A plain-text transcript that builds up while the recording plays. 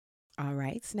All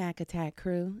right, Snack Attack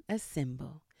crew,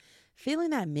 assemble. Feeling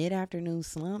that mid afternoon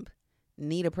slump?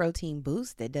 Need a protein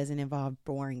boost that doesn't involve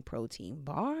boring protein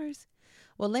bars?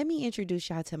 Well, let me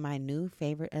introduce y'all to my new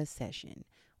favorite obsession,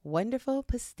 Wonderful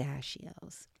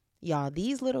Pistachios. Y'all,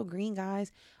 these little green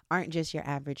guys aren't just your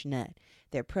average nut.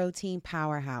 They're protein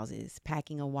powerhouses,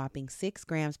 packing a whopping 6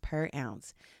 grams per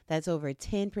ounce. That's over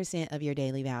 10% of your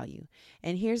daily value.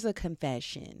 And here's a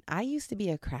confession. I used to be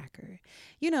a cracker.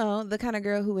 You know, the kind of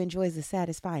girl who enjoys the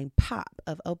satisfying pop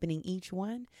of opening each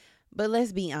one. But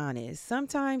let's be honest,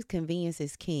 sometimes convenience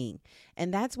is king,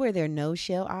 and that's where their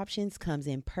no-shell options comes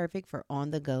in perfect for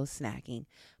on-the-go snacking.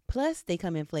 Plus, they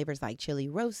come in flavors like chili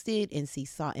roasted and sea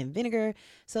salt and vinegar,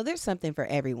 so there's something for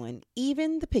everyone,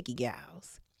 even the picky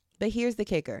gals. But here's the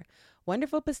kicker.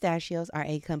 Wonderful Pistachios are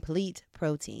a complete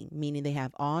protein, meaning they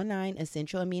have all 9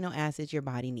 essential amino acids your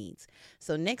body needs.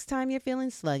 So next time you're feeling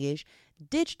sluggish,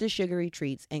 ditch the sugary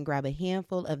treats and grab a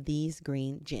handful of these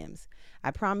green gems.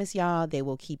 I promise y'all they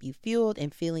will keep you fueled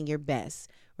and feeling your best,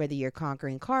 whether you're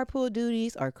conquering carpool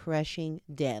duties or crushing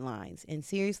deadlines. And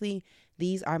seriously,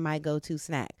 these are my go-to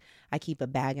snack. I keep a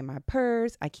bag in my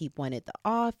purse. I keep one at the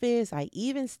office. I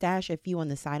even stash a few on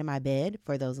the side of my bed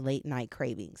for those late night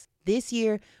cravings. This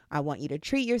year, I want you to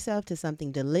treat yourself to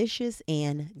something delicious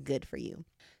and good for you.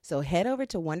 So head over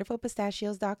to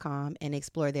wonderfulpistachios.com and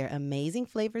explore their amazing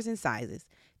flavors and sizes.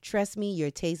 Trust me,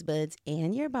 your taste buds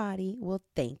and your body will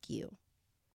thank you.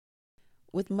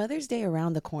 With Mother's Day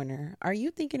around the corner, are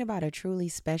you thinking about a truly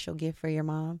special gift for your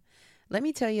mom? Let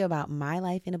me tell you about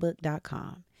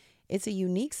mylifeinabook.com. It's a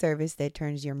unique service that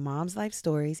turns your mom's life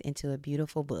stories into a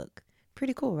beautiful book.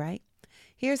 Pretty cool, right?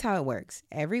 Here's how it works.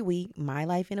 Every week,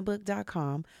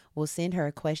 mylifeinabook.com will send her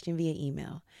a question via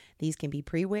email. These can be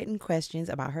pre-written questions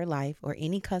about her life or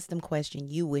any custom question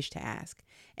you wish to ask.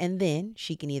 And then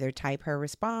she can either type her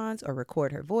response or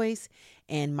record her voice,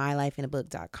 and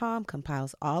mylifeinabook.com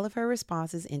compiles all of her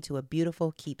responses into a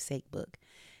beautiful keepsake book.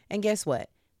 And guess what?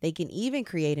 They can even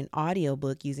create an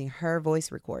audiobook using her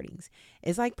voice recordings.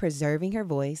 It's like preserving her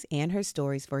voice and her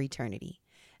stories for eternity.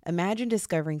 Imagine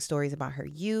discovering stories about her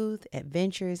youth,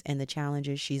 adventures, and the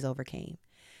challenges she's overcame.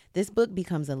 This book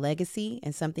becomes a legacy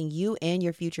and something you and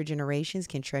your future generations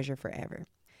can treasure forever.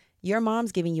 Your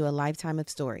mom's giving you a lifetime of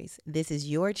stories. This is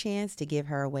your chance to give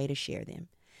her a way to share them.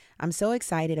 I'm so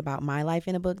excited about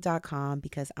mylifeinabook.com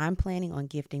because I'm planning on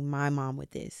gifting my mom with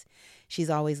this.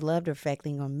 She's always loved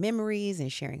reflecting on memories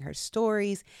and sharing her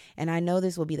stories, and I know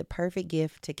this will be the perfect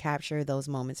gift to capture those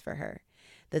moments for her.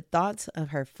 The thoughts of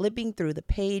her flipping through the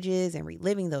pages and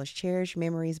reliving those cherished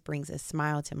memories brings a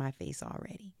smile to my face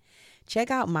already.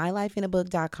 Check out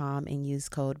mylifeinabook.com and use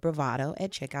code BRAVADO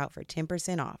at checkout for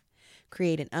 10% off.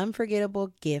 Create an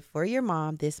unforgettable gift for your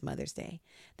mom this Mother's Day.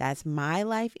 That's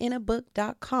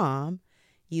mylifeinabook.com.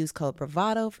 Use code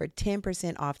BRAVADO for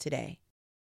 10% off today.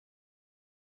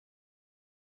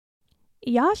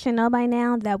 Y'all should know by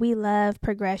now that we love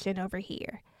progression over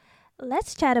here.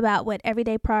 Let's chat about what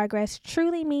everyday progress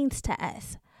truly means to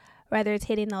us. Whether it's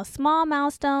hitting those small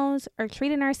milestones or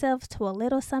treating ourselves to a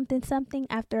little something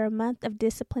after a month of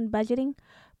disciplined budgeting,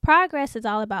 progress is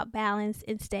all about balance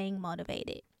and staying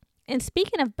motivated. And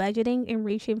speaking of budgeting and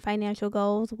reaching financial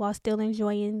goals while still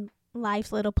enjoying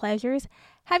life's little pleasures,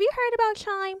 have you heard about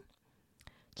Chime?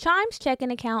 Chime's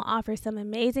checking account offers some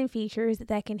amazing features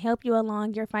that can help you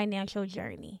along your financial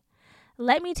journey.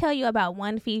 Let me tell you about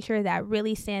one feature that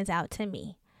really stands out to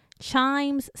me.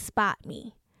 Chime's Spot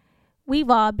Me. We've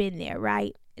all been there,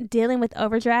 right? Dealing with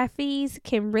overdraft fees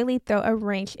can really throw a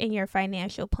wrench in your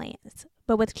financial plans.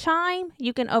 But with Chime,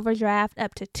 you can overdraft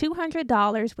up to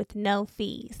 $200 with no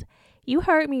fees. You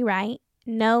heard me right.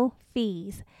 No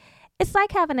fees. It's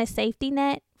like having a safety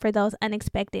net for those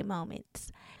unexpected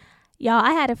moments. Y'all,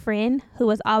 I had a friend who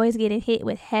was always getting hit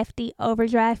with hefty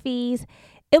overdraft fees.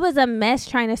 It was a mess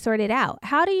trying to sort it out.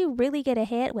 How do you really get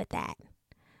ahead with that?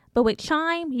 But with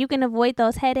Chime, you can avoid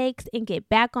those headaches and get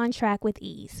back on track with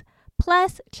ease.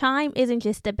 Plus, Chime isn't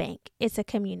just a bank, it's a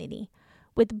community.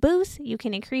 With Boost, you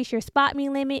can increase your Spot Me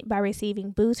limit by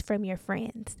receiving boosts from your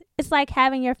friends. It's like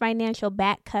having your financial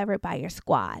back covered by your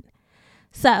squad.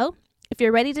 So, if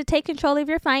you're ready to take control of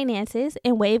your finances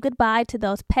and wave goodbye to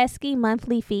those pesky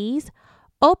monthly fees,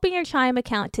 open your Chime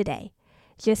account today.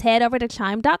 Just head over to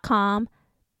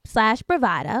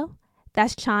chime.com/bravado.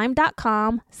 That's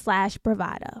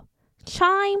chime.com/bravado.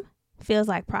 Chime feels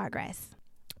like progress.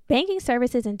 Banking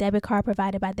services and debit card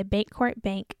provided by the Bancorp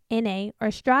Bank, N.A.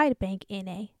 or Stride Bank,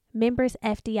 N.A. Members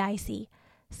FDIC.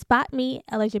 Spot Me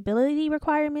eligibility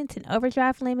requirements and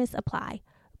overdraft limits apply.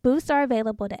 Boosts are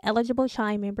available to eligible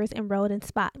Chime members enrolled in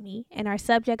Spot Me and are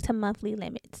subject to monthly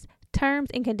limits. Terms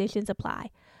and conditions apply.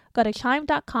 Go to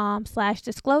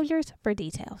chime.com/disclosures for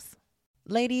details.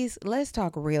 Ladies, let's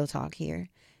talk real talk here.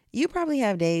 You probably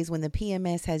have days when the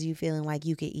PMS has you feeling like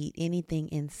you could eat anything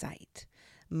in sight.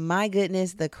 My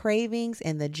goodness, the cravings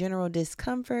and the general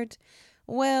discomfort.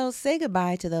 Well, say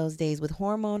goodbye to those days with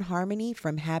Hormone Harmony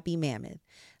from Happy Mammoth.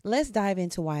 Let's dive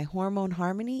into why Hormone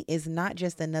Harmony is not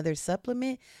just another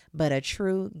supplement, but a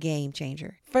true game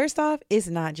changer. First off, it's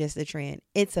not just a trend,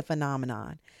 it's a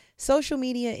phenomenon. Social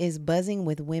media is buzzing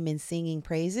with women singing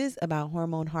praises about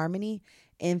Hormone Harmony.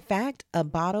 In fact, a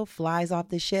bottle flies off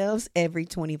the shelves every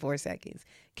 24 seconds.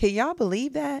 Can y'all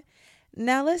believe that?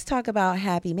 Now let's talk about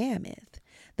Happy Mammoth,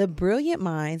 the brilliant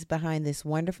minds behind this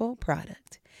wonderful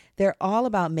product. They're all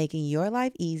about making your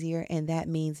life easier, and that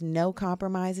means no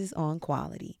compromises on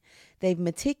quality. They've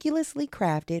meticulously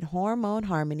crafted Hormone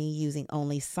Harmony using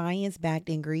only science-backed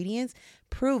ingredients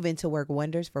proven to work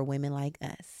wonders for women like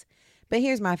us. But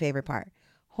here's my favorite part.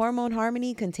 Hormone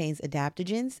Harmony contains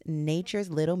adaptogens,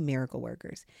 nature's little miracle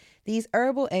workers. These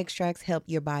herbal extracts help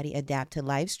your body adapt to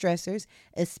life stressors,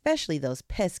 especially those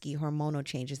pesky hormonal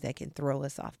changes that can throw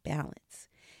us off balance.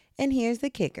 And here's the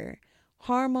kicker.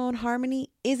 Hormone Harmony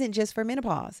isn't just for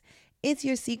menopause. It's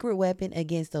your secret weapon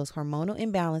against those hormonal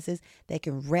imbalances that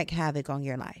can wreak havoc on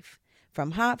your life.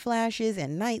 From hot flashes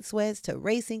and night sweats to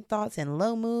racing thoughts and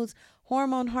low moods,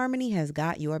 Hormone Harmony has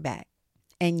got your back.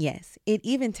 And yes, it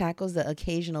even tackles the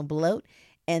occasional bloat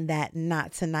and that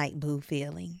not tonight boo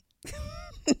feeling.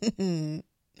 The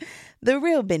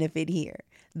real benefit here,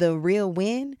 the real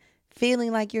win,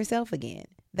 feeling like yourself again.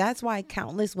 That's why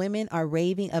countless women are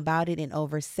raving about it in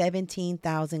over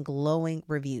 17,000 glowing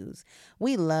reviews.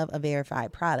 We love a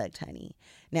verified product, honey.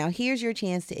 Now here's your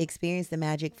chance to experience the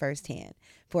magic firsthand.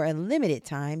 For a limited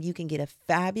time, you can get a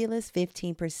fabulous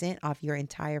 15% off your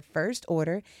entire first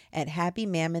order at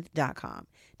happymammoth.com.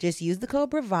 Just use the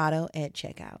code BRAVADO at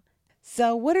checkout.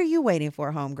 So what are you waiting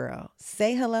for, homegirl?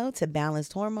 Say hello to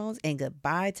balanced hormones and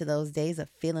goodbye to those days of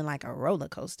feeling like a roller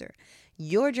coaster.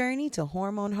 Your journey to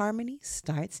Hormone Harmony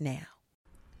starts now.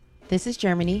 This is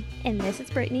Germany. And this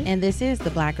is Brittany. And this is the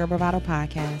Black Girl Bravado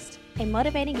Podcast. A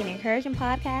motivating and encouraging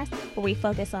podcast where we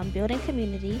focus on building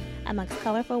community amongst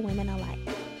colorful women alike.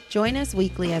 Join us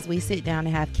weekly as we sit down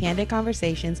and have candid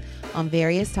conversations on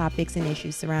various topics and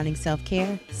issues surrounding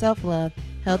self-care, self-love,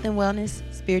 health and wellness,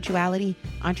 spirituality,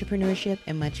 entrepreneurship,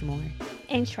 and much more.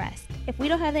 And trust, if we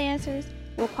don't have the answers,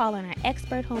 we'll call on our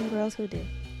expert homegirls who do.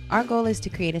 Our goal is to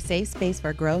create a safe space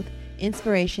for growth,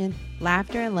 inspiration,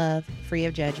 laughter, and love, free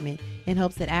of judgment, in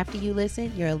hopes that after you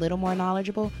listen, you're a little more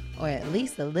knowledgeable or at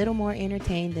least a little more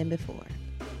entertained than before.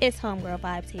 It's homegirl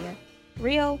vibes here.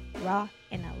 Real, raw,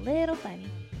 and a little funny.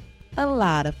 A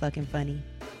lot of fucking funny.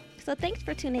 So thanks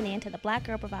for tuning in to the Black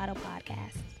Girl Bravado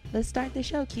Podcast. Let's start the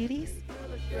show, cuties.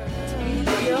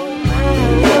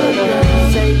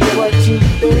 Say what you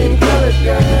think,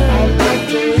 I'd like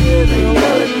to hear the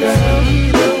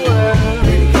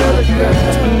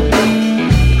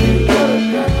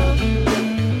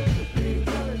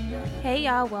Hey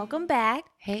y'all, welcome back.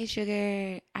 Hey,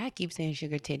 sugar. I keep saying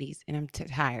sugar titties, and I'm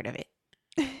tired of it.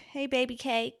 Hey baby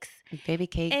cakes. Baby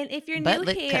cake. And if you're new butt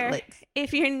lick here,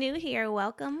 cutlets.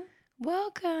 welcome.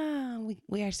 Welcome.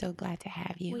 We are so glad to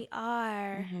have you. We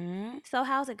are. Mm-hmm. So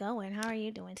how's it going? How are you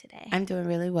doing today? I'm doing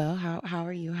really well. How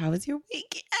are you? How was your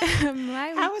weekend?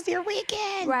 Right. How was your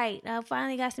weekend? Right. I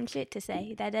finally got some shit to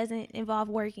say that doesn't involve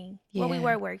working. Well, we Yeah.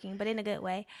 were working, but in a good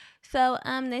way. So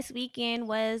this weekend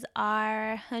was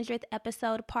our 100th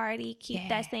episode party. Keep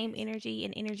that same energy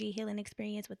and energy healing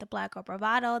experience with the Black Girl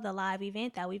Bravado, the live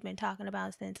event that we've been talking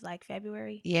about since like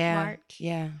February, March.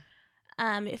 Yeah.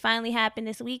 It finally happened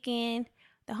this weekend.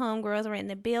 The homegirls were in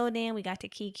the building. We got to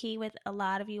kiki with a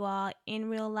lot of you all in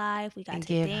real life. We got And to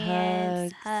give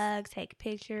dance, hugs, take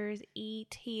pictures,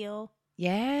 eat, heal.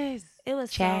 Yes. It was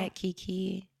Chat,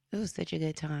 Kiki. It was such a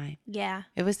good time. Yeah.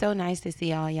 It was so nice to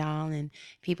see all y'all and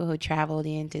people who traveled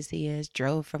in to see us,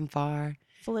 drove from far.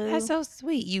 Flew. That's so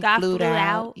sweet. You Flew flew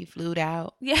out. out. You flew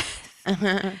out. Yes.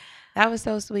 That was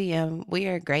so sweet. We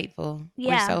are grateful.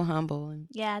 Yeah. We're so humble. And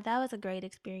Yeah, that was a great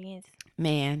experience.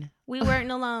 man. We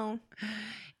weren't alone.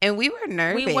 And we were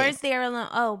nervous. We weren't there alone.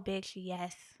 Oh, bitch,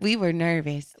 yes. We were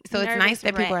nervous. So it's Nervous nice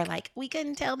that people are wreck. like, we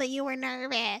couldn't tell that you were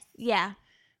nervous. Yeah.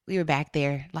 We were back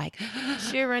there like,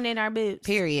 Shivering in our boots.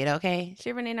 period, okay?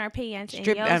 Shivering in our pants.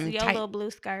 Strip- and your tight- little blue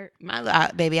skirt.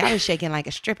 My baby, I was shaking like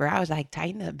a stripper. I was like,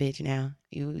 tighten up, bitch, now.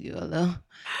 You a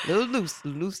little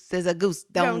loose as a goose.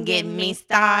 Don't get me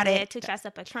started. Two shots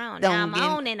of Patron. Don't Now I'm get-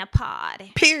 on in a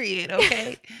party. Period,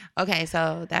 okay? Okay,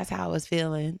 so that's how I was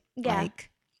feeling. Yeah.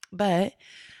 But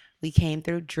we came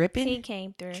through dripping. He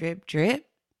came through. Drip, drip.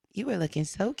 You were looking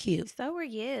so cute. So were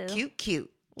you. Cute.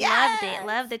 Loved it. Yes!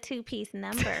 Love the 2-piece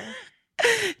number.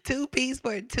 2 piece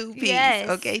for 2 piece. Yes.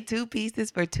 Okay, 2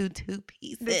 pieces for 2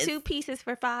 pieces. The 2 pieces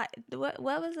for $5. What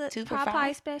was it? 2 for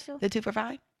Popeye $5? special? The 2 for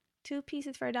 $5? 2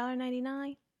 pieces for $1.99.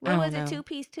 I What was don't it? know.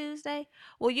 2-piece Tuesday.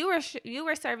 Well, you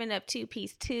were serving up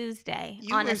 2-piece Tuesday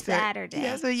You on were a Saturday.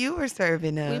 That's what you were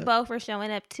serving up. We both were showing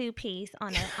up 2-piece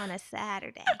on a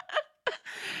Saturday.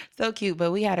 So cute,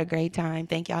 but we had a great time.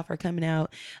 Thank y'all for coming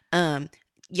out.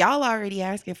 Y'all already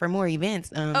asking for more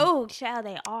events. Oh, child,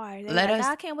 they are. They're let like, us-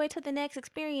 I can't wait till the next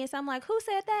experience. I'm like, who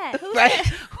said that? Who right? said?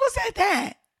 Who said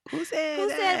that? Who said Who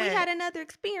that? said we had another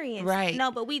experience? Right.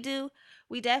 No, but we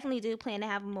definitely do plan to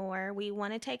have more. We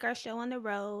want to take our show on the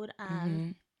road.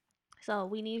 Mhm. So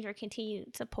we need your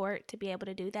continued support to be able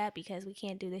to do that because we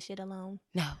can't do this shit alone.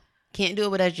 No, can't do it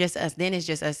with us. Just us. Then it's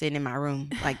just us sitting in my room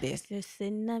like this. Just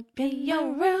sitting up in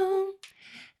your room.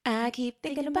 I keep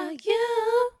thinking about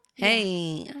you.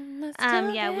 Hey.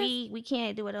 Yeah, we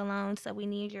can't do it alone, so we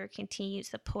need your continued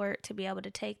support to be able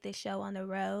to take this show on the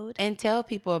road. And tell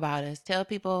people about us. Tell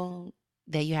people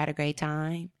that you had a great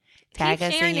time. Tag Keep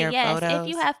us sharing in your it, yes. photos. If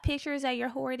you have pictures that you're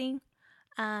hoarding,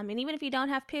 and even if you don't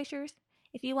have pictures,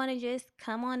 if you want to just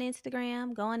come on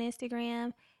Instagram, go on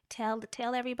Instagram,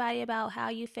 tell everybody about how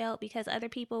you felt because other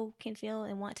people can feel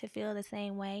and want to feel the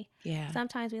same way. Yeah.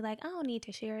 Sometimes we like, I don't need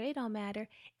to share it. It don't matter.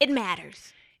 It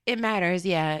matters. It matters,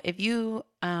 yeah. If you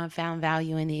found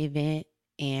value in the event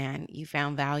and you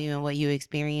found value in what you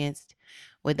experienced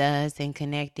with us and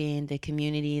connecting the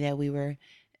community that we were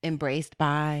embraced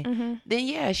by, then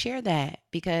yeah, share that.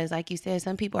 Because like you said,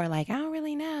 some people are like, I don't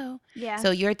really know. Yeah. So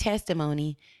your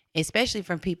testimony, especially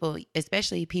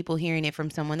people hearing it from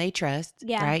someone they trust,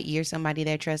 Yeah. right? You're somebody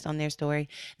they trust on their story.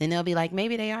 Then they'll be like,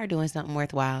 maybe they are doing something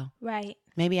worthwhile. Right.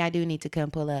 Maybe I do need to come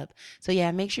pull up. So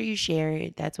yeah, make sure you share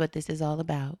it. That's what this is all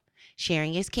about.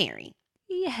 Sharing is caring.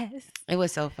 Yes. It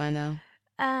was so fun though.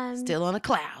 Still on a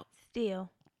cloud. Still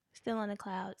on the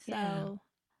cloud. So Yeah.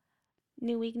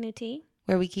 new week, new tea.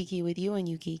 Where we kiki with you and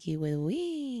you kiki with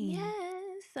we.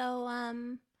 Yes. So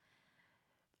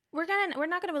we're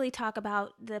not gonna really talk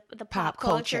about the Pop pop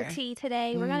culture culture. tea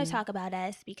today. We're gonna Mm. talk about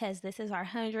us because this is our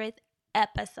 100th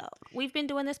episode. We've been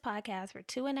doing this podcast for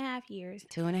 2.5 years.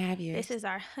 2.5 years. This is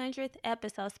our 100th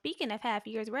episode. Speaking of half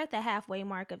years, we're at the halfway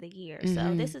mark of the year. So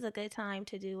Mhm. this is a good time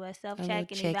to do a self-check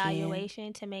and check-in.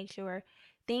 evaluation to make sure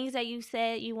things that you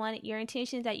said you wanted, your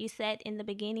intentions that you set in the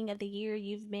beginning of the year,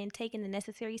 you've been taking the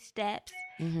necessary steps,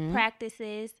 Mhm.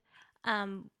 practices,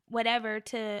 whatever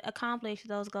to accomplish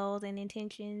those goals and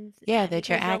intentions. Yeah, that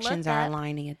your Because you'll actions look are up-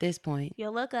 aligning at this point.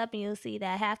 You'll look up and you'll see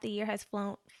that half the year has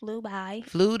flew by.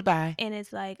 Flew by. And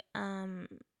it's like,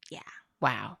 yeah.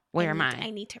 Wow. Where am I I?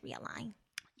 need to realign,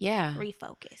 Yeah.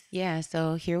 refocus. Yeah.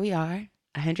 So here we are,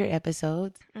 100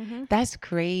 episodes. Mm-hmm. That's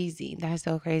crazy. That's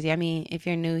so crazy. I mean, if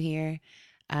you're new here,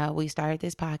 we started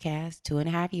this podcast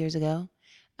 2.5 years ago.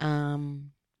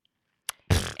 On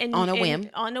a whim.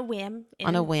 On a whim.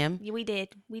 On a whim. Yeah, we did.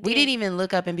 We didn't even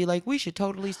look up and be like, we should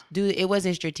totally do it. It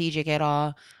wasn't strategic at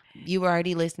all. You were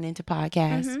already listening to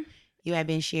podcasts. Mhm. You had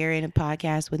been sharing a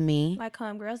podcast with me. Like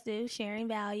homegirls do, sharing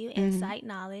value, Mhm. insight,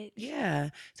 knowledge. Yeah.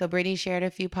 So Brittany shared a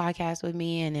few podcasts with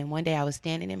me. And then one day I was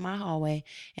standing in my hallway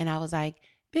and I was like,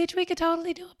 bitch, we could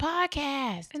totally do a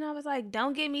podcast. And I was like,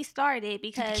 don't get me started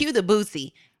because Cue the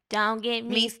Boosie. don't get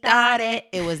Me me started. started.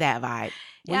 It was that vibe.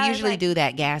 We Yeah, I was usually like- do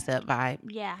that gas up vibe.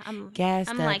 Yeah, I'm Gas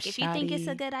up, like, if you think it's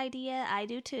a shawty. good idea, I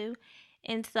do too.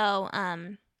 And so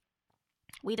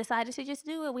we decided to just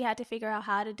do it. We had to figure out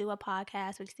how to do a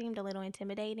podcast, which seemed a little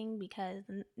intimidating because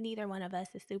neither one of us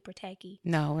is super techie.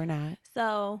 No, we're not.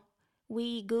 So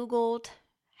we Googled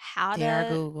how Did our to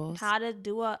Googles. how to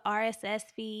do a RSS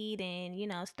feed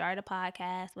and start a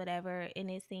podcast, whatever, and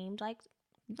it seemed like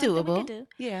something we Doable. could do.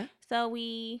 Yeah. So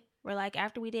we were like,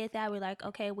 after we did that, we're like,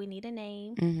 okay, we need a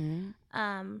name.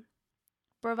 Mm-hmm.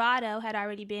 Bravado had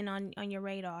already been on your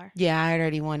radar. Yeah, I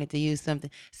already wanted to use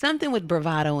something with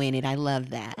bravado in it. I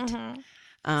love that.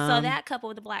 So that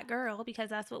coupled with the black girl, because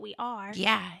that's what we are.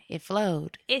 Yeah, it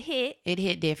flowed. It hit. It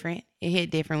hit different. It hit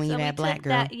different when So you we had black took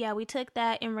girl. that. Yeah, we took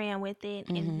that and ran with it,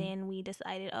 Mhm. and then we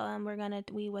decided,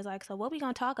 we was like, so what we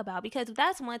gonna talk about? Because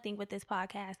that's one thing with this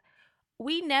podcast.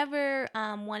 We never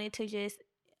wanted to just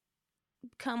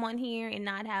come on here and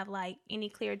not have like any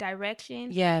clear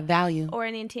direction. Yeah, value. Or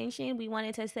an intention. We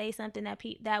wanted to say something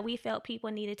that we felt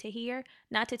people needed to hear,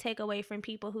 not to take away from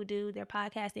people who do their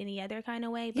podcast any other kind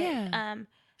of way. But Yeah.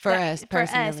 For us for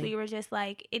us, personally. we were just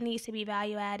like, it needs to be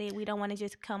value added. We don't want to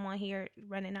just come on here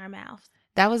running our mouths.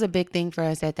 That was a big thing for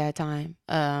us at that time.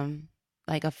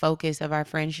 Like a focus of our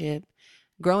friendship,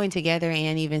 growing together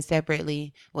and even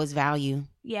separately was value.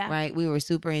 Yeah. Right. We were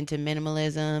super into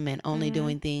minimalism and only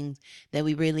doing things that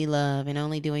we really love and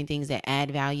only doing things that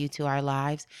add value to our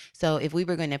lives. So if we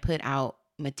were going to put out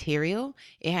material,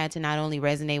 it had to not only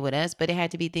resonate with us, but it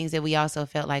had to be things that we also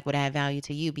felt like would add value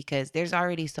to you, because there's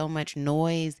already so much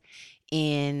noise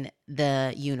in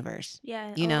the universe.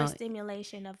 Yeah. You know,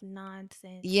 overstimulation of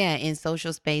nonsense. yeah, in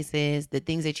social spaces, the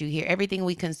things that you hear, everything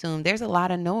we consume, there's a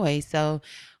lot of noise. So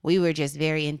we were just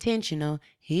very intentional.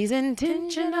 He's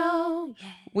intentional.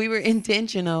 Yes. We were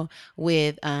intentional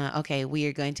with, okay, we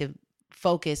are going to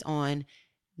focus on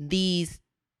these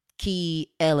key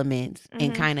elements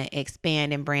and kind of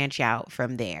expand and branch out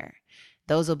from there.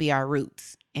 Those will be our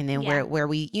roots. And then where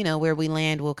we, you know, where we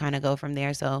land, we'll kind of go from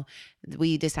there. So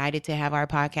we decided to have our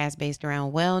podcast based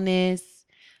around wellness,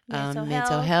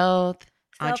 mental health,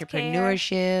 self-care,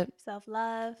 entrepreneurship,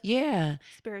 self-love,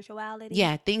 spirituality.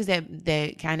 Yeah, things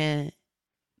that kind of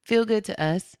feel good to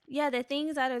us. Yeah, the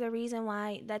things that are the reason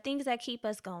why, the things that keep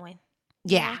us going.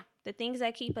 Yeah. The things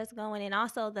that keep us going, and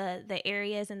also the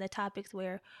areas and the topics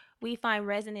where we find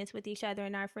resonance with each other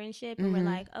in our friendship. And we're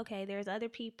like, okay, there's other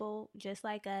people just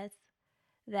like us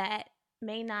that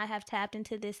may not have tapped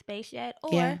into this space yet,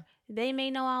 or they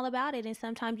may know all about it. And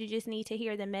sometimes you just need to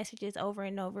hear the messages over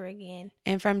and over again.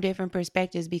 And from different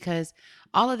perspectives, because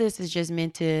all of this is just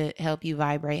meant to help you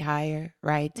vibrate higher,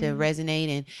 right? To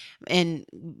resonate and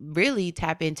really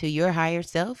tap into your higher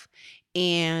self.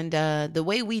 And the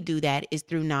way we do that is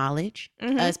through knowledge,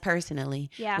 us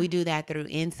personally. Yeah. We do that through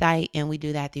insight, and we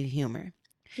do that through humor.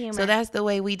 So that's the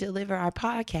way we deliver our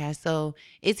podcast. So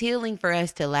it's healing for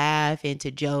us to laugh and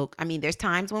to joke. I mean, there's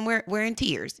times when we're in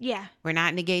tears. Yeah. We're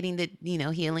not negating that, you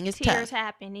know, healing is tough. Tears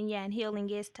happen, and healing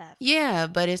is tough. Yeah,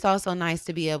 but it's also nice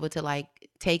to be able to like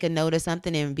take a note of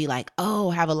something and be like,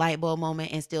 oh, have a light bulb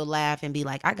moment and still laugh and be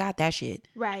like, I got that shit.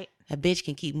 Right. A bitch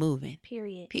can keep moving.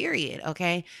 Period.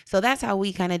 Okay. So that's how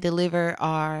we kind of deliver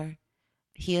our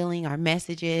healing, our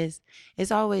messages.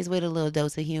 It's always with a little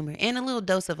dose of humor and a little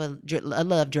dose of a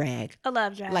love drag. A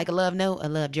love drag. Like a love note, a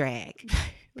love drag.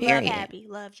 Period. Love happy,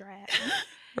 love drag.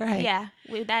 Right. Yeah.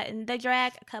 With that, and the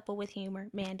drag coupled with humor,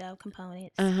 Mando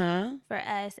components for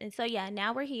us. And so, yeah,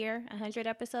 now we're here 100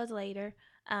 episodes later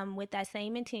with that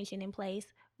same intention in place.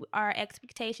 Our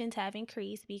expectations have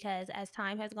increased because as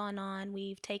time has gone on,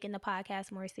 we've taken the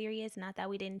podcast more serious. Not that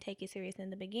we didn't take it serious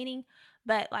in the beginning,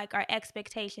 but like our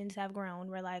expectations have grown.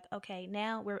 We're like, okay,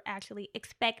 now we're actually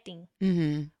expecting.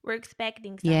 We're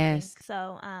expecting something. Yes.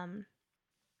 So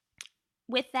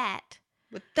with that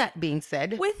being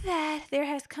said, there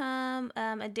has come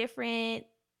a different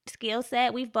skill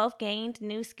set. We've both gained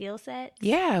new skill sets.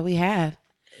 Yeah, we have.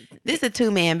 This is a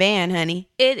 2-man band, honey.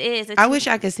 It is. I wish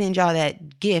I could send y'all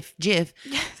that GIF,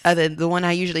 the one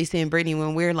I usually send Brittany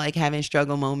when we're like having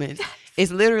struggle moments.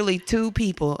 It's literally 2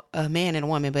 people, a man and a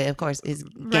woman, but of course it's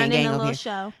gang a over little here.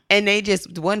 Show. And they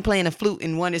just, one playing a flute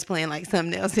and one is playing like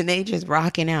something else, and they just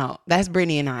rocking out. That's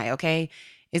Brittany and I, okay?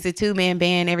 It's a 2-man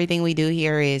band. Everything we do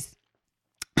here is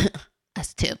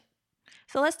us 2.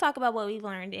 So let's talk about what we've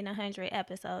learned in 100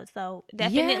 episodes. So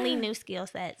definitely new skill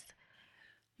sets.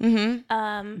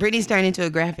 Brittany's turned into a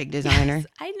graphic designer. Yes,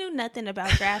 I knew nothing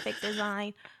about graphic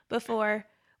design before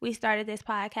we started this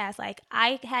podcast. Like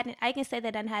I can say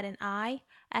that I had an eye.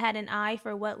 I had an eye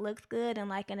for what looks good and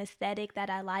like an aesthetic that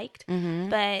I liked,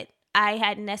 but I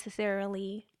hadn't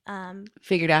necessarily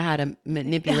figured out how to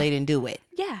manipulate and do it.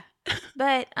 Yeah.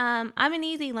 But I'm an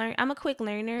easy learner. I'm a quick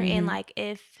learner, and like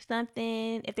if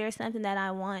there's something that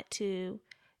I want to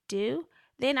do,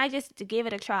 then I just give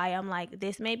it a try. I'm like,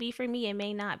 this may be for me, it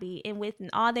may not be. And with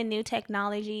all the new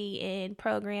technology and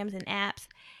programs and apps,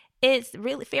 it's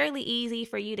really fairly easy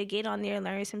for you to get on there,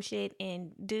 learn some shit,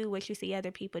 and do what you see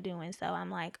other people doing. So I'm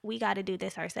like, we got to do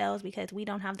this ourselves because we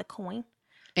don't have the coin.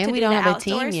 And we don't have a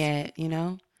team yet, you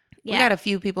know? Yeah. We got a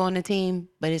few people on the team,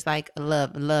 but it's like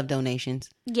love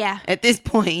donations. Yeah. At this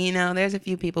point, you know, there's a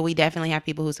few people. We definitely have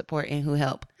people who support and who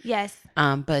help. Yes.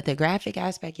 But the graphic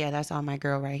aspect, yeah, that's all my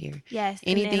girl right here. Yes.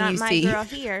 Anything and then you my see. My girl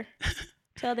here.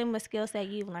 Tell them what skill set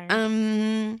you've learned.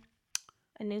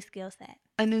 A new skill set.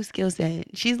 A new skill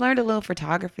set. She's learned a little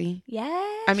photography.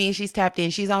 Yes. I mean, she's tapped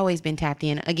in. She's always been tapped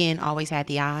in. Again, always had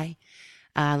the eye.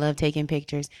 I love taking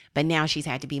pictures, but now she's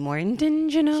had to be more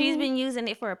intentional. She's been using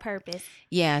it for a purpose.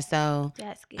 Yeah, so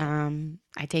that's good.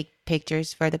 I take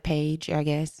pictures for the page, I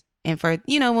guess. And for,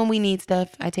 you know, when we need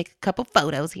stuff, I take a couple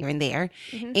photos here and there.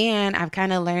 And I've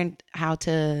kind of learned how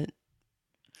to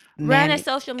Run a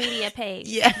social media page.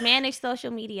 Yeah. Manage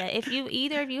social media. If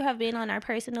either of you have been on our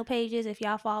personal pages, if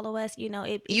y'all follow us, you know,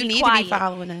 it You be need quiet. to be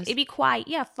following us. It be quiet.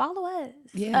 Yeah, follow us.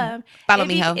 Yeah. Follow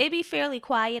me, ho. It be fairly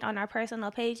quiet on our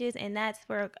personal pages, and that's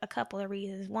for a couple of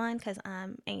reasons. One, because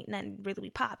ain't nothing really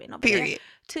popping over Period. there.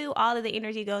 Two, all of the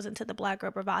energy goes into the Black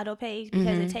Girl Bravado page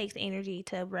because it takes energy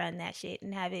to run that shit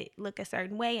and have it look a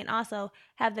certain way, and also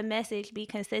have the message be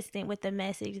consistent with the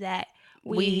message that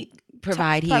we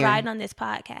provide here. Provide on this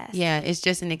podcast. Yeah, it's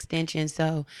just an extension.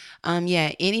 So,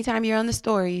 yeah, anytime you're on the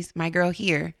stories, my girl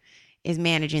here is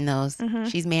managing those.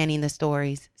 She's manning the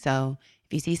stories. So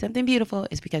if you see something beautiful,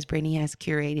 it's because Brittany has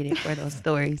curated it for those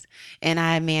stories, and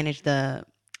I manage the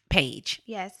page.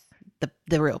 Yes.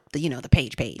 The real, the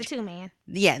page. The 2-man.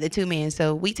 Yeah, the 2-man.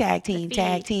 So we tag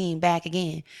team back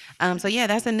again. So yeah,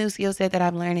 that's a new skill set that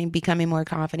I'm learning, becoming more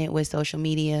confident with social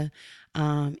media,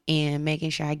 and making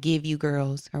sure we give you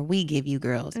girls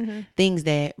things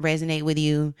that resonate with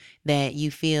you, that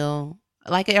you feel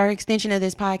like our extension of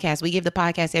this podcast. We give the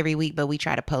podcast every week, but we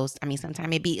try to post. I mean,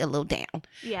 sometimes it be a little down,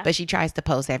 but she tries to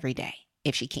post every day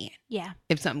if she can. Yeah.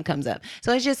 If something comes up.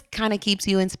 So it just kind of keeps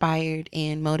you inspired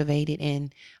and motivated,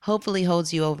 and hopefully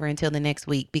holds you over until the next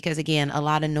week. Because again, a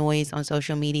lot of noise on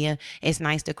social media. It's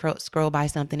nice to scroll by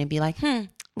something and be like,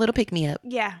 little pick me up.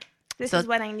 Yeah. This is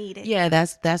what I needed. Yeah,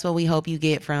 that's what we hope you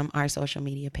get from our social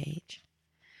media page.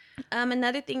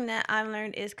 Another thing that I've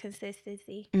learned is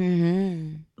consistency.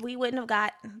 We wouldn't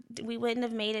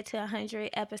have made it to 100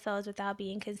 episodes without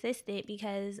being consistent,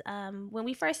 because when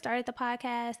we first started the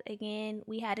podcast, again,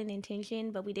 we had an intention,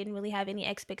 but we didn't really have any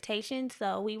expectations.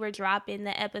 So we were dropping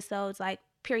the episodes like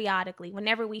periodically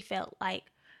whenever we felt like.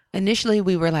 Initially,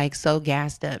 we were like so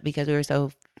gassed up because we were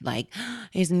so like,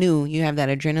 it's new. You have that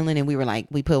adrenaline, and we were like,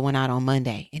 we put one out on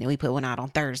Monday, and then we put one out on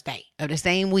Thursday of the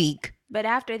same week. But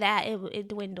after that, it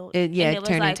dwindled. It was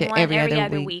turned like into one every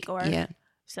other week, or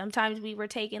sometimes we were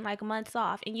taking like months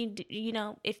off. And you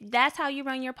know, if that's how you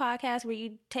run your podcast, where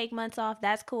you take months off,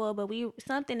 that's cool. But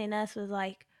something in us was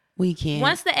like, we can't.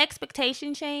 Once the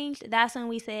expectation changed, that's when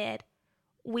we said,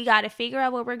 we got to figure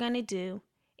out what we're gonna do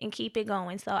and keep it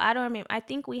going. So I don't remember.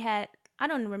 I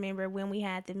don't remember when we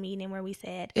had the meeting where we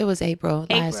said it was April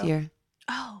last year.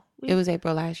 Oh, it was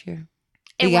April last year.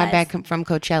 We got back from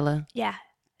Coachella. Yeah.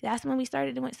 That's when we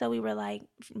started doing. So we were like,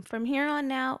 from here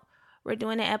on out, we're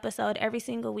doing an episode every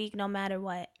single week, no matter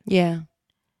what. Yeah.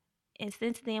 And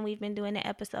since then, we've been doing an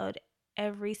episode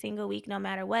every single week, no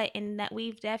matter what. And that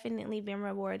we've definitely been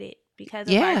rewarded because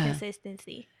of our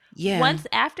consistency. Yeah. Once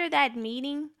after that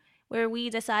meeting where we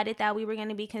decided that we were going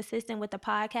to be consistent with the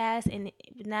podcast, and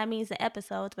that means the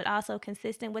episodes, but also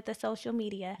consistent with the social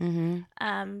media, the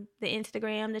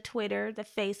Instagram, the Twitter, the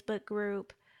Facebook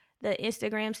group, the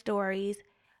Instagram stories.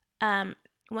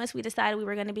 Once we decided we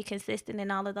were going to be consistent in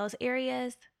all of those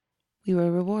areas, we were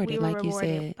rewarded, you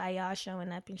said, by y'all showing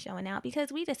up and showing out,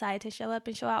 because we decided to show up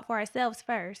and show out for ourselves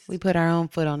first. We put our own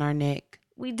foot on our neck.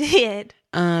 We did.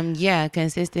 Yeah,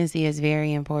 consistency is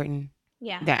very important.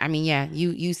 Yeah.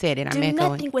 You said it. Do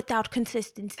nothing without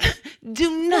consistency.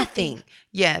 Do nothing.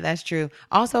 Yeah, that's true.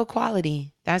 Also,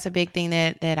 quality. That's a big thing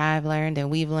that I've learned and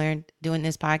we've learned doing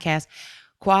this podcast.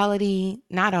 Quality,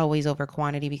 not always over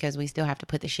quantity, because we still have to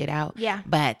put the shit out. Yeah.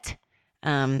 But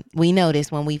we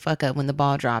notice when we fuck up, when the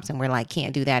ball drops and we're like,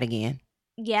 can't do that again.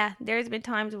 Yeah. There's been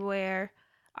times where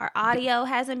our audio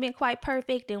hasn't been quite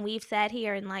perfect, and we've sat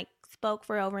here and like spoke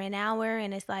for over an hour,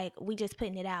 and it's like we just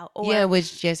putting it out. Or,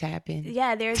 which just happened.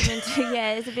 Yeah,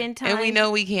 it's been times. And we know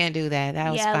we can't do that.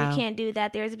 That was foul. We can't do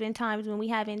that. There's been times when we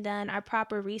haven't done our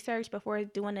proper research before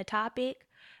doing a topic.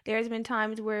 There's been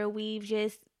times where we've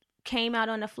just came out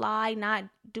on the fly, not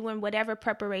doing whatever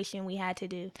preparation we had to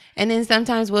do. And then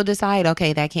sometimes we'll decide,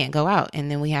 okay, that can't go out, and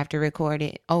then we have to record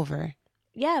it over.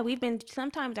 Yeah,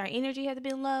 sometimes our energy has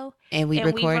been low, and we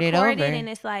record it over, and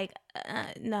it's like,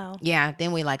 no. Yeah,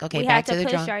 then we like, okay, we back have to the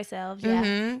push ourselves.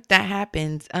 Yeah, that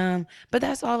happens. But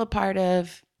that's all a part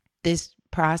of this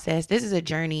process. This is a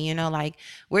journey, like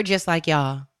we're just like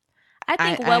y'all. I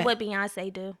think what would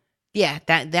Beyonce do? Yeah,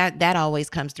 that always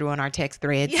comes through on our text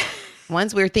threads. Yeah.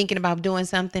 Once we're thinking about doing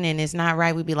something and it's not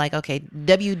right, we'd be like, okay,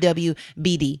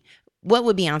 WWBD. What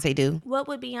would Beyonce do? What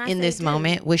would Beyonce in this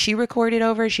moment? Would she record it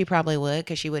over? She probably would,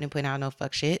 because she wouldn't put out no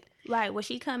fuck shit. Right. Would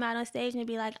she come out on stage and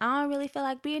be like, I don't really feel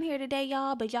like being here today,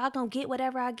 y'all, but y'all gonna get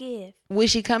whatever I give? Would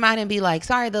she come out and be like,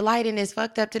 sorry, the lighting is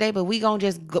fucked up today, but we gonna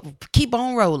just keep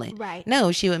on rolling? Right.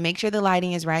 No, she would make sure the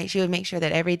lighting is right. She would make sure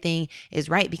that everything is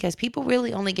right, because people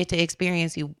really only get to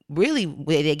experience you. Really,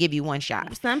 they give you one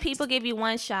shot. Some people give you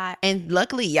one shot. And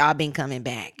luckily, y'all been coming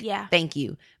back. Yeah. Thank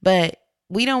you. But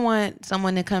we don't want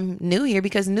someone to come new here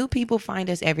because new people find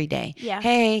us every day. Yeah.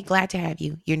 Hey, glad to have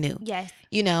you. You're new. Yes.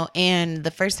 You know, and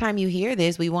the first time you hear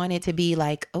this, we want it to be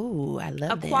like, oh, I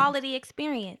love A them. quality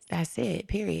experience. That's it,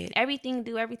 period.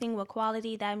 Do everything with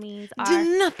quality. That means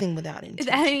Do nothing without intention.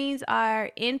 That means our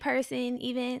in-person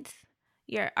events,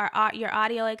 your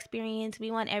audio experience.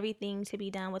 We want everything to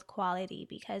be done with quality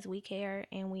because we care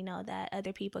and we know that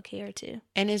other people care too.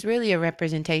 And it's really a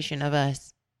representation of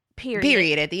us.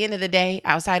 Period. At the end of the day,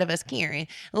 outside of us caring,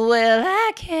 well,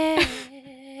 I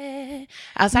care.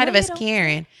 Outside of us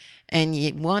caring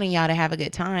and wanting y'all to have a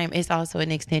good time, it's also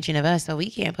an extension of us. So we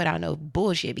can't put out no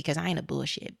bullshit because I ain't a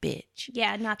bullshit bitch.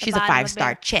 Yeah, She's a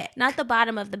 5-star check. Not the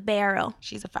bottom of the barrel.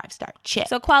 She's a 5-star check.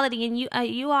 So quality, and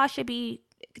you all should be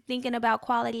thinking about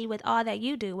quality with all that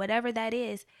you do, whatever that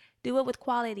is. Do it with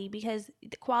quality because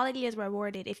the quality is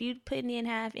rewarded. If you put in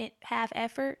half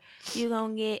effort, you're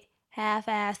gonna get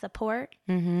half-ass support,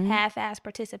 half-ass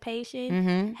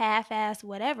participation, half-ass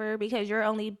whatever, because you're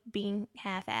only being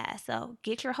half-ass. So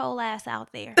get your whole ass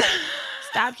out there.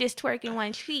 Stop just twerking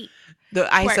one cheek.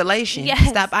 The isolation. Yes.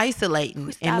 Stop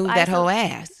isolating and move that whole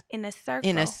ass in a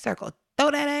circle.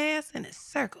 Throw that ass in a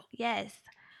circle. Yes.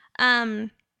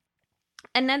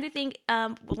 Another thing,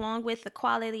 along with the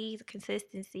quality, the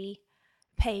consistency,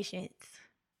 patience.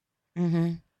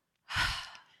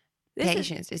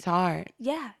 Patience is hard.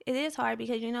 Yeah, it is hard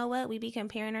because you know what? We be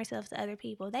comparing ourselves to other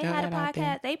people. They had a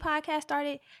podcast. They podcast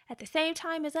started at the same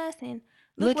time as us, and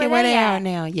look at where they are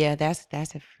now. Yeah, that's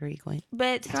a frequent.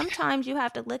 But sometimes you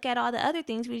have to look at all the other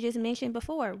things we just mentioned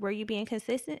before. Were you being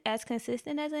consistent as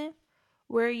them?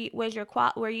 Were you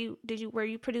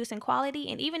producing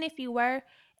quality? And even if you were,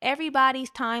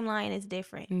 everybody's timeline is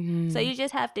different. So you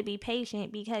just have to be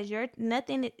patient because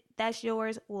nothing that's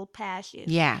yours will pass you.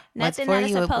 Yeah. Nothing that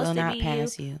is supposed will not be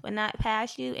pass you will not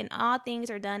pass you. And all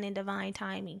things are done in divine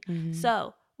timing.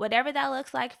 So whatever that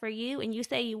looks like for you and you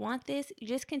say you want this, you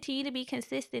just continue to be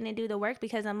consistent and do the work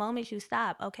because the moment you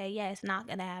stop, okay, yeah, it's not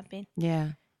going to happen.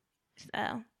 Yeah.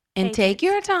 So. And take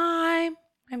your time.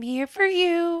 I'm here for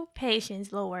you.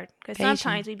 Patience, Lord. Because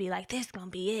sometimes we be like, this is going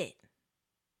to be it.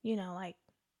 You know, like.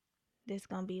 This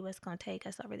gonna be what's gonna take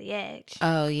us over the edge.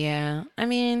 Oh yeah, I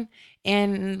mean,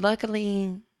 and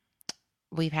luckily,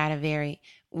 we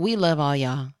love all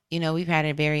y'all. You know, we've had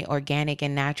a very organic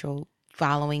and natural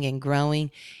following and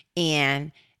growing,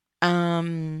 and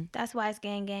that's why it's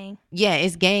gang. Yeah,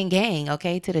 it's gang.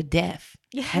 Okay, to the death.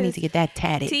 Yes. I need to get that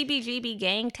tatted. TBGB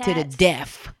gang tats. To the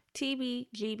death.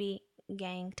 TBGB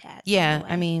gang tats. Yeah,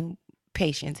 I mean,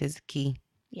 patience is key.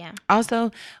 Yeah. Also,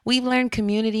 we've learned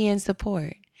community and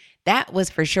support. That was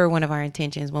for sure one of our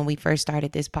intentions when we first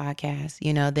started this podcast,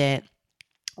 you know, that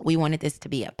we wanted this to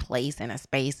be a place and a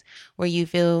space where you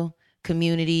feel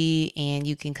community and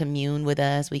you can commune with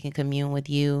us. We can commune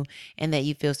with you and that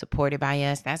you feel supported by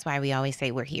us. That's why we always say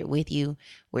we're here with you.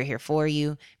 We're here for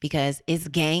you because it's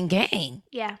gang.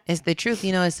 Yeah. It's the truth.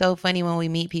 You know, it's so funny when we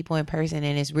meet people in person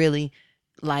and it's really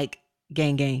like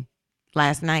gang.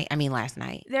 Last night.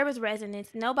 There was resonance.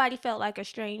 Nobody felt like a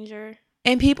stranger.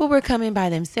 And people were coming by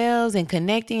themselves and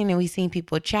connecting, and we seen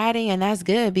people chatting, and that's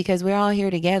good because we're all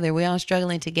here together. We're all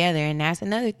struggling together, and that's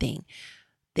another thing.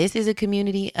 This is a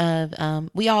community of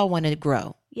we all want to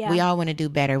grow. Yeah. We all want to do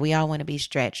better. We all want to be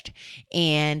stretched.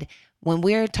 And when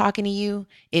we're talking to you,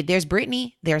 there's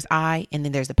Brittany, there's I, and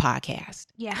then there's the podcast.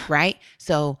 Yeah. Right?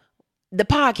 So the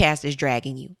podcast is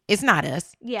dragging you. It's not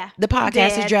us. Yeah. The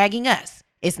podcast is dragging us.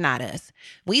 It's not us.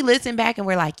 We listen back and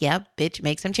we're like, yep, bitch,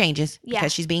 make some changes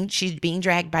because she's being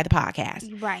dragged by the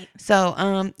podcast. Right.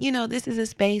 So, you know, this is a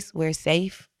space where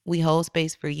safe. We hold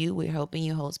space for you. We're hoping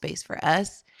you hold space for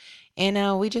us.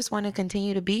 And we just want to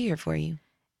continue to be here for you.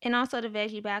 And also to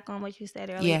veggie back on what you said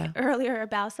earlier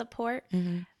about support.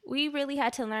 Mm-hmm. We really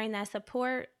had to learn that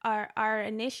support, our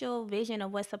initial vision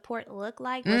of what support looked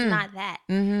like was not that.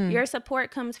 Mm-hmm. Your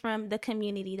support comes from the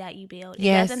community that you build. It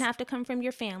doesn't have to come from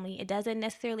your family. It doesn't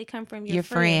necessarily come from your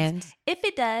friends. If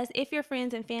it does, if your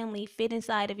friends and family fit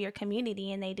inside of your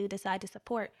community and they do decide to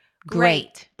support,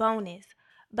 great. Bonus.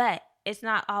 But it's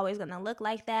not always going to look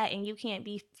like that, and you can't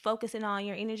be focusing all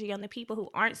your energy on the people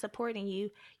who aren't supporting you.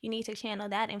 You need to channel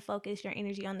that and focus your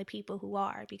energy on the people who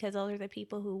are, because those are the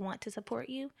people who want to support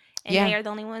you, and they are the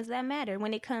only ones that matter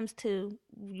when it comes to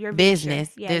your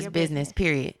business. Your business,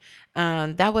 period.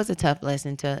 That was a tough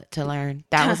lesson to learn.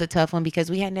 That was a tough one because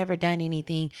we had never done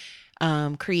anything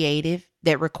creative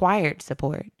that required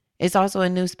support. It's also a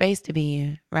new space to be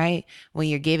in, right? When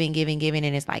you're giving,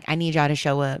 and it's like, I need y'all to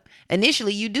show up.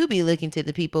 Initially, you do be looking to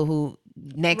the people who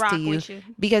next to you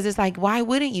because it's like, why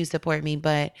wouldn't you support me?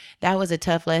 But that was a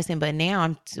tough lesson. But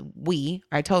now we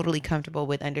are totally comfortable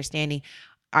with understanding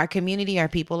our community are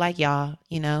people like y'all,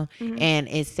 you know, Mhm. and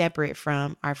it's separate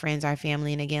from our friends, our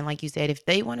family. And again, like you said, if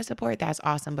they want to support, that's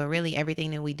awesome. But really,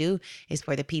 everything that we do is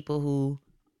for the people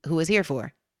who is here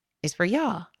for. It's for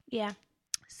y'all. Yeah.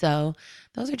 So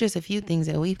those are just a few things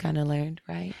that we've kind of learned,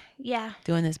 right? Yeah.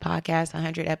 Doing this podcast,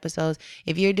 100 episodes.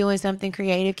 If you're doing something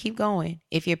creative, keep going.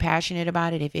 If you're passionate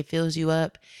about it, if it fills you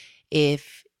up,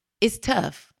 if it's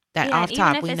tough, that Yeah, off even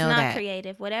top, if we it's know not that.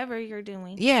 creative, whatever you're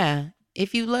doing. Yeah.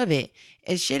 If you love it,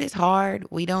 shit is hard.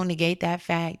 We don't negate that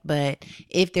fact. But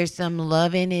if there's some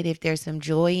love in it, if there's some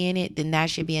joy in it, then that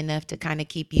should be enough to kind of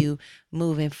keep you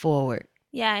moving forward.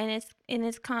 Yeah, and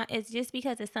it's just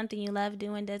because it's something you love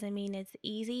doing doesn't mean it's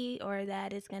easy or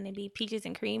that it's going to be peaches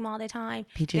and cream all the time.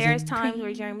 There's times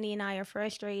where Germany and I are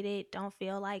frustrated, don't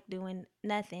feel like doing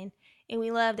nothing, and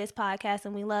we love this podcast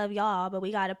and we love y'all, but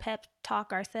we got to pep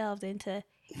talk ourselves into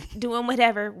doing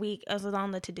whatever we was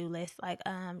on the to-do list. Like,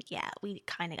 yeah, we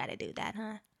kind of got to do that,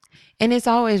 huh? And it's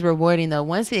always rewarding though.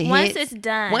 Once it's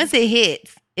done. Once it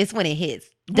hits, it's when it hits.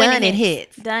 Done and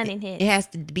hits. Done and hits. It has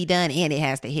to be done and it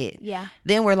has to hit. Yeah.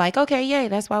 Then we're like, okay, yay,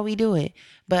 that's why we do it.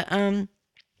 But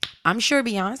I'm sure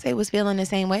Beyonce was feeling the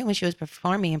same way when she was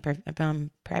performing and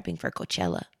prepping for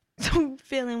Coachella.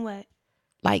 Feeling what?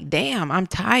 Like, damn, I'm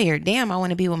tired. Damn, I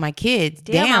want to be with my kids.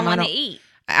 Damn, I want to eat.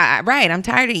 Right, I'm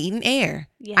tired of eating air.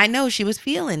 Yeah. I know she was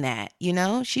feeling that, you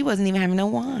know? She wasn't even having no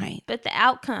wine. But the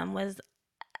outcome was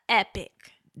epic.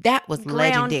 That was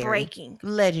legendary. Groundbreaking.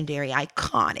 Legendary.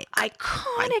 Iconic.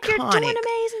 You're doing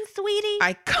amazing, sweetie.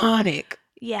 Iconic.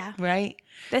 Yeah. Right?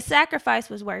 The sacrifice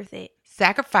was worth it.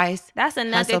 Sacrifice. That's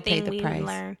another Hustle paid thing the we've price.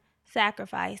 learned.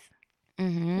 Sacrifice.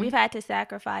 Mm-hmm. We've had to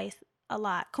sacrifice a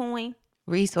lot. Coin.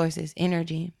 Resources,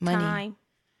 energy, money.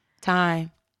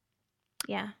 Time.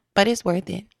 Yeah. But it's worth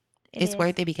it. It's is.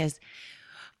 worth it because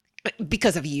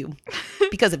of you.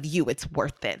 Because of you, it's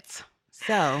worth it.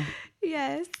 So,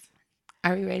 Yes.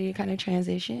 are we ready to kind of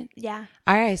transition? Yeah.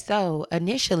 All right. So,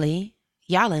 initially,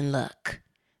 y'all in luck.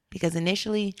 Because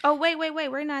initially... Oh, wait.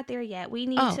 We're not there yet. We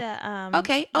need to...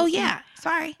 Okay. Oh, yeah.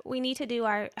 Sorry. We need to do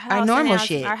our house normal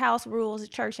shit. Our house rules,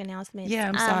 church announcements. Yeah,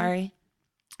 I'm sorry.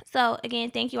 So,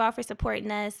 again, thank you all for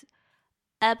supporting us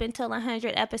up until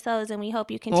 100 episodes, and we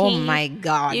hope you continue. Oh, my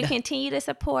God. You continue to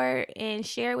support and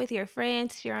share with your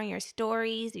friends, share on your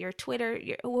stories, your Twitter,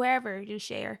 wherever you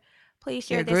share. Please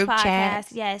share Your this group podcast,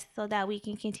 chats. yes, so that we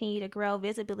can continue to grow.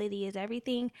 Visibility is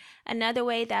everything. Another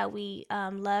way that we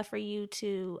love for you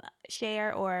to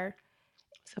share or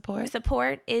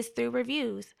support is through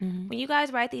reviews. Mm-hmm. When you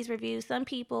guys write these reviews, some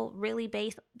people really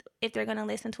base if they're going to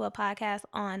listen to a podcast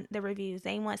on the reviews.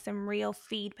 They want some real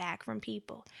feedback from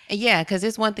people. Yeah, because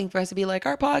it's one thing for us to be like,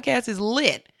 our podcast is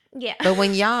lit. Yeah. But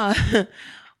when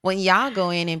y'all go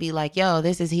in and be like, yo,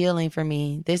 this is healing for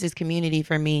me. This is community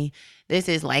for me. This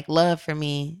is like love for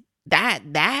me.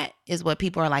 That is what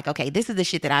people are like, okay, this is the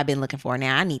shit that I've been looking for.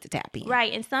 Now I need to tap in.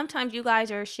 Right. And sometimes you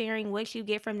guys are sharing what you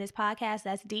get from this podcast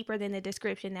that's deeper than the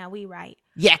description that we write.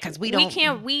 Yeah, because we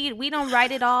don't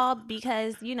write it all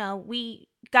because, you know, we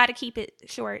got to keep it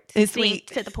short, It's succinct, sweet.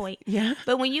 to the point. Yeah.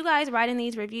 But when you guys write in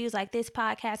these reviews, like, this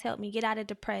podcast helped me get out of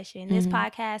depression. This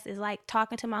podcast is like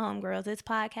talking to my homegirls. This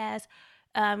podcast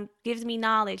gives me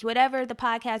knowledge. Whatever the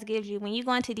podcast gives you, when you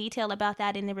go into detail about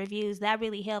that in the reviews, that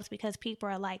really helps because people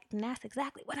are like, that's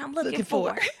exactly what I'm looking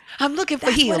for. I'm looking for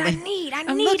That's healing. what I need.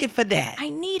 I'm looking for that. I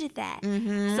needed that.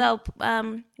 Mm-hmm.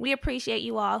 So we appreciate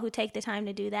you all who take the time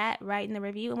to do that, write in the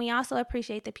review. And we also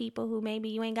appreciate the people who maybe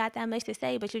you ain't got that much to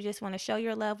say, but you just want to show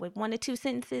your love with 1 or 2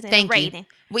 sentences and Thank a rating. you.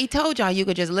 We told y'all you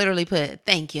could just literally put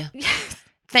thank you. Yes.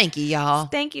 Thank you, y'all.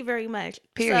 Thank you very much.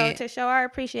 Period. So to show our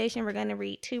appreciation, we're going to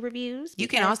read 2 reviews. You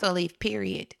can also leave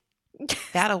period.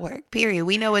 That'll work. Period.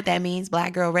 We know what that means.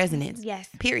 Black girl resonance. Yes.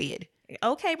 Period.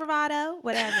 Okay, bravado.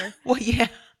 Whatever. Well, yeah.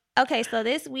 Okay, so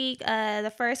this week,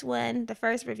 the first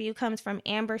review comes from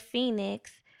Amber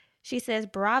Phoenix. She says,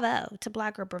 bravo to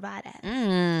Black Girl Bravado.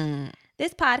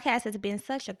 This podcast has been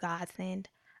such a godsend.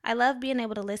 I love being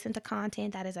able to listen to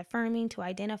content that is affirming to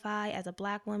identify as a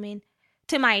Black woman,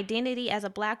 to my identity as a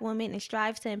Black woman, and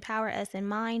strives to empower us in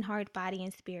mind, heart, body,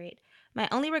 and spirit. My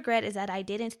only regret is that I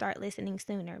didn't start listening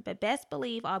sooner, but best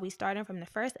believe I'll be starting from the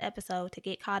first episode to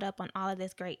get caught up on all of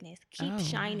this greatness. Keep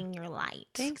shining your light.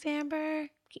 Thanks, Amber.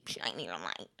 Keep shining your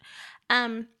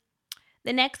light.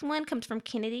 The next one comes from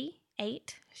Kennedy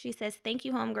 8. She says, thank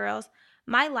you, homegirls.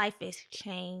 My life is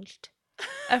changed.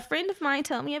 A friend of mine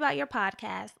told me about your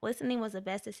podcast. Listening was the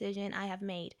best decision I have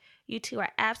made. You two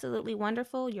are absolutely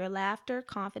wonderful. Your laughter,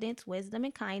 confidence, wisdom,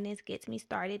 and kindness gets me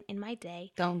started in my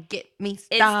day. Don't get me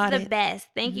started. It's the best.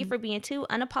 Thank you for being 2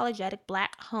 unapologetic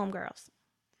Black homegirls.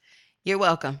 You're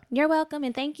welcome. You're welcome,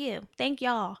 and thank you. Thank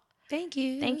y'all. Thank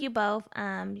you. Thank you both.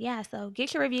 Yeah, so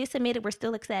get your review submitted. We're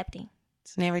still accepting.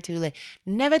 It's never too late.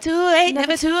 Never too late.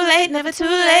 Never too late. Never too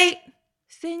late.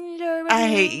 Send your review. I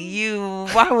hate you.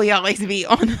 Why do we always be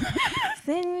on?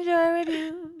 Send your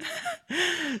review.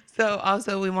 So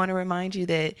also we want to remind you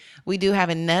that we do have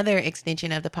another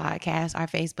extension of the podcast, our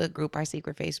Facebook group, our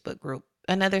secret Facebook group,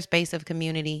 another space of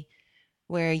community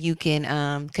where you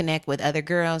can connect with other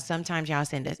girls. Sometimes y'all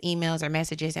send us emails or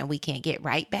messages and we can't get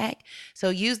right back. So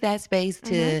use that space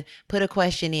to put a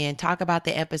question in, talk about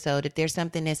the episode. If there's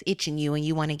something that's itching you and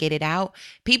you want to get it out,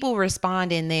 people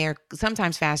respond in there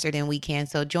sometimes faster than we can.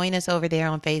 So join us over there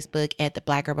on Facebook at the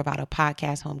Black Girl Bravado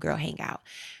Podcast Homegirl Hangout.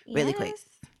 Really quick.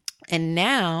 And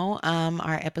now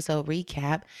our episode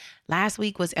recap. Last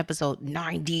week was episode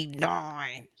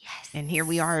 99. Yes. And here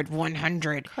we are at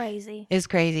 100. Crazy. It's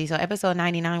crazy. So episode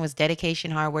 99 was dedication,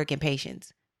 hard work, and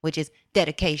patience, which is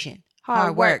dedication,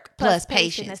 Hard work plus That's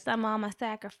patience. some of my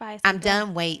sacrifice. I'm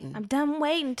done waiting. I'm done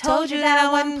waiting. Told you that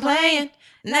I wasn't playing.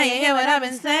 Now you hear what I've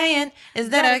been saying. It's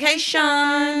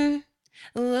dedication.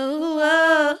 Ooh,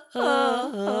 oh,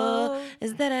 oh, oh.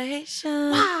 It's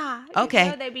dedication. Wow. Okay.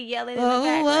 You know they be yelling in the Oh,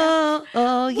 background.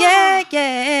 oh, oh, yeah,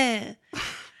 yeah.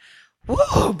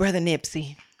 Woo, brother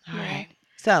Nipsey. All Yeah. right.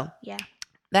 So Yeah.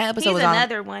 that episode He's was on.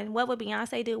 another one. What would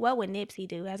Beyonce do? What would Nipsey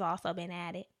do? Has also been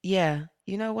added. Yeah.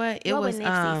 You know what? It what was would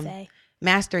Nipsey say?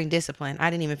 Mastering Discipline.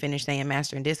 I didn't even finish saying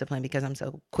Mastering Discipline because I'm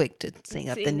so quick to sing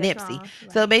up the Sing the Nipsey. song,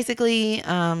 So right. basically,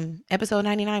 episode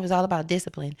 99 was all about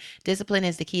discipline. Discipline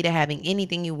is the key to having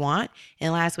anything you want.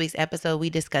 In last week's episode, we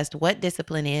discussed what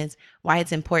discipline is, why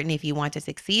it's important if you want to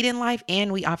succeed in life,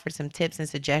 and we offered some tips and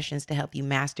suggestions to help you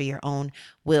master your own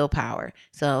willpower.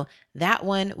 So that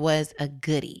one was a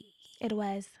goodie. It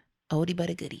was Oldie but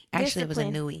a goodie. Actually, it was a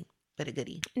Discipline. newie but a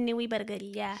goodie. newy but a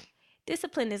goodie. Yeah.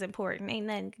 Discipline is important. Ain't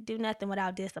nothing. Do nothing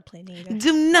without discipline either.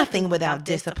 Do nothing without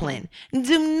discipline.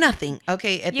 Do nothing.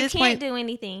 Okay, at You this can't point, do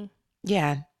anything.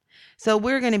 yeah. So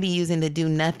we're going to be using the do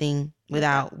nothing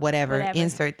without whatever. Whatever.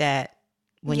 Insert that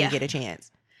when you Yeah. get a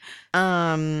chance.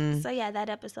 So yeah, that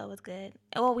episode was good.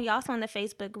 Well, we also in the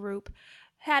Facebook group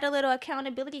had a little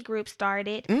accountability group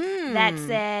started that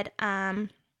said,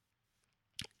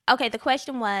 okay, the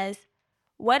question was,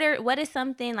 what is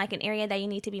something like an area that you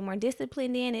need to be more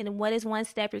disciplined in, and what is one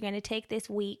step you're going to take this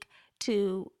week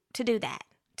to do that,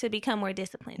 to become more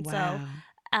disciplined. Wow. So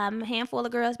a handful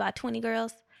of girls, about 20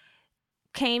 girls,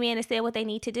 came in and said what they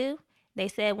need to do. They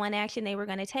said one action they were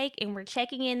going to take, and we're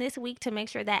checking in this week to make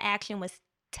sure that action was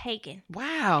taken.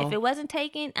 Wow. If it wasn't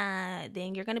taken,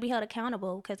 then you're going to be held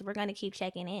accountable because we're going to keep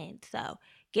checking in. So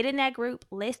get in that group,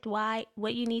 list why,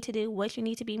 what you need to do, what you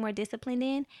need to be more disciplined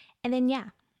in, and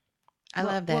then I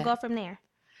love that. We'll go from there.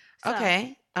 So,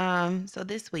 Okay. So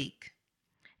this week.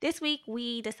 This week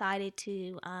we decided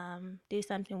to do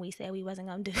something we said we wasn't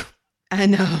going to do. I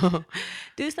know.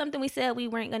 Do something we said we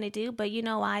weren't going to do, but you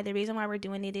know why? The reason why we're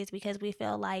doing it is because we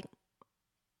feel like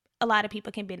a lot of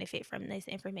people can benefit from this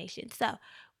information. So,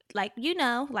 like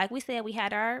we said, we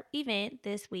had our event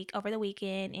this week over the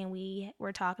weekend, and we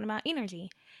were talking about energy,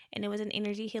 and it was an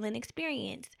energy healing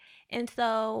experience. And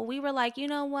so we were like, you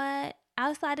know what?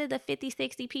 Outside of the 50,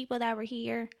 60 people that were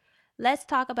here, let's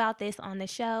talk about this on the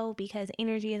show because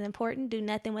energy is important. Do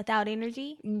nothing without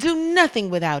energy. Do nothing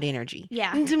without energy.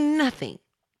 Yeah. Do nothing.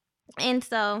 And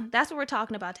so that's what we're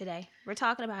talking about today. We're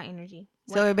talking about energy.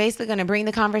 So we're basically going to bring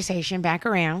the conversation back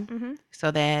around Mm-hmm.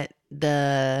 so that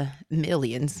the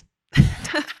millions,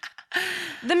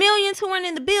 The millions who aren't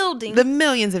in the building. the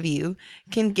millions of you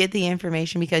can get the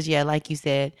information because, yeah, like you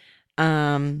said,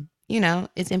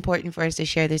 it's important for us to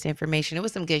share this information. It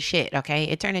was some good shit, okay?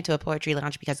 It turned into a poetry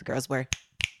lounge because the girls were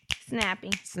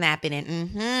snapping and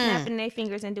snapping their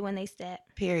fingers and doing their step.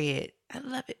 period. I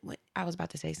love it. I was about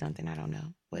to say something. I don't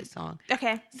know what song.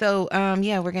 Okay. So,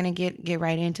 we're going to get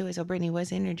right into it. So, Brittany,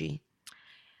 what's energy?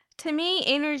 To me,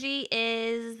 energy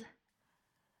is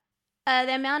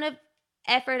the amount of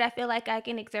effort I feel like I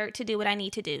can exert to do what I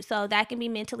need to do. So that can be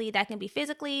mentally, that can be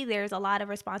physically. There's a lot of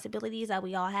responsibilities that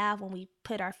we all have when we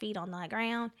put our feet on the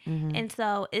ground. Mhm. And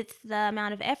so it's the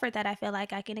amount of effort that I feel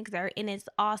like I can exert, and it's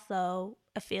also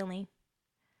a feeling.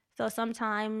 So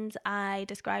sometimes I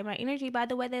describe my energy by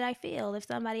the way that I feel. If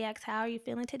somebody asks, how are you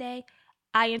feeling today?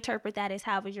 I interpret that as,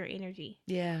 how was your energy?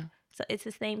 Yeah. So it's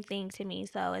the same thing to me.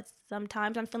 So it's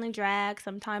sometimes I'm feeling dragged.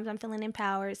 Sometimes I'm feeling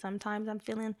empowered. Sometimes I'm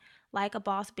feeling like a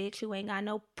boss bitch who ain't got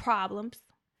no problems.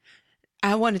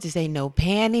 I wanted to say no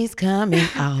panties coming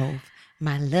off.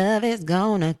 My love is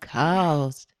gonna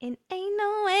cost. And ain't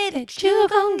no way that That you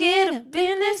gon' get a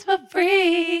business for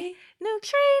free.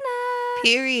 Neutrina.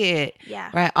 Period.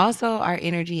 Yeah. Right. Also, our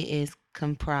energy is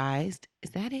comprised. Is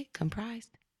that it?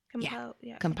 Comprised?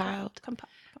 Compiled.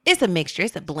 It's a mixture.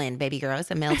 It's a blend, baby girl.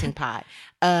 It's a melting pot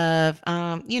of,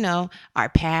 our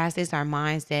past. It's our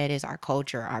mindset. It's our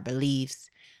culture, our beliefs.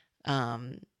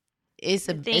 It's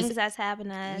The things that's happened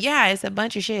to us. Yeah, it's a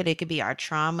bunch of shit. It could be our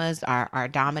traumas, our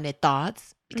dominant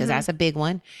thoughts, because that's a big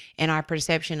one, and our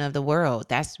perception of the world.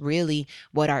 That's really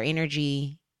what our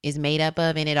energy is made up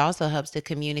of, and it also helps to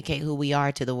communicate who we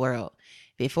are to the world.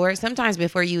 Sometimes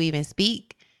before you even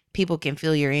speak, people can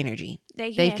feel your energy.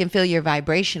 They can feel your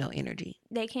vibrational energy.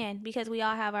 They can, because we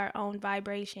all have our own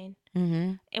vibration,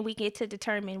 Mm-hmm. and we get to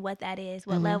determine what that is,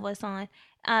 what level it's on.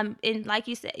 And like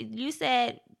you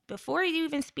said before you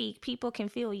even speak, people can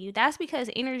feel you. That's because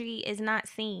energy is not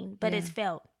seen, but it's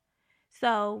felt.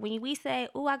 So when we say,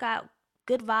 "Oh, I got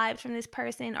good vibes from this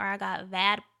person," or "I got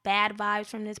bad vibes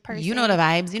from this person," you know the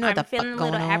vibes. You know what the fuck going on. I'm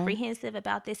feeling a little apprehensive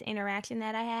about this interaction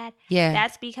that I had. Yeah,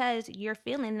 that's because you're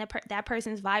feeling that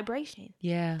person's vibration.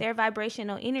 Yeah, their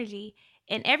vibrational energy,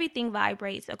 and everything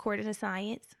vibrates according to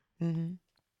science. Mm-hmm.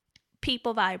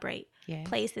 People vibrate. Yeah.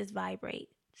 Places vibrate.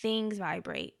 Things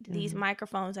vibrate. These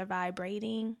microphones are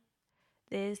vibrating.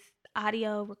 This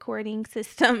audio recording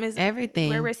system is everything.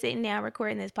 Where we're sitting down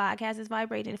recording this podcast is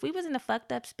vibrating. If we was in a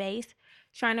fucked up space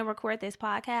trying to record this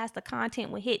podcast, the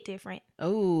content would hit different.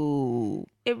 Oh,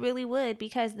 it really would,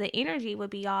 because the energy would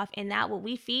be off, and that what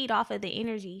we feed off of the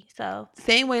energy. So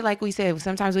same way, like we said,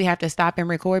 sometimes we have to stop and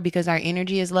record because our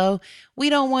energy is low. We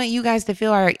don't want you guys to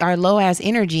feel our low ass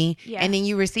energy, and then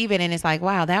you receive it and it's like,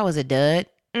 wow, that was a dud.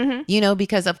 Mm-hmm.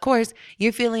 Because of course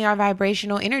you're feeling our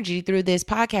vibrational energy through this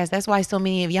podcast. That's why so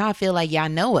many of y'all feel like y'all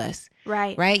know us.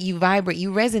 Right. You vibrate,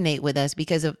 you resonate with us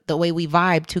because of the way we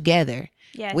vibe together.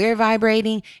 Yes. We're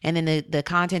vibrating, and then the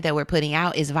content that we're putting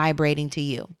out is vibrating to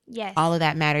you. Yes. All of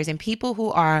that matters. And people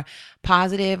who are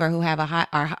positive or who have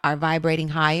are vibrating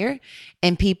higher,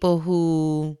 and people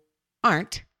who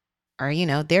aren't, or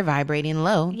they're vibrating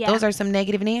low. Yeah. Those are some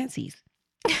negative Nancys.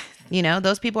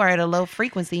 Those people are at a low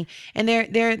frequency, and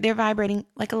they're vibrating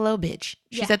like a low bitch.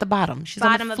 She's at the bottom. She's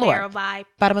bottom on the floor. Of barrel vibe.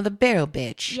 Bottom of the barrel,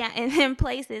 bitch. Yeah, and then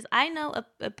places. I know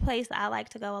a place I like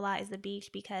to go a lot is the beach,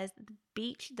 because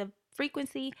the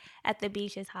frequency at the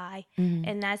beach is high,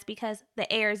 and that's because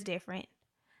the air is different.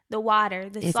 The water,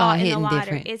 it's salt in the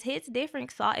water, it hits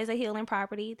different. Salt is a healing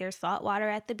property. There's salt water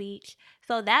at the beach,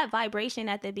 so that vibration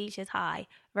at the beach is high.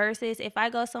 Versus if I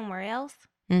go somewhere else.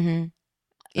 Mm-hmm.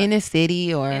 In the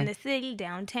city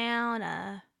downtown,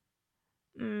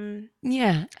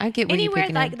 yeah, I get where anywhere, you're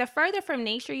picking like up. the further from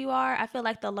nature you are, I feel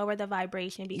like the lower the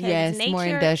vibration, because more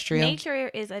industrial. Nature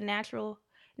is a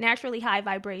naturally high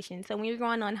vibration. So when you're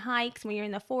going on hikes, when you're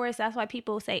in the forest, that's why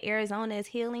people say Arizona is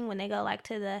healing when they go like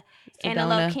to the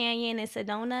Antelope Canyon and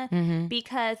Sedona,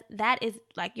 because that is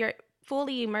like you're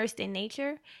fully immersed in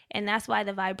nature, and that's why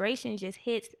the vibration just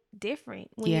hits different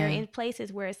when you're in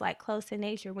places where it's like close to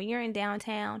nature. When you're in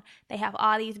downtown, they have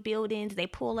all these buildings, they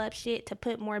pull up shit to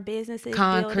put more businesses,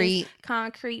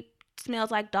 concrete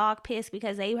smells like dog piss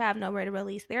because they have nowhere to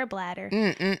release their bladder.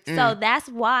 So that's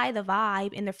why the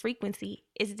vibe and the frequency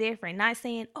is different. Not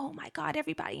saying, oh my God,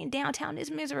 everybody in downtown is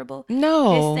miserable.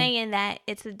 No, just saying that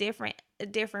it's a different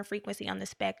frequency on the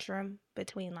spectrum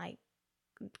between like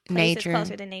places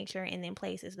closer to nature, and then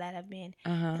places that have been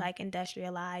like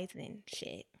industrialized and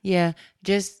shit. Yeah,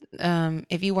 just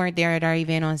if you weren't there at our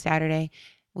event on Saturday,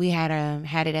 we had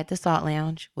it at the Salt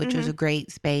Lounge, which was a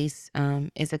great space.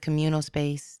 It's a communal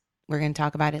space. We're going to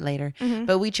talk about it later,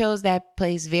 but we chose that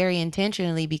place very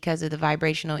intentionally because of the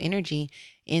vibrational energy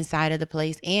inside of the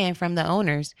place, and from the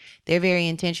owners. They're very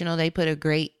intentional. They put a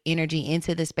great energy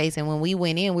into the space, and when we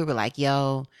went in, we were like,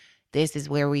 "Yo, this is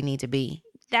where we need to be."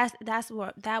 Come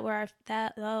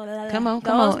on,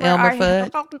 Elmer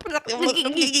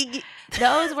Fudd.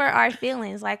 Those were our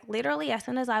feelings. Like literally, as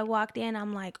soon as I walked in,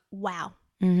 I'm like, wow.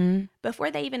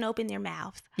 Before they even opened their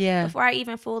mouths. Yeah. Before I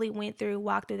even fully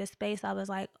walked through the space, I was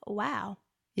like, wow.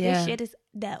 Yeah. This shit is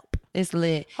dope. It's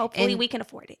lit. Hopefully we can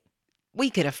afford it. We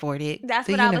could afford it. That's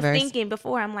what I was thinking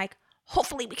before. I'm like,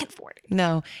 hopefully we can afford it.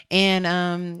 No.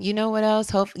 And you know what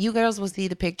else? You girls will see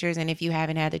the pictures, and if you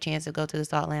haven't had the chance to go to the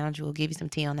Salt Lounge, we'll give you some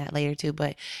tea on that later too.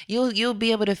 But you'll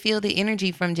be able to feel the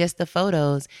energy from just the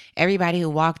photos. Everybody who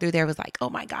walked through there was like, oh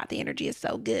my God, the energy is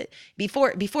so good.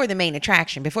 Before the main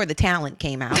attraction, before the talent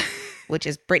came out, which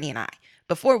is Brittany and I,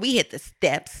 before we hit the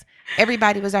steps,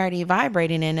 everybody was already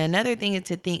vibrating. And another thing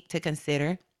to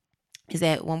consider is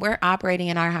that when we're operating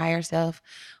in our higher self,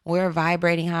 we're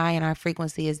vibrating high, and our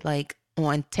frequency is like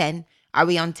on 10. Are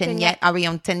we on 10 yet? Are we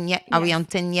on 10 yet? Are we on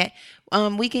 10 yet?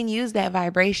 We can use that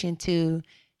vibration to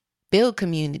build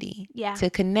community, to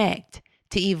connect,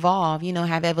 to evolve, you know,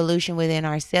 have evolution within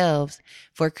ourselves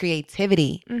for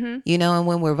creativity, Mm-hmm. you know, and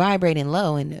when we're vibrating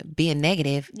low and being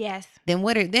negative, Yes. then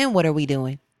what are we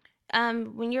doing?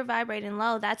 When you're vibrating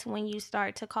low, that's when you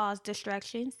start to cause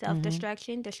destruction,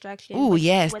 self-destruction, destruction. Ooh,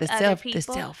 yes, with the other self, people.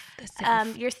 the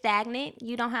self. You're stagnant.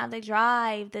 You don't have the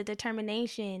drive, the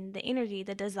determination, the energy,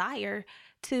 the desire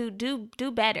to do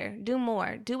better, do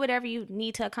more, do whatever you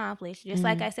need to accomplish. Just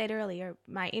like I said earlier,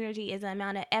 my energy is the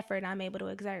amount of effort I'm able to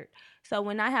exert. So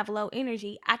when I have low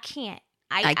energy, I can't.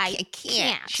 I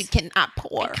can't. She cannot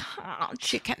pour. I can't.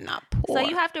 She cannot pour. So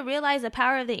you have to realize the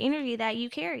power of the energy that you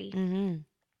carry. Mm-hmm.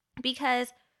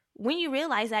 Because when you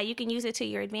realize that, you can use it to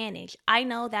your advantage. I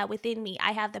know that within me,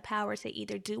 I have the power to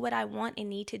either do what I want and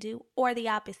need to do, or the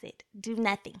opposite, do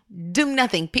nothing. Do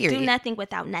nothing, period. Do nothing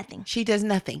without nothing. She does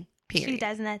nothing, period. She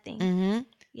does nothing. Mm-hmm.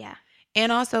 Yeah.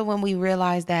 And also when we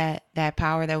realize that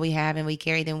power that we have and we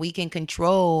carry, then we can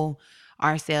control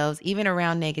ourselves, even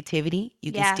around negativity.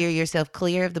 You can steer yourself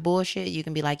clear of the bullshit. You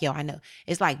can be like, yo, I know.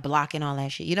 It's like blocking all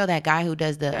that shit. You know that guy who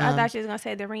does the... I thought you was going to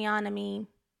say the Rihanna meme.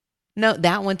 No,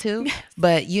 that one too.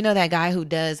 But you know that guy who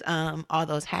does all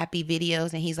those happy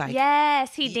videos and he's like...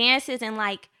 Yes, he dances and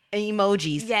like...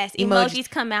 Emojis. Yes, emojis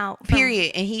come out.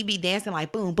 Period. And he be dancing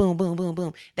like boom, boom, boom, boom,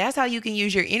 boom. That's how you can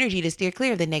use your energy to steer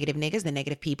clear of the negative niggas, the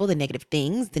negative people, the negative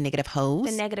things, the negative hoes.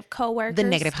 The negative coworkers. The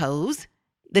negative hoes.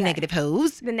 The negative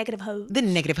hoes. The negative hoes. The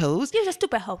negative hoes. You're a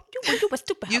stupid hoe. You a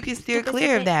stupid hoe. You can steer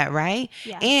clear of that, right?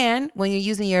 Yeah. And when you're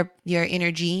using your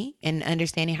energy and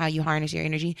understanding how you harness your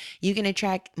energy, you can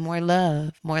attract more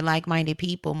love, more like-minded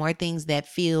people, more things that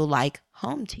feel like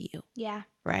home to you. Yeah.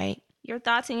 Right? Your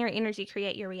thoughts and your energy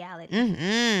create your reality. Mm-hmm.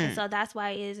 And so that's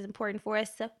why it is important for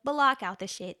us to block out the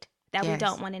shit that we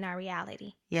don't want in our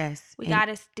reality. Yes. We got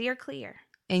to steer clear.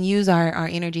 And use our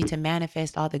energy to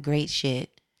manifest all the great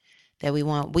shit that we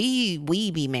want. We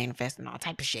be manifesting all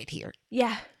type of shit here.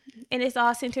 Yeah. And it's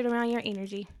all centered around your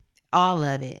energy. All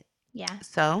of it. Yeah.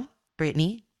 So,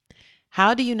 Brittany,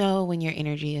 how do you know when your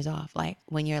energy is off? Like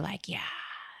when you're like, yeah,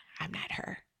 I'm not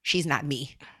her. She's not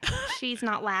me. She's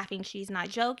not laughing. She's not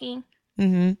joking.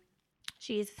 Mm-hmm.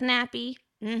 She's snappy.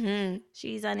 Mm-hmm.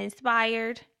 She's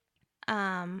uninspired.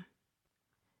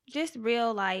 Just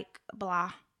real like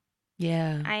blah.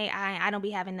 Yeah. I don't be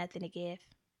having nothing to give.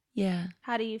 Yeah.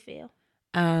 How do you feel?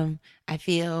 I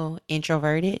feel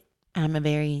introverted. I'm a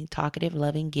very talkative,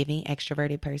 loving, giving,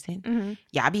 extroverted person. Mm-hmm.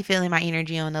 Yeah, I be feeling my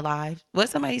energy on the live. What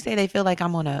somebody say they feel like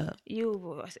I'm on a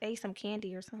You ate some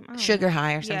candy or something. sugar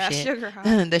high or some shit. Yeah, sugar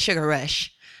high. The sugar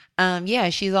rush. Yeah,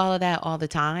 she's all of that all the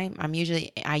time.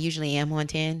 I usually am on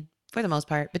 10 for the most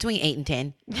part, between 8 and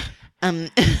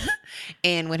 10.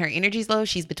 And when her energy's low,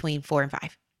 she's between 4 and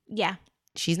 5. Yeah.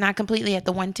 She's not completely at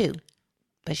the 1, 2.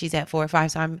 But she's at 4 or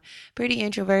 5. So I'm pretty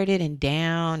introverted and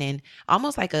down and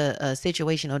almost like a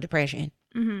situational depression.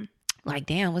 Mm-hmm. Like,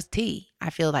 damn, what's tea?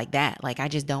 I feel like that. Like, I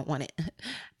just don't want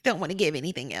to give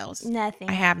anything else. Nothing.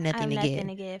 I have nothing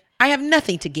to give. I have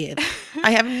nothing to give. I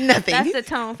have nothing. That's the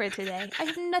tone for today. I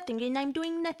have nothing and I'm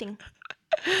doing nothing.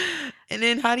 And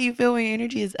then how do you feel when your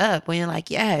energy is up? When you're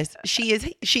like, yes, she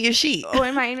is she.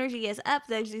 When my energy is up,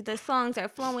 the songs are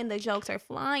flowing, the jokes are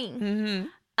flying. Mm-hmm.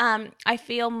 I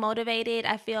feel motivated.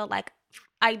 I feel like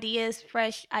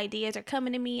fresh ideas are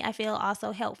coming to me. I feel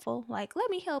also helpful. Like,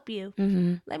 let me help you.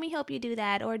 Mm-hmm. Let me help you do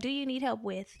that. Or do you need help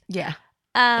with? Yeah.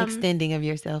 Extending of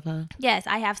yourself, huh? Yes,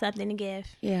 I have something to give.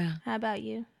 Yeah. How about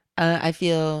you? I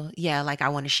feel, like I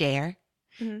want to share.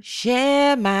 Mm-hmm.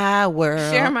 Share my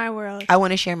world. Share my world. I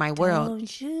want to share my world.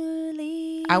 Don't you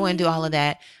leave. I want to do all of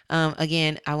that.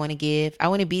 Again, I want to give. I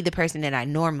want to be the person that I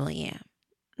normally am.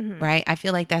 Mm-hmm. Right? I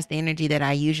feel like that's the energy that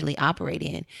I usually operate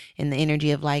in the energy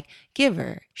of like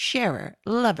giver, sharer,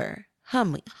 lover,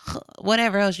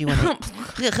 whatever else you want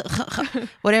to,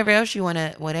 whatever else you want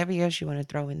to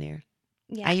throw in there.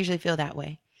 Yeah. I usually feel that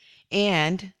way.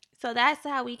 And so that's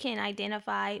how we can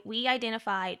identify. We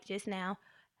identified just now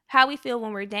how we feel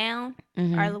when we're down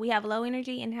or we have low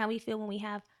energy and how we feel when we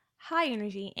have high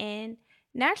energy. And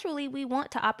naturally, we want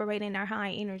to operate in our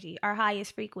high energy, our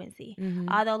highest frequency.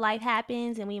 Although life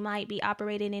happens and we might be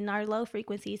operating in our low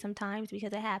frequency sometimes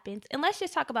because it happens. And let's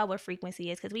just talk about what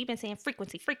frequency is, because we've been saying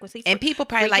frequency. And people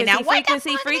probably like, now what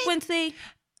frequency.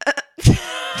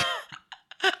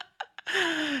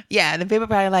 Yeah, the people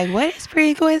probably like, what is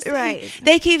frequency? Right.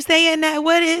 They keep saying that.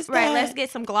 What is that? Right, let's get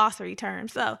some glossary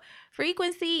terms. So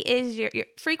frequency is your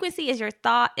frequency is your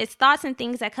thought. It's thoughts and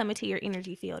things that come into your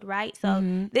energy field, right? So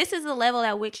this is the level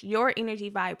at which your energy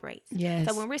vibrates. Yes.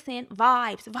 So when we're saying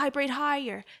vibes, vibrate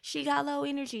higher. She got low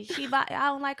energy. I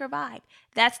don't like her vibe.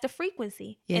 That's the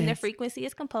frequency. Yes. And the frequency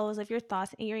is composed of your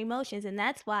thoughts and your emotions. And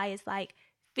that's why it's like,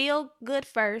 feel good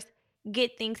first,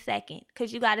 get things second,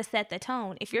 because you got to set the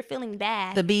tone. If you're feeling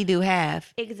bad, The be, do,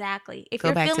 have. exactly. If Go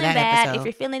you're back to feeling that bad, episode. if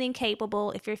you're feeling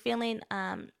incapable, if you're feeling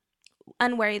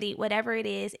unworthy, whatever it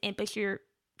is, but you're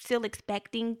still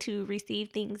expecting to receive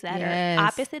things that Yes. are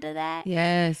opposite of that,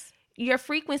 Yes. your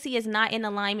frequency is not in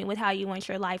alignment with how you want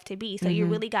your life to be. So you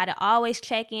Mm-hmm. really got to always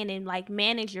check in and like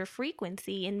manage your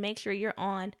frequency and make sure you're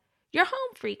on your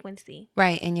home frequency.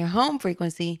 Right. And your home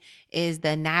frequency is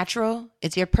the natural,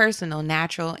 it's your personal,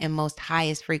 natural, and most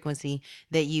highest frequency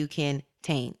that you can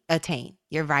attain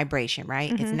your vibration,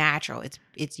 right? It's natural.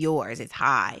 It's yours. It's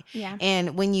high. Yeah.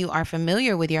 And when you are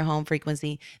familiar with your home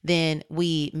frequency, then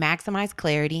we maximize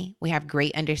clarity. We have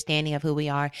great understanding of who we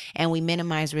are, and we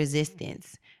minimize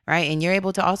resistance. Right. And you're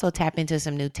able to also tap into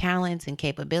some new talents and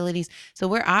capabilities. So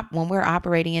when we're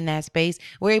operating in that space,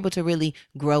 we're able to really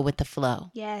grow with the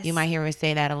flow. Yes. You might hear us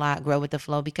say that a lot, grow with the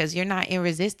flow, because you're not in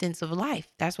resistance of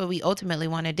life. That's what we ultimately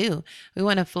want to do. We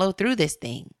want to flow through this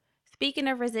thing. Speaking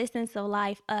of resistance of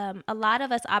life, a lot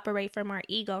of us operate from our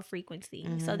ego frequency.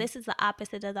 So this is the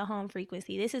opposite of the home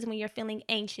frequency. This is when you're feeling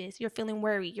anxious, you're feeling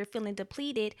worried, you're feeling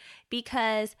depleted,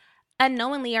 because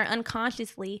unknowingly or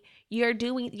unconsciously,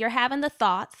 you're having the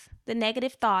thoughts, the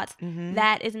negative thoughts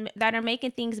that are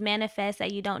making things manifest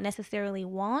that you don't necessarily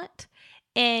want.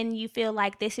 And you feel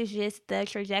like this is just the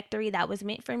trajectory that was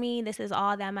meant for me. This is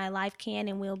all that my life can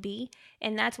and will be.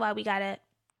 And that's why we got to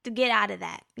get out of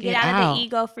that. Get out of the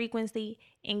ego frequency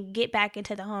and get back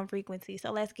into the home frequency.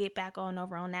 So let's get back on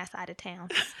over on that side of town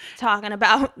talking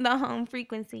about the home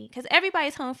frequency, because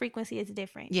everybody's home frequency is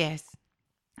different. Yes.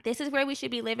 This is where we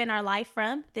should be living our life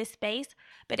from, this space,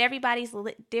 but everybody's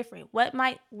different. What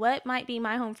might be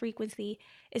my home frequency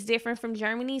is different from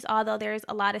Germany's, although there's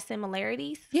a lot of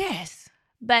similarities. Yes.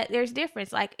 But there's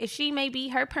difference. Like if she may be,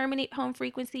 her permanent home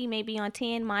frequency may be on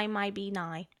 10, mine might be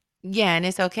 9. Yeah, and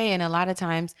it's okay. And a lot of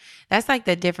times that's like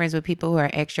the difference with people who are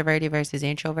extroverted versus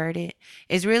introverted.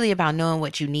 It's really about knowing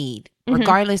what you need.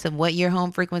 Regardless of what your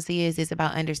home frequency is, it's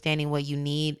about understanding what you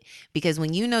need. Because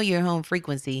when you know your home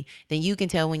frequency, then you can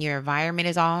tell when your environment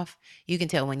is off. You can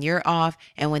tell when you're off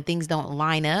and when things don't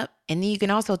line up. And then you can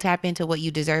also tap into what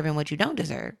you deserve and what you don't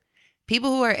deserve.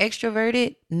 People who are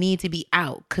extroverted need to be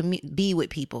out, be with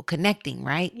people, connecting,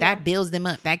 right? Yeah. That builds them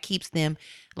up. That keeps them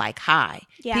like high.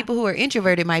 Yeah. People who are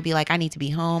introverted might be like, I need to be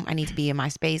home. I need to be in my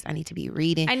space. I need to be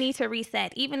reading. I need to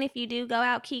reset. Even if you do go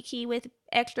out kiki with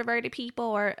extroverted people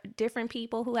or different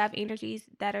people who have energies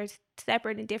that are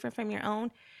separate and different from your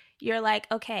own, you're like,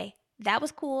 okay, that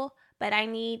was cool, but I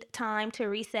need time to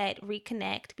reset,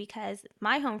 reconnect, because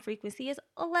my home frequency is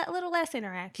a little less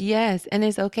interaction. Yes, and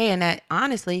it's okay. And that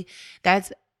honestly,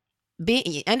 that's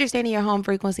understanding your home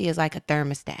frequency is like a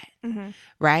thermostat,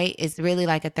 right? It's really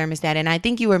like a thermostat. And I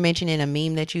think you were mentioning a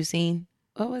meme that you've seen.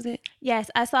 What was it?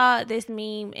 Yes, I saw this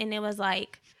meme and it was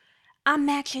like, I'm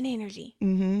matching energy.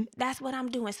 Mm-hmm. That's what I'm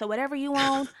doing. So whatever you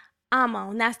own, I'm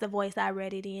on. That's the voice I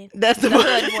read it in. That's the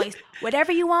hood voice.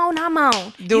 Whatever you own, I'm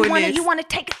on. Doing you want to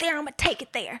take it there, I'm going to take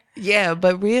it there. Yeah,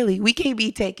 but really, we can't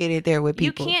be taking it there with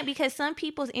people. You can't, because some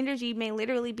people's energy may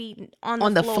literally be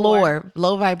on the floor,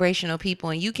 low vibrational people,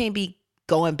 and you can't be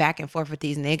going back and forth with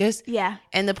these niggas. Yeah.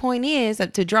 And the point is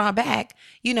to draw back,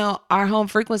 our home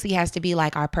frequency has to be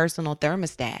like our personal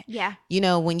thermostat. Yeah.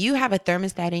 When you have a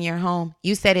thermostat in your home,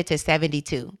 you set it to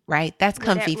 72, right? That's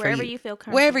comfy for you. Wherever you feel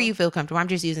comfortable. Wherever you feel comfortable. I'm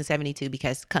just using 72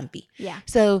 because comfy. Yeah.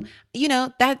 So,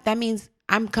 that means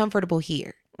I'm comfortable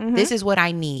here. This is what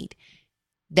I need.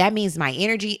 That means my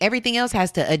energy, everything else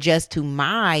has to adjust to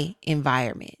my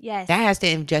environment. Yes. That has to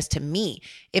adjust to me.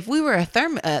 If we were a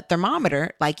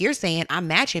thermometer, like you're saying, I'm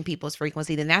matching people's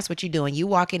frequency, then that's what you're doing. You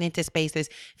walking into spaces,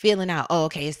 feeling out, oh,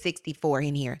 okay, it's 64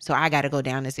 in here, so I got to go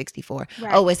down to 64.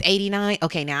 Right. Oh, it's 89?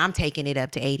 Okay, now I'm taking it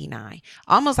up to 89.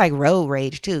 Almost like road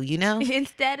rage too,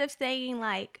 Instead of saying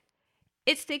like,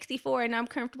 it's 64 and I'm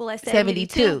comfortable at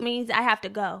 72 means I have to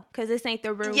go because this ain't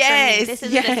the room for me. This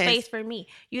isn't the space for me.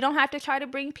 You don't have to try to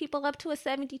bring people up to a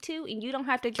 72 and you don't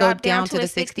have to drop down to a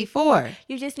 64.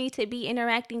 You just need to be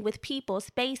interacting with people,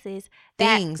 spaces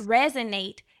that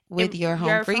resonate with your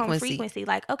home frequency.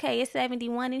 Like, okay, it's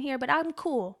 71 in here, but I'm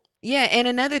cool. Yeah, and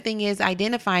another thing is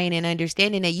identifying and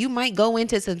understanding that you might go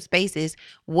into some spaces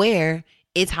where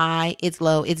it's high, it's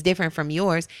low, it's different from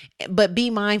yours, but be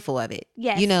mindful of it.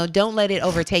 Yes. Don't let it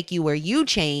overtake you where you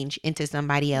change into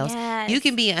somebody else. Yes. You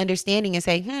can be understanding and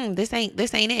say, this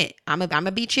ain't it. I'm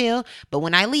gonna be chill, but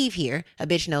when I leave here, a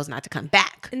bitch knows not to come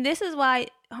back. And this is why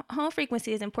home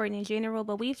frequency is important in general,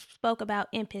 but we've spoke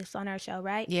about empaths on our show,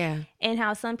 right? Yeah. And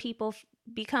how some people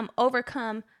become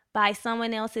overcome by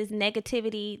someone else's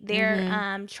negativity, their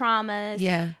traumas.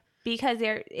 Yeah. because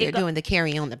they're doing the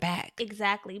carry on the back.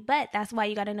 Exactly. But that's why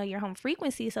you got to know your home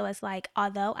frequency. So it's like,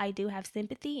 although I do have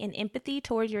sympathy and empathy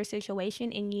towards your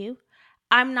situation and you,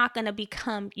 I'm not going to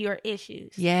become your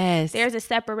issues. Yes. There's a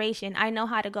separation. I know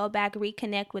how to go back,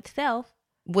 reconnect with self.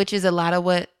 Which is a lot of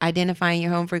what identifying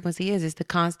your home frequency is. It's the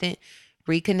constant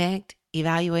reconnect,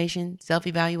 evaluation,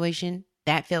 self-evaluation.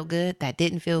 That felt good. That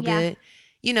didn't feel good.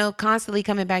 You know, constantly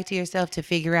coming back to yourself to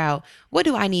figure out, what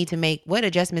do I need to make? What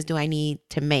adjustments do I need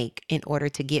to make in order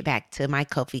to get back to my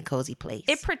comfy, cozy place?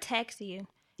 It protects you.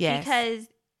 Yes. Because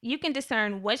you can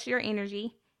discern what's your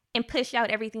energy and push out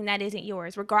everything that isn't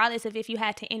yours, regardless of if you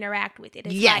had to interact with it.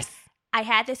 It's yes. Like, I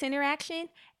had this interaction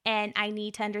and I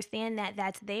need to understand that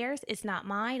that's theirs. It's not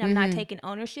mine. I'm not taking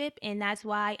ownership. And that's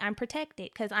why I'm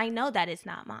protected, because I know that it's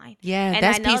not mine. Yeah, and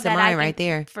that's I know peace that of mind right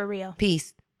there. For real.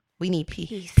 Peace. We need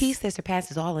peace. Peace that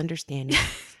surpasses all understanding.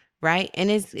 Right?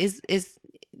 And it's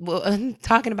well,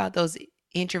 talking about those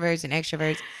introverts and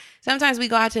extroverts. Sometimes we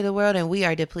go out to the world and we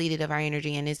are depleted of our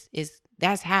energy, and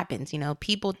that happens. You know,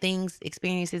 people, things,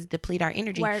 experiences deplete our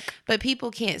energy. Work. But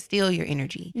people can't steal your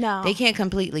energy. No. They can't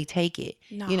completely take it.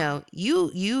 No. You know,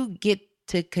 you get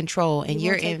to control, and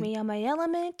you're take in me on my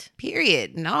element.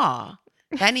 Period. No.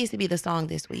 That needs to be the song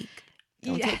this week.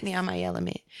 Don't take me on my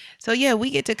element. So yeah, we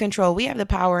get to control. We have the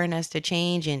power in us to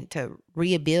change and to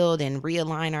rebuild and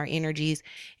realign our energies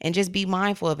and just be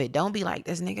mindful of it. Don't be like,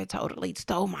 this nigga totally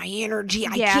stole my energy.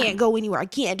 I can't go anywhere. I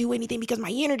can't do anything because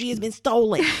my energy has been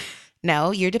stolen.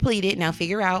 No, you're depleted. Now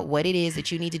figure out what it is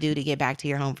that you need to do to get back to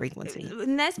your home frequency.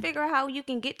 And let's figure out how you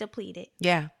can get depleted.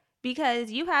 Yeah. Because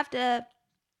you have to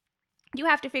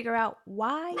figure out,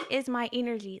 why is my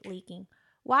energy leaking?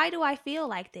 Why do I feel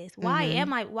like this?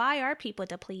 Why are people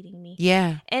depleting me?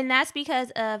 Yeah. And that's because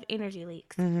of energy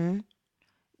leaks. Mm-hmm.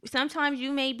 Sometimes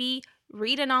you may be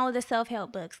reading all of the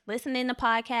self-help books, listening to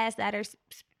podcasts that are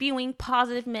spewing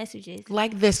positive messages.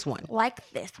 Like this one.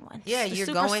 Yeah, you're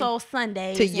Super going Soul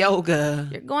Sundays. to yoga.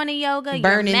 You're going to yoga.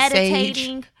 Burning you're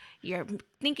meditating. sage. You're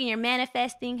thinking, you're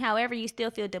manifesting. However, you still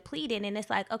feel depleted, and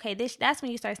it's like, okay, that's when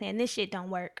you start saying, this shit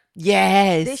don't work.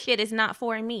 Yes. This shit is not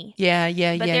for me.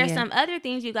 Yeah. But there's some other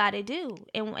things you got to do,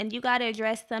 and you got to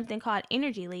address something called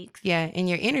energy leaks. Yeah, and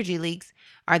your energy leaks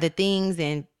are the things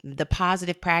and the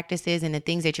positive practices and the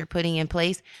things that you're putting in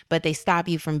place, but they stop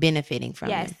you from benefiting from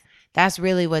them. That's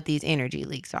really what these energy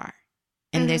leaks are.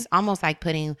 And there's almost like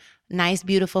putting nice,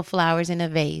 beautiful flowers in a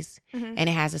vase, and it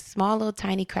has a small little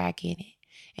tiny crack in it.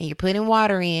 And you're putting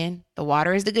water in. The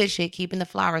water is the good shit, keeping the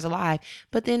flowers alive.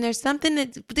 But then there's something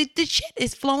that the shit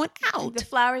is flowing out. The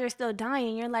flowers are still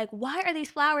dying. You're like, why are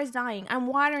these flowers dying? I'm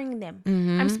watering them.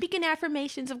 I'm speaking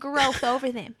affirmations of growth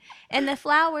over them. And the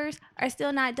flowers are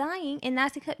still not dying. And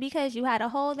that's because you had a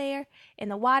hole there, and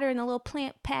the water in the little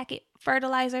plant packet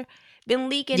fertilizer been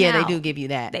leaking out. Yeah, they do give you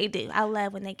that. They do. I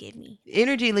love when they give me.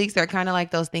 Energy leaks are kind of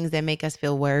like those things that make us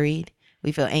feel worried.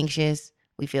 We feel anxious.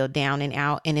 We feel down and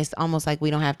out, and it's almost like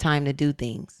we don't have time to do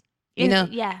things. You know?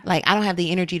 Yeah. Like, I don't have the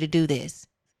energy to do this.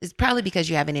 It's probably because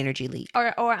you have an energy leak.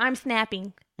 Or I'm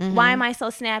snapping. Why am I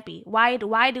so snappy? Why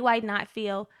do I not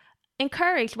feel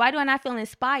encouraged? Why do I not feel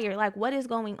inspired? Like, what is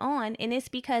going on? And it's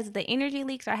because the energy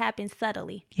leaks are happening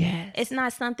subtly. Yes. It's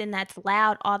not something that's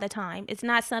loud all the time. It's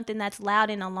not something that's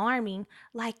loud and alarming.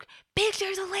 Like, bitch,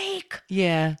 there's a leak.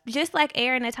 Yeah. Just like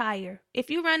air in a tire. If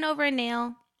you run over a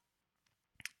nail,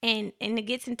 and it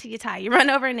gets into your tire, you run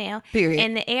over a nail, period,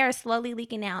 and the air is slowly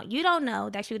leaking out. You don't know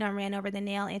that you done ran over the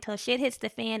nail until shit hits the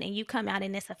fan and you come out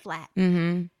and it's a flat.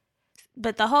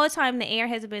 But the whole time the air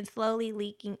has been slowly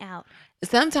leaking out.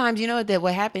 Sometimes, you know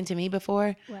what happened to me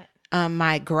before? What?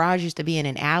 My garage used to be in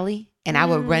an alley, and I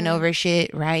would run over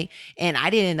shit, right? And I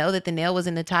didn't know that the nail was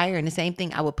in the tire. And the same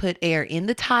thing, I would put air in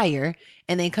the tire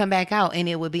and then come back out, and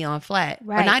it would be on flat.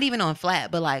 Right. Or not even on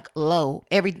flat, but like low.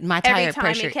 My tire pressure.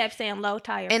 Every time it kept saying low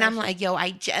tire pressure. And I'm like, yo,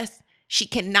 she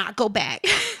cannot go back.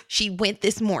 She went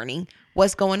this morning.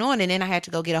 What's going on? And then I had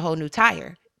to go get a whole new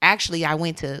tire. Actually, I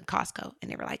went to Costco, and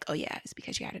they were like, oh yeah, it's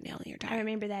because you had a nail in your tire. I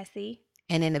remember that, see?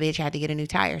 And then the bitch had to get a new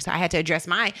tire. So I had to address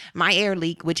my air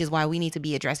leak, which is why we need to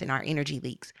be addressing our energy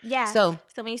leaks. Yeah. So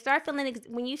when you start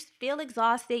when you feel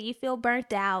exhausted, you feel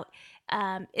burnt out,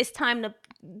 it's time to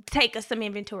take some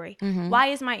inventory. Why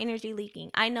is my energy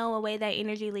leaking? I know a way that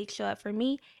energy leaks show up for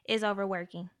me is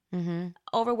overworking.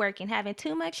 Overworking, having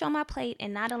too much on my plate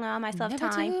and not allowing myself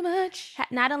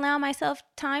not allowing myself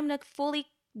time to fully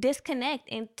disconnect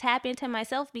and tap into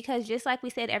myself, because just like we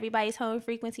said, everybody's home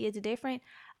frequency is different.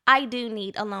 I do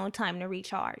need alone time to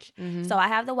recharge. So I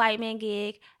have the white man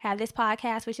gig, have this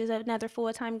podcast, which is another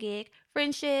full-time gig,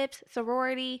 friendships,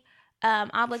 sorority,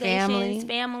 obligations,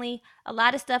 family. A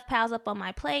lot of stuff piles up on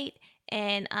my plate.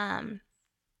 And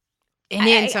And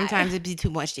then sometimes it'd be too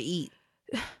much to eat.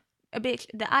 A bitch,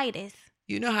 the itis.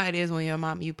 You know how it is when your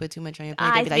mom, you put too much on your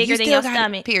plate. They Eyes be like, bigger you than still your got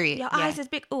stomach. it, period. Your Yeah. eyes is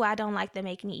big. Oh, I don't like to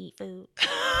make me eat food.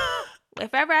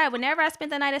 Whenever I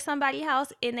spent the night at somebody's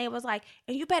house and they was like,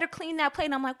 and you better clean that plate.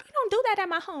 And I'm like, we don't do that at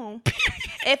my home.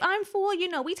 If I'm full,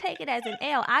 we take it as an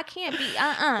L. I can't be,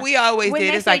 We always when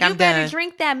did. they It's say, like, I'm you better done.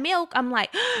 drink that milk. I'm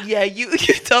like, Yeah, you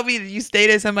told me that you stayed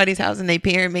at somebody's house and they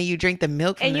parent made you drink the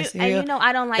milk from the cereal.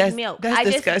 I don't like milk. That's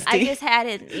disgusting. I just had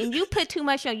it, and you put too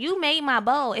much on. You made my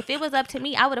bowl. If it was up to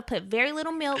me, I would have put very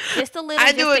little milk, just a little.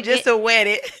 I do it just to wet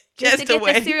it. Just to get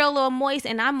wet the cereal a little moist,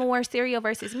 and I'm more cereal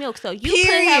versus milk. So you Period.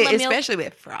 put hella milk, especially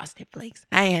with Frosted Flakes.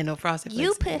 I ain't had no Frosted Flakes.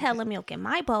 you put hella milk in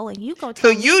my bowl, and you gonna So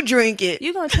tell me, you drink it.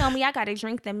 you gonna tell me I gotta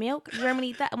drink the milk,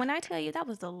 Germany. When I tell you that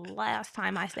was the last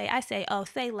time I say, oh,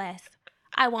 say less.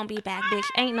 I won't be back, bitch.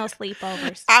 Ain't no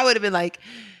sleepovers. I would have been like,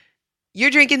 you're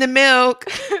drinking the milk,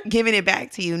 giving it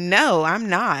back to you. No, I'm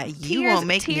not. You won't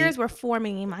make me. Tears were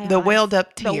forming in my eyes. The welled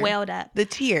up tear. The welled up. The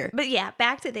tear. But yeah,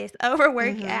 back to this.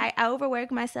 Overwork. Mhm. I overwork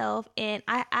myself, and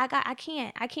I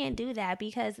can't do that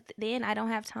because then I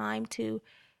don't have time to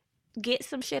get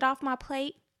some shit off my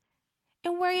plate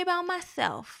and worry about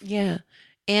myself. Yeah.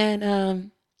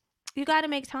 And You got to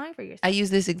make time for yourself. I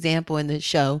use this example in the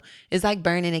show. It's like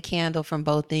burning a candle from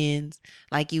both ends.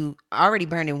 Like you already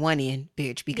burning one end,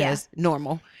 bitch, because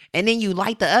normal. And then you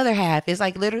light the other half. It's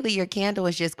like literally your candle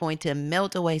is just going to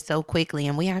melt away so quickly.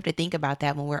 And we have to think about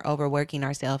that when we're overworking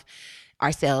ourselves.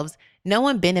 No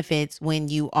one benefits when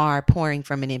you are pouring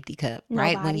from an empty cup,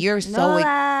 right? When you're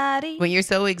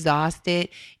so exhausted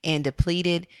and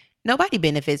depleted, nobody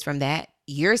benefits from that.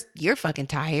 You're fucking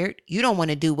tired. You don't want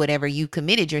to do whatever you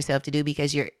committed yourself to do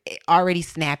because you're already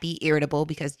snappy, irritable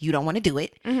because you don't want to do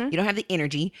it. Mhm. You don't have the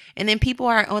energy. And then people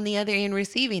are on the other end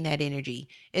receiving that energy.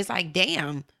 It's like,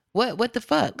 damn, what the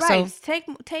fuck? Right. So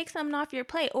Take something off your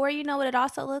plate. Or you know what it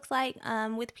also looks like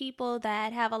with people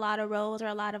that have a lot of roles or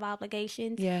a lot of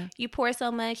obligations. yeah. You pour so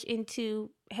much into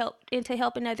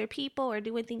helping other people or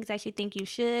doing things that you think you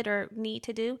should or need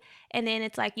to do, and then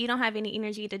it's like you don't have any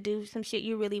energy to do some shit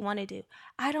you really want to do.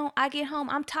 I get home,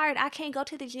 I'm tired, I can't go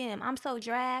to the gym, I'm so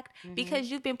dragged because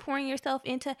you've been pouring yourself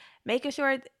into making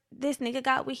sure this nigga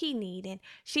got what he need and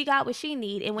she got what she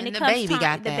need, and when And it the comes baby time,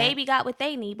 got the that. baby got what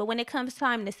they need. But when it comes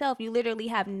time to self, you literally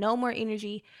have no more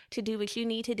energy to do what you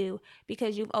need to do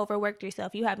because you've overworked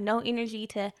yourself. You have no energy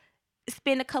to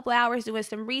spend a couple hours doing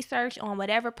some research on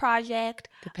whatever project,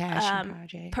 The passion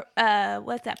project.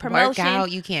 what's that, promotion,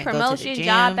 Workout, you can't go to the promotion, gym.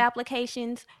 job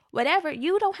applications, whatever.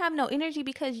 You don't have no energy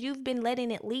because you've been letting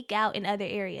it leak out in other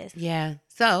areas. Yeah.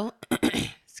 So,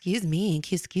 excuse me,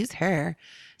 excuse her.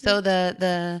 So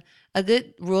a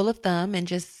good rule of thumb and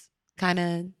just kind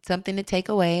of something to take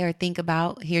away or think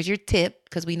about. Here's your tip,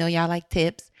 because we know y'all like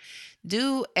tips.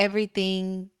 Do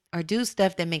everything or do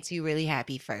stuff that makes you really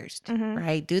happy first,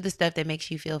 right? Do the stuff that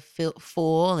makes you feel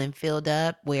full and filled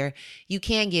up, where you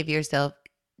can give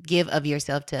of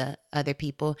yourself to other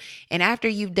people. And after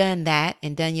you've done that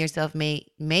and done yourself,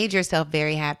 made yourself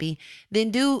very happy, then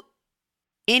do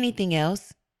anything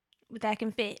else. That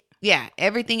can fit. Yeah,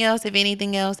 everything else, if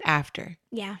anything else, after.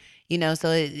 Yeah.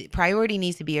 So priority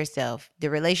needs to be yourself. The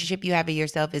relationship you have with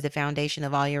yourself is the foundation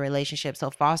of all your relationships. So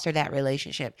foster that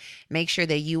relationship. Make sure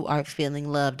that you are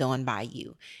feeling loved on by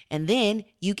you. And then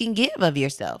you can give of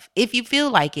yourself if you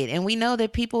feel like it. And we know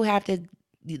that people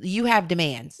you have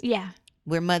demands. Yeah.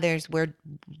 We're mothers, we're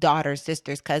daughters,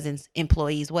 sisters, cousins,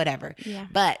 employees, whatever. Yeah.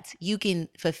 But you can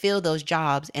fulfill those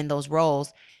jobs and those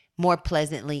roles more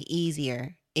pleasantly,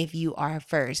 easier if you are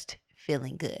first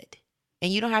feeling good.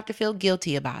 And you don't have to feel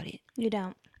guilty about it. You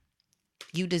don't.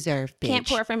 You deserve, bitch. Can't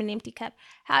pour from an empty cup.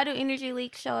 How do energy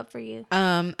leaks show up for you?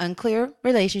 Unclear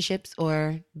relationships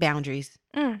or boundaries.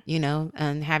 Mm.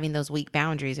 And having those weak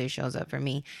boundaries, it shows up for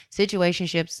me.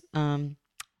 Situationships,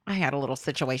 I had a little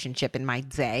situationship in my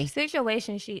day.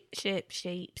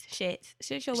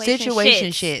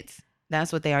 Situationships.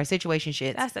 That's what they are.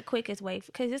 Situationships. That's the quickest way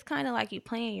because it's kind of like you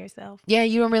playing yourself. Yeah,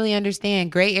 you don't really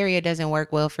understand. Gray area doesn't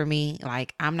work well for me.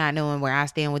 Like, I'm not knowing where I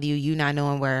stand with you. You not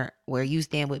knowing where you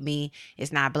stand with me.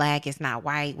 It's not black. It's not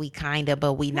white. We kind of,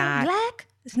 but we not. Black.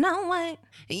 It's not white.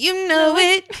 You know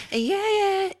it.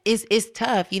 Yeah. It's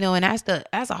tough, and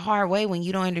that's a hard way when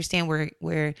you don't understand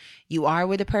where you are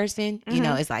with a person.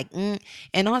 It's like,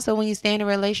 and also when you stay in a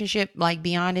relationship like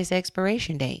beyond its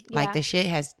expiration date, like the shit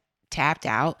has tapped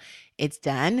out. It's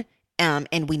done.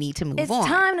 And we need to move on. It's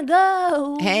time to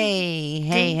go.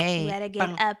 Hey. Better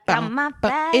get up on my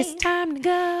face. It's time to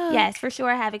go. Yes, for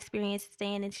sure. I have experience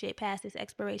staying in shit past its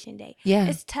expiration date. Yeah.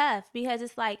 It's tough because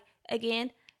it's like,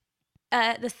 again,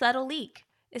 the subtle leak.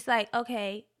 It's like,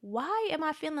 okay, why am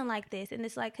I feeling like this? And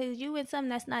it's like, because you in something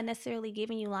that's not necessarily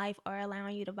giving you life or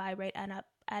allowing you to vibrate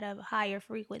at a higher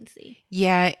frequency.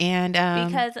 Yeah, and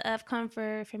Because of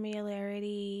comfort,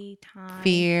 familiarity, time,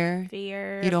 fear.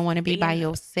 fear. You don't want to be by being-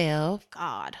 yourself.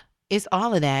 God. It's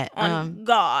all of that. On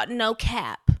God, no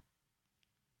cap.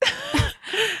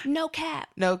 No cap.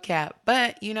 No cap.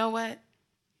 But you know what?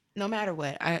 No matter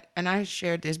what, I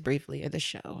shared this briefly at the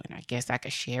show, and I guess I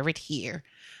could share it here.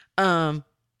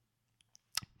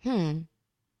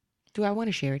 Do I want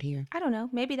to share it here? I don't know.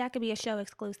 Maybe that could be a show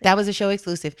exclusive. That was a show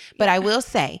exclusive. But I will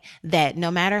say that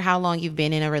no matter how long you've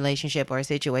been in a relationship or a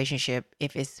situationship,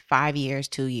 if it's 5 years,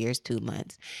 2 years, 2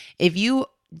 months, if you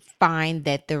find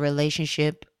that the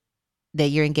relationship that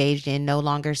you're engaged in no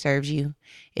longer serves you,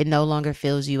 it no longer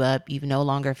fills you up, you no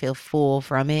longer feel full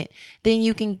from it, then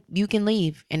you can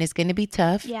leave. And it's going to be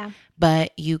tough, Yeah.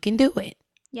 but you can do it.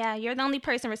 Yeah, you're the only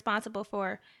person responsible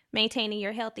for maintaining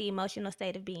your healthy emotional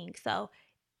state of being. So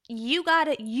you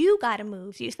gotta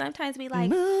move. You sometimes be like,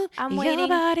 Move I'm your waiting.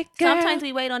 body, girl. Sometimes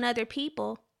we wait on other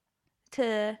people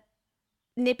to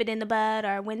nip it in the bud,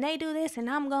 or when they do this and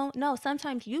I'm going. No,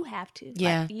 sometimes you have to.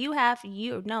 Yeah.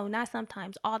 No, not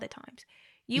sometimes, all the times.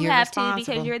 You You're have to,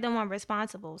 responsible. because you're the one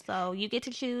responsible. So you get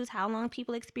to choose how long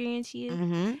people experience you.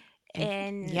 Mm-hmm.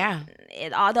 And yeah,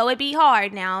 although it be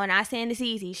hard now, and I saying it's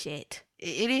easy shit.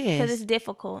 it Because is. it's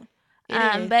difficult.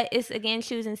 It is. But it's, again,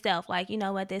 choosing self. Like, you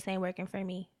know what, this ain't working for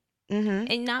me.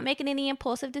 Mm-hmm. And not making any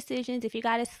impulsive decisions. If you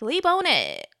got to sleep on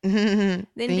it, Then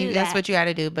then do that's that. what you got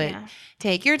to do. But Yeah,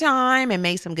 take your time and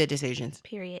make some good decisions.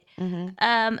 period. Mm-hmm.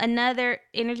 Another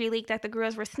energy leak that the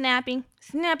girls were snapping.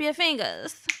 Snap your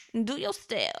fingers. Do your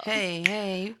step.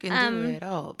 Hey, you can do it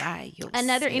all by yourself.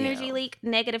 Another energy leak,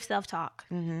 negative self-talk.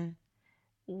 Mm-hmm.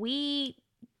 We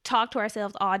talk to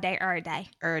ourselves all day, every day.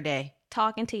 Day.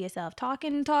 Talking to yourself.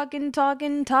 Talking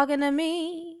to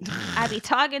me. I be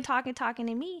talking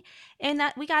to me. And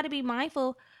that we got to be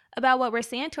mindful about what we're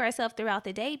saying to ourselves throughout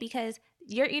the day, because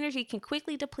your energy can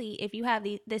quickly deplete if you have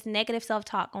this negative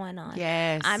self-talk going on.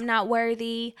 Yes. I'm not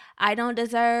worthy. I don't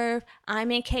deserve.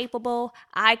 I'm incapable.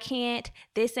 I can't.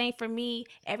 This ain't for me.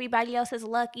 Everybody else is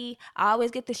lucky. I always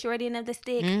get the short end of the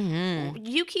stick. Mm-hmm.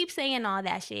 You keep saying all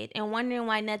that shit and wondering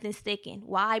why nothing's sticking.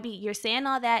 You're saying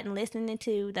all that and listening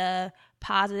to the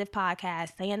positive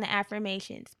podcast, saying the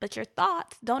affirmations, but your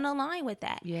thoughts don't align with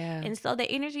that. Yeah. And so the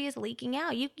energy is leaking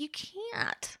out. You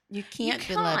can't. You can't,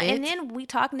 You beloved. And then we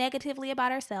talk negatively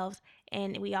about ourselves,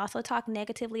 and we also talk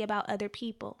negatively about other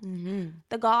people. Mm-hmm.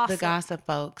 The gossip. The gossip,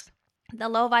 folks. The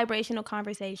low vibrational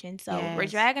conversation. So we're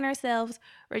Yes. dragging ourselves,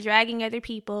 we're dragging other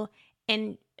people,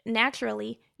 and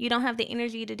naturally, you don't have the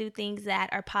energy to do things that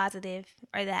are positive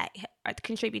or that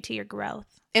contribute to your growth.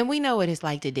 And we know what it's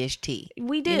like to dish tea.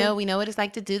 We do. You know, we know what it's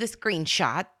like to do the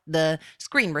screenshot, the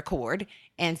screen record,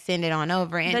 and send it on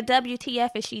over. And The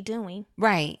WTF is she doing?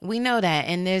 right, we know that.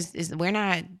 And We're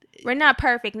not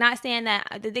perfect. Not saying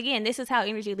that. Again, this is how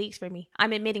energy leaks for me.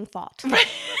 I'm admitting fault.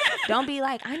 Don't be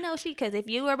like, I know because if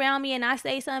you around me and I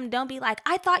say something, don't be like,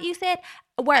 I thought you said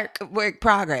work in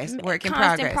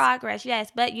constant progress.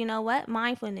 Yes, but you know what?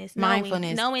 Mindfulness.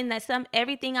 Knowing that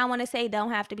everything I want to say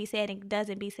don't have to be said and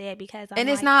doesn't be said because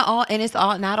it's not all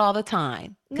the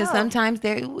time, because No. sometimes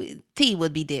tea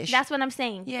would be dished. That's what I'm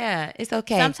saying. Yeah, it's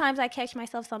okay. Sometimes I catch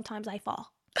myself. Sometimes I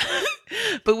fall.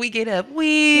 But we get up.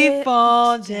 We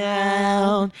fall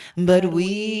down, but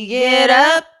we get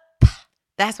up.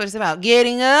 That's what it's about.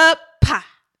 Getting up.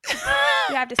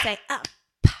 You have to say up.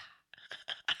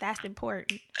 That's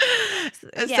important.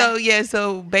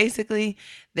 So basically,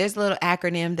 there's a little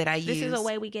acronym that I use. This is the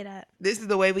way we get up. This is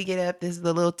the way we get up. This is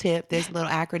the little tip. There's a little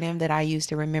acronym that I use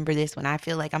to remember this when I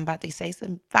feel like I'm about to say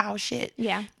some foul shit.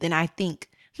 Yeah. Then I think,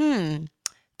 TKNR.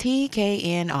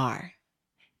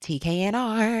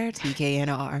 TKNR,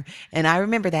 TKNR. And I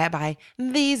remember that by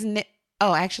these.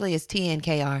 Actually, it's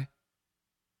TNKR.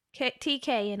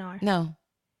 TKNR. No.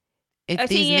 It's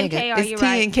These TNKR. TNKR, It's you're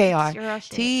right. TNKR. Girl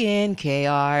shit.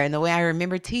 TNKR. And the way I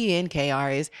remember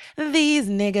TNKR is these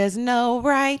niggas know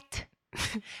right.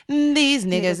 These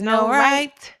niggas know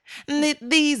right.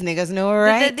 These niggas know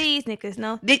right. These niggas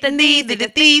know. These niggas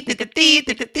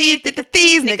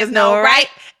know right.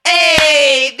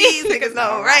 Hey, these niggas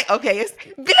know right. Okay, it's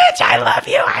bitch. I love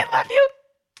you. I love you.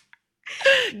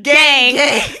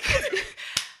 Gang.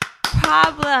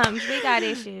 Problems. We got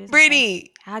issues.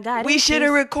 Brittany, I got we issues. should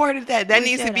have recorded that. That We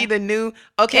needs to be shoulda. the new.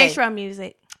 Okay. Intro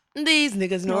music. These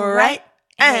niggas know Know right.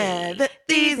 right.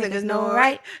 These niggas know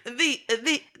right.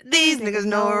 These niggas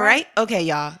know right. Okay,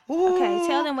 y'all. Okay,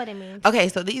 tell them what it means. Okay,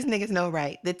 so these niggas know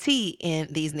right. The T in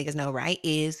these niggas know right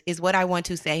is what I want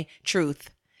to say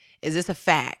truth. Is this a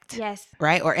fact? Yes.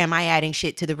 Right? Or am I adding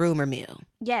shit to the rumor mill?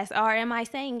 Yes. Or am I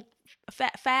saying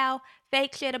foul,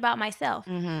 fake shit about myself?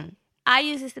 Mm-hmm. I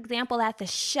use this example at the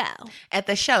show. At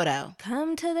the show, though.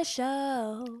 Come to the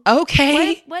show.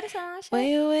 Okay. What is on the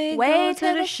show? Way to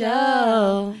the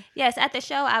show. Yes, at the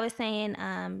show, I was saying,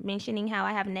 mentioning how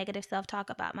I have negative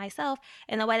self-talk about myself,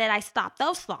 and the way that I stop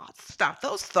those thoughts. Stop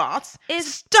those thoughts.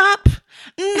 Is Stop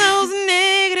those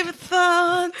negative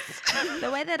thoughts.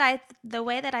 the way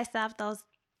that I stop those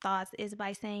thoughts is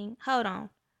by saying, hold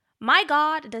on. My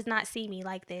God does not see me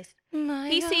like this.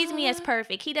 He sees me as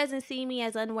perfect. He doesn't see me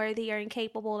as unworthy or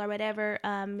incapable or whatever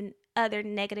other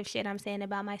negative shit I'm saying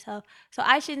about myself. So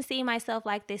I shouldn't see myself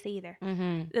like this either.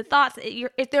 Mm-hmm. The thoughts,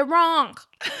 if they're wrong,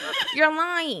 you're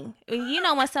lying. You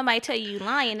know when somebody tell you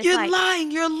lying, it's You're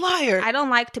lying. You're a liar. I don't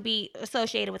like to be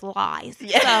associated with lies.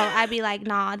 Yeah. So I'd be like,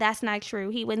 nah, that's not true.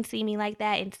 He wouldn't see me like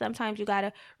that. And sometimes you got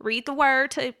to read the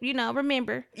word to,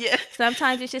 remember. Yeah.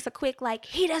 Sometimes it's just a quick, like,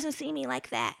 he doesn't see me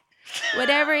like that.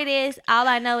 Whatever it is, all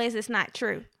I know is it's not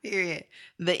true. Period.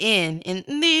 The end, and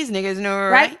these niggas know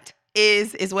right,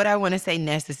 is what I want to say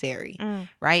necessary.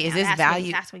 Right? Is Now, this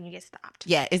value? That's when you get stopped.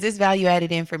 Yeah. Is this value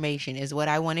added information? Is what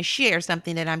I want to share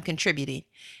something that I'm contributing?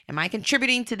 Am I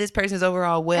contributing to this person's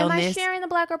overall wellness? Am I sharing the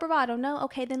Black Girl Bravado? No?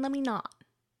 Okay, then let me not.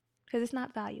 Because it's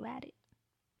not value added.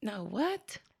 No,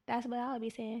 what? That's what I would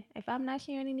be saying. If I'm not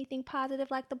sharing anything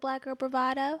positive like the Black Girl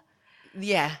Bravado,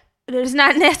 Yeah. it's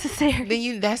not necessary.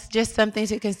 Then that's just something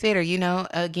to consider.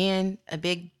 Again, a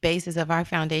big basis of our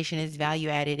foundation is value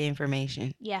added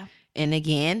information. Yeah. And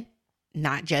again,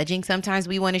 not judging. Sometimes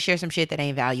we want to share some shit that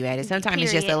ain't value added. Sometimes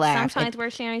it's just a Period. laugh. Sometimes we're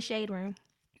sharing shade room.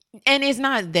 And it's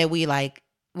not that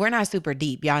we're not super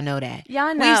deep. Y'all know that.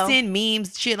 Y'all know. We send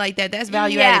memes, shit like that. That's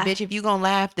value Yeah. added, bitch. If you gonna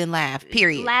laugh, then laugh.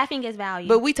 Period. Laughing is value.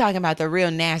 But we talking about the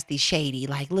real nasty, shady.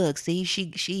 Like, look, see,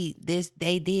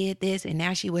 they did this, and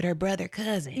now she with her brother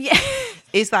cousin. Yeah.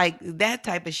 It's like that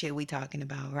type of shit we talking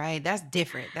about, right? That's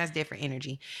different. That's different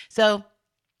energy. So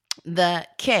the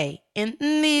K in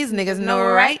these niggas know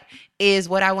right is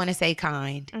what I want to say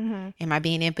kind. Mm-hmm. Am I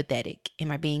being empathetic? Am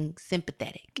I being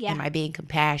sympathetic? Yeah. Am I being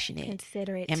compassionate?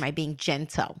 Considerate. Am I being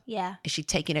gentle? Yeah. Is she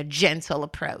taking a gentle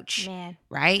approach? Man.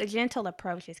 Right? The gentle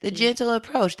approach is key. The gentle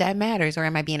approach, that matters. Or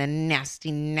am I being a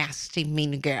nasty, nasty,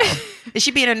 mean girl? Is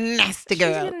she being a nasty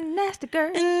girl? She's a nasty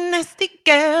girl. A nasty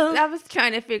girl. I was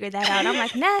trying to figure that out. I'm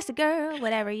like, nasty girl,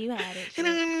 whatever you had it. In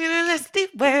a nasty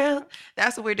world.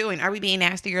 That's what we're doing. Are we being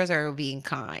nasty girls or are we being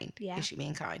kind? Yeah. Is she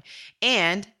being kind?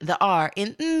 And the R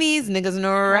in these niggas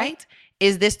know right.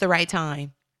 Is this the right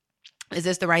time? Is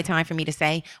this the right time for me to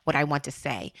say what I want to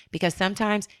say? Because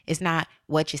sometimes it's not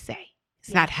what you say.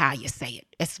 It's not how you say it.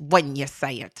 It's when you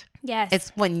say it. Yes. It's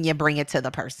when you bring it to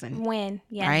the person. when.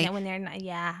 Yeah. Right? When they're not.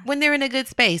 Yeah. When they're in a good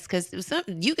space. Because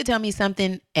you could tell me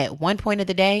something at one point of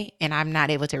the day and I'm not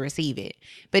able to receive it.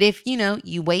 But if,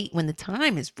 you wait when the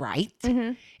time is right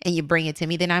Mm-hmm. and you bring it to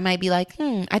me, then I might be like,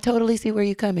 I totally see where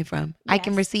you're coming from. I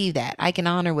can Yes. receive that. I can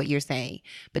honor what you're saying.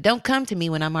 But don't come to me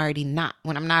when I'm already not.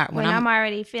 When I'm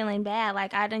already feeling bad,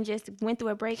 like I done just went through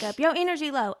a breakup. Yo, energy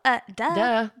low.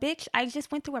 Duh. Bitch, I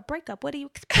just went through a breakup. What do you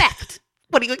expect?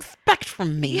 What do you expect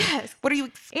from me? Yes. What are you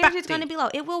expecting? Energy's going to be low.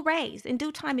 It will raise. In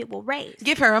due time, it will raise.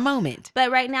 Give her a moment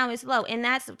But right now, it's low. And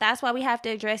that's why we have to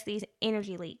address these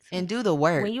energy leaks. and do the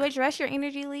work. When you address your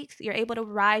energy leaks, you're able to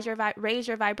raise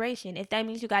your vibration. If that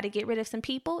means you got to get rid of some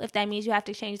people, if that means you have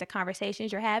to change the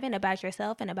conversations you're having about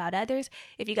yourself and about others,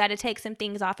 if you got to take some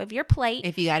things off of your plate.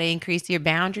 If you got to increase your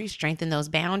boundaries, strengthen those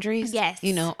boundaries. Yes.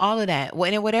 All of that.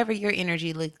 Whatever your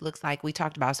energy looks like. We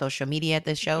talked about social media at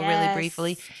the show really Yes.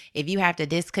 briefly. If you have to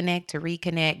disconnect, to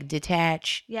reconnect,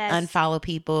 detach, Yes. unfollow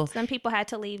people. Some people had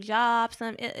to leave jobs.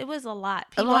 It was a lot.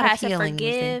 People lot of had to healing was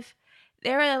there. forgive.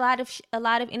 There were a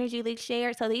lot of energy leaks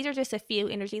shared. So these are just a few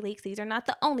energy leaks. These are not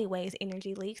the only ways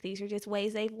energy leaks. These are just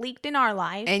ways they've leaked in our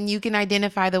life. And you can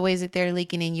identify the ways that they're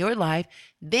leaking in your life.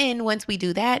 Then once we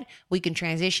do that, we can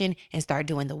transition and start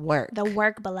doing the work. The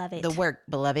work, beloved. The work,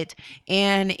 beloved.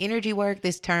 And energy work,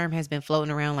 this term has been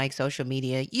floating around like social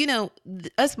media.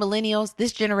 Us millennials,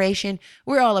 this generation,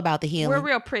 we're all about the healing. We're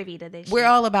real privy to this. We're shit.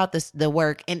 all about the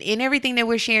work. And everything that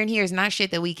we're sharing here is not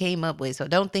shit that we came up with. So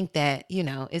don't think that,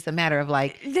 it's a matter of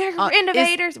like, They're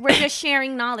innovators. We're just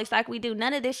sharing knowledge like we do.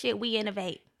 None of this shit we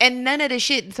innovate. and none of the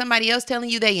shit somebody else telling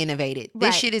you they innovated. This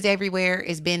Right. shit is everywhere.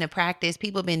 It's been a practice.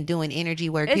 People have been doing energy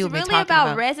work. It's People have really been talking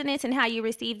about resonance and how you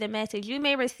receive the message. You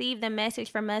may receive the message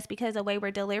from us because of the way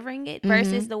we're delivering it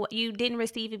versus you didn't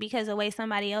receive it because of the way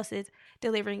somebody else is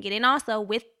delivering it. And also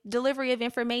with delivery of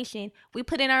information, we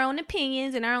put in our own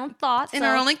opinions and our own thoughts. and so-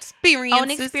 our own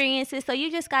experiences. So you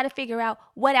just got to figure out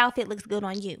what outfit looks good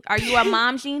on you. Are you a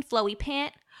mom jean, flowy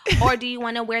pant? Or do you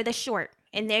want to wear the short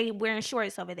and they're wearing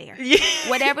shorts over there?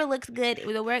 Whatever looks good,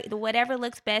 whatever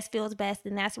looks best, feels best,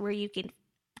 and that's where you can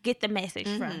get the message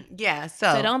from. Yeah.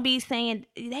 So don't be saying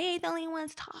they ain't the only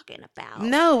ones talking about.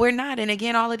 No, we're not. And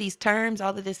again, all of these terms,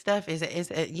 all of this stuff is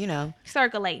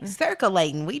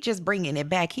circulating. We just bringing it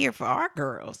back here for our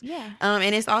girls. Yeah.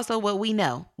 And it's also what we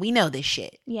know. We know this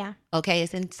shit. Yeah. Okay,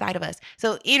 it's inside of us.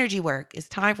 So energy work, it's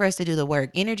time for us to do the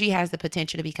work. Energy has the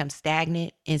potential to become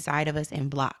stagnant inside of us and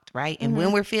blocked, right? And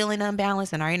when we're feeling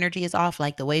unbalanced and our energy is off,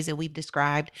 like the ways that we've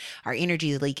described, our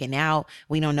energy is leaking out,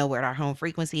 we don't know where our home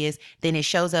frequency is, then it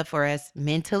shows up for us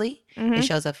mentally, it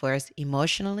shows up for us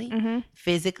emotionally,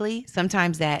 physically.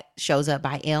 Sometimes that shows up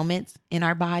by ailments in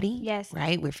our body. Yes.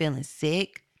 Right? We're feeling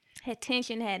sick.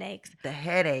 Tension headaches. The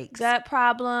headaches. Gut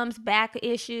problems, back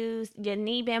issues, your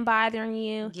knee been bothering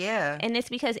you. Yeah. And it's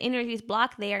because energy is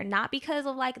blocked there, not because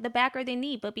of like the back or the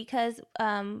knee, but because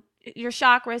your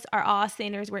chakras are all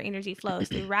centers where energy flows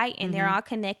through, right? And they're all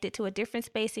connected to a different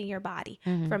space in your body,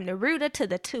 from the rooter to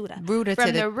the tutor,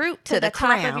 from the root to the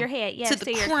top of your head, yes,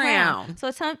 to your crown. So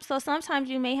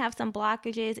sometimes you may have some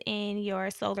blockages in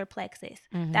your solar plexus.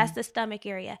 That's the stomach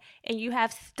area, and you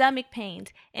have stomach pains,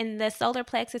 and the solar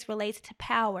plexus relates to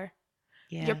power,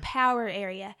 your power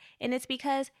area, and it's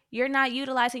because you're not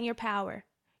utilizing your power.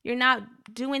 You're not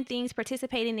doing things,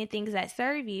 participating in things that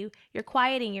serve you. You're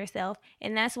quieting yourself,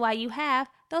 and that's why you have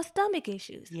those stomach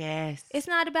issues. Yes. It's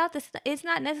not about it's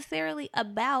not necessarily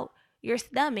about your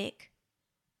stomach.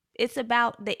 It's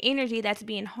about the energy that's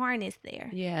being harnessed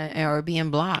there. Yeah, or being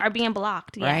blocked.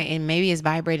 Yeah. Right, and maybe it's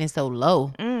vibrating so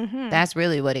low. That's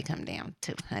really what it comes down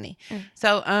to, honey.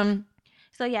 So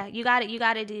yeah, you got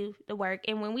to do the work.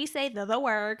 And when we say the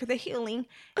work, the healing,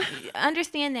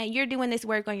 understand that you're doing this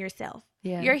work on yourself.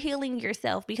 Yeah. You're healing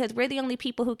yourself because we're the only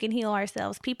people who can heal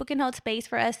ourselves. People can hold space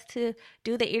for us to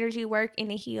do the energy work and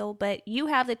to heal, but you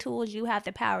have the tools, you have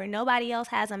the power. Nobody else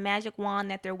has a magic wand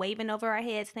that they're waving over our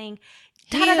heads saying,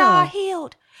 ta-da-da,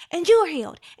 healed, and you're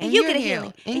healed, and you get a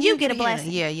healing, and you get a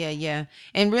blessing. Yeah.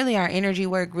 And really our energy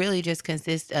work really just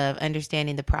consists of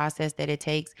understanding the process that it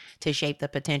takes to shape the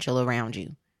potential around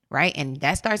you, right? And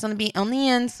that starts on the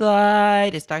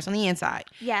inside. It starts on the inside.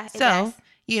 Yeah, it does.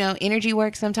 Energy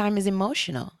work sometimes is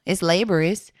emotional. It's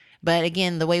laborious. But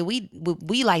again, the way we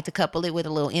like to couple it with a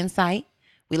little insight.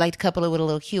 We like to couple it with a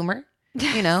little humor,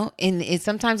 and it's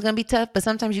sometimes going to be tough, but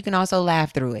sometimes you can also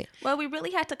laugh through it. What we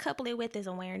really have to couple it with is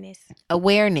awareness.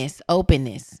 Awareness,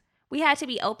 openness. We had to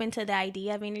be open to the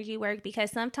idea of energy work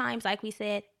because sometimes, like we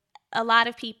said, a lot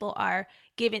of people are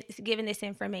given this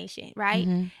information, right?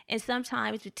 And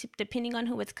sometimes, depending on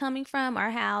who it's coming from or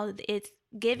how it's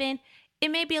given, it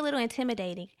may be a little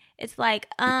intimidating. It's like,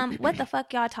 what the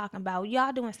fuck y'all talking about?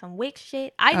 Y'all doing some wick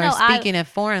shit? Speaking a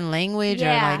foreign language, or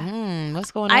like, what's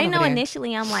going on? I know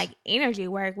initially I'm like, energy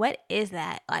work, what is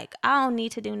that? Like, I don't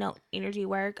need to do no energy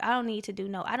work. I don't need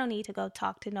to go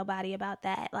talk to nobody about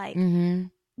that. Like,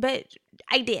 but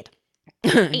I did.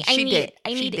 I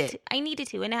needed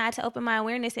to, and I had to open my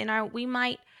awareness. And we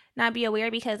might not be aware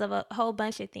because of a whole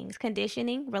bunch of things.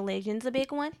 Conditioning, religion's a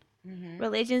big one.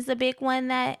 Religion's a big one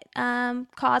that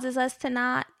causes us to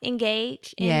not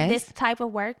engage in this type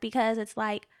of work because it's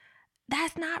like,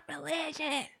 that's not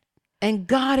religion. And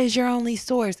God is your only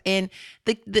source. And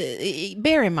the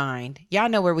bear in mind, y'all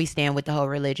know where we stand with the whole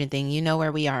religion thing. You know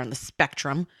where we are on the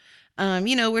spectrum.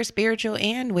 We're spiritual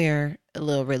and we're a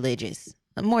little religious.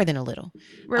 More than a little.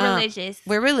 We're religious.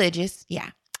 We're religious,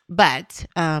 yeah. But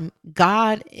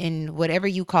God, and whatever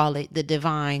you call it, the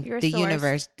divine, the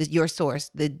universe, your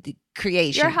source, the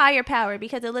creation. Your higher power,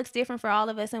 because it looks different for all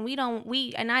of us. And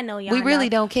and I know y'all We really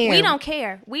don't care. We don't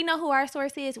care. We know who our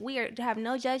source is. We have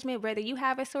no judgment whether you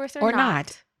have a source or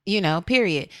not.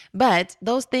 Period. But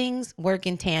those things work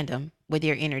in tandem with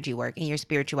your energy work and your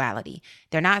spirituality.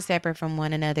 They're not separate from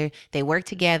one another. They work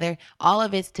together. All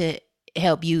of it's to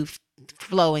help you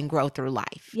flow and grow through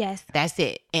life. Yes. That's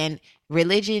it. And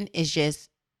religion is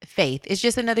just faith. It's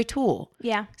just another tool.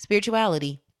 Yeah.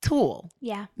 Spirituality, tool.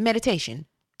 Yeah. Meditation,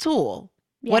 tool.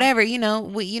 Yeah. Whatever,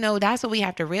 that's what we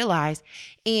have to realize.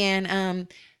 And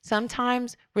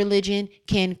sometimes religion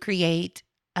can create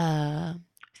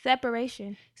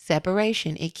separation.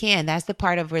 It can. That's the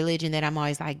part of religion that I'm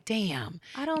always like, damn.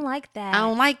 I don't like that. I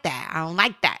don't like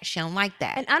that. She don't like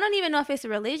that. And I don't even know if it's a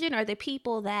religion or the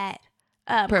people that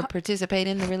participate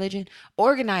in the religion,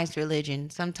 organized religion.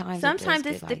 Sometimes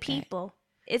it's the people.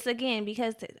 It's again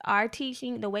because our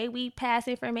teaching, the way we pass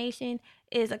information,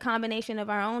 is a combination of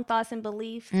our own thoughts and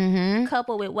beliefs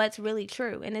coupled with what's really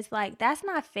true. And it's like, that's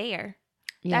not fair.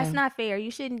 That's Yeah. not fair. You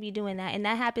shouldn't be doing that. And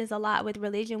that happens a lot with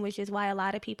religion, which is why a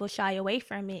lot of people shy away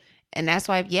from it. And that's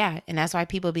why, and that's why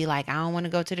people be like, I don't want to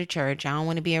go to the church. I don't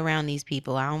want to be around these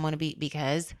people. I don't want to be,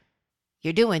 because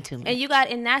you're doing too much.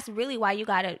 And that's really why you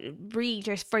got to read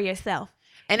just for yourself.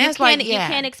 And that's why, you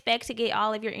can't expect to get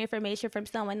all of your information from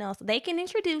someone else. They can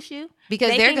introduce you because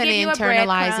they they're can going to give you a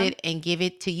internalize breadcrumb. it and give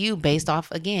it to you based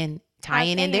off, again,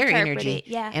 tying they in their interpret energy it,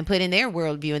 yeah. and put in their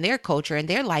worldview and their culture and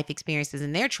their life experiences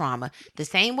and their trauma. The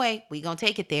same way, we going to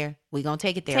take it there. We going to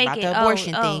take it there about the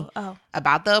abortion thing.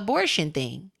 About the abortion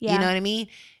thing. Yeah. You know what I mean?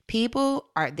 People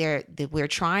are there. We're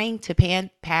trying to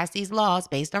pass these laws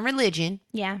based on religion.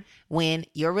 Yeah. When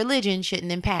your religion shouldn't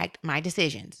impact my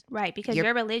decisions. Right. Because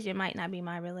your religion might not be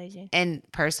my religion. And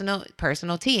personal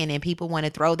tea. And then people want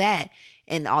to throw that.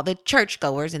 And all the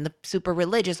churchgoers and the super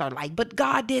religious are like, but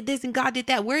God did this and God did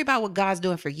that. Worry about what God's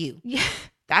doing for you. Yeah.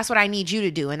 That's what I need you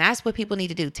to do. And that's what people need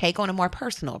to do. Take on a more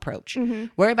personal approach. Mm-hmm.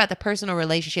 Worry about the personal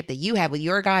relationship that you have with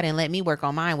your God and let me work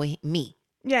on mine with me.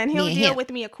 Yeah, and he'll and deal him. with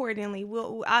me accordingly.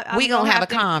 We gonna have a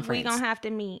conference. We gonna have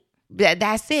to meet.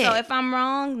 That's it. So if I'm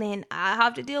wrong, then I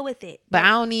have to deal with it. But I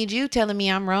don't need you telling me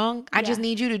I'm wrong. I just Yeah.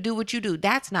 need you to do what you do.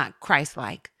 That's not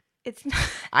Christ-like. It's not.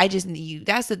 I just need you.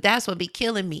 That's what be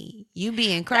killing me. You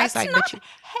being Christ-like, That's but not,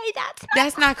 hey,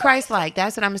 that's not Christ-like.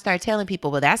 That's what I'm gonna start telling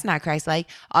people. Well, that's not Christ-like.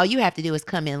 All you have to do is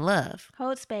come in love.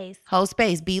 Hold space. Hold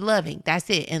space. Be loving. That's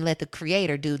it. And let the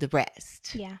Creator do the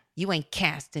rest. Yeah. You ain't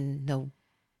casting no.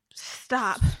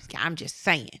 Stop. I'm just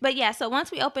saying. But yeah, so once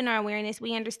we open our awareness,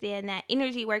 we understand that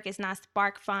energy work is not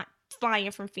spark flying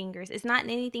from fingers. It's not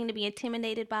anything to be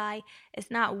intimidated by.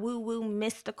 It's not woo-woo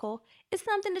mystical. It's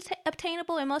something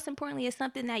obtainable, and most importantly, it's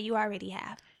something that you already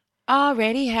have.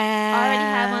 Already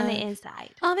have on the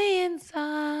inside. On the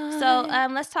inside. So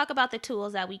let's talk about the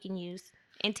tools that we can use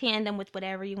in tandem with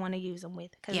whatever you want to use them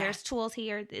with. Because there's tools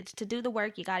here. It's to do the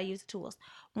work, you got to use the tools.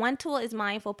 One tool is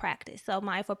mindful practice. So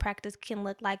mindful practice can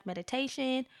look like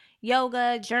meditation,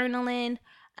 yoga, journaling,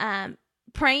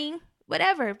 praying,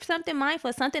 whatever. Something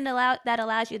mindful, something that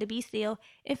allows you to be still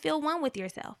and feel one with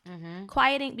yourself. Mm-hmm.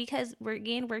 Quieting, because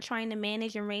we're trying to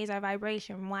manage and raise our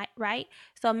vibration, right?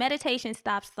 So meditation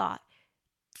stops thought.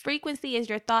 Frequency is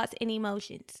your thoughts and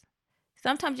emotions.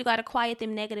 Sometimes you got to quiet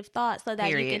them negative thoughts so that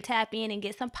you can tap in and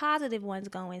get some positive ones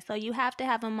going. So you have to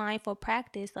have a mindful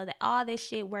practice so that all this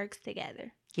shit works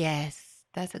together. Yes,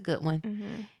 that's a good one.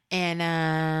 Mm-hmm.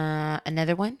 And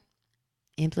another one,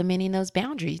 implementing those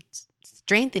boundaries,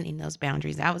 strengthening those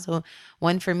boundaries. That was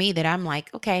one for me that I'm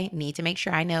like, okay, need to make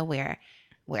sure I know where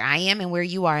I am and where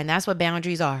you are. And that's what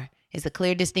boundaries are. It's a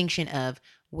clear distinction of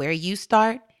where you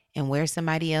start and where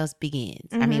somebody else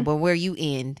begins. Mm-hmm. I mean, where you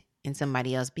end and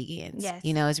somebody else begins. Yes.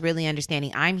 You know, it's really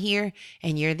understanding I'm here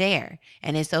and you're there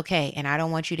and it's okay. And I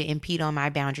don't want you to impede on my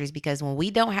boundaries, because when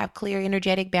we don't have clear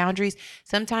energetic boundaries,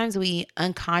 sometimes we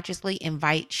unconsciously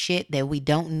invite shit that we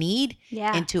don't need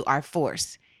into our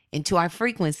force, into our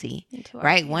frequency,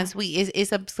 right? Once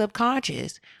it's a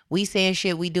subconscious. We saying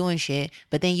shit, we doing shit,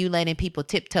 but then you letting people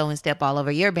tiptoe and step all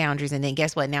over your boundaries, and then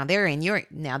guess what? Now they're in your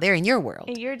world,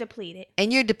 and you're depleted,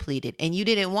 and you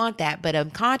didn't want that, but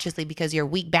unconsciously, because your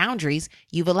weak boundaries,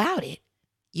 you've allowed it.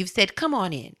 You've said, "Come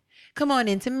on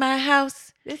into my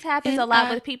house." This happens a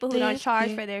lot with people who don't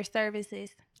charge for their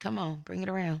services. Come on, bring it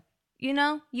around. You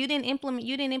know, you didn't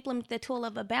implement the tool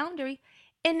of a boundary.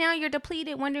 And now you're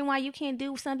depleted, wondering why you can't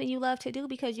do something you love to do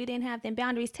because you didn't have them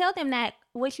boundaries. Tell them that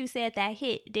what you said that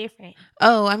hit different.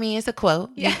 Oh, I mean, it's a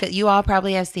quote. Yeah. You all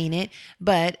probably have seen it.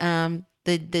 But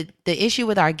the issue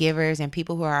with our givers and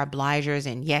people who are obligers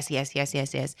and yes,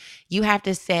 you have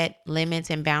to set limits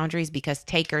and boundaries, because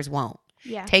takers won't.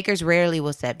 Yeah. Takers rarely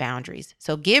will set boundaries.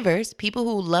 So givers, people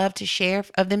who love to share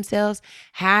of themselves,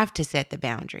 have to set the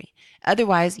boundary.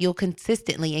 Otherwise, you'll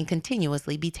consistently and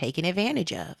continuously be taken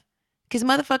advantage of. Because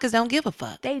motherfuckers don't give a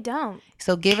fuck. They don't.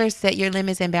 So givers, set your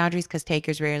limits and boundaries, because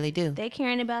takers rarely do. They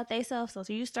caring about themselves, so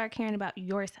you start caring about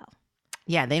yourself.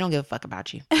 Yeah, they don't give a fuck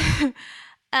about you.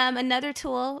 Another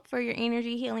tool for your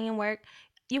energy healing and work,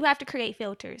 you have to create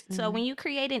filters. Mm-hmm. So when you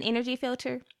create an energy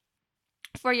filter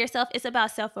for yourself, it's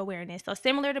about self-awareness. So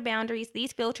similar to boundaries,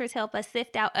 these filters help us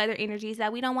sift out other energies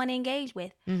that we don't want to engage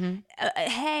with. Mm-hmm.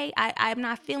 Hey, I'm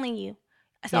not feeling you.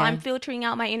 So I'm filtering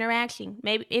out my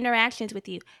interactions with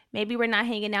you. Maybe we're not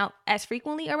hanging out as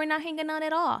frequently, or we're not hanging out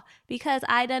at all, because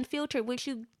I done filtered what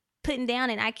you putting down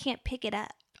and I can't pick it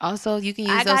up. Also, you can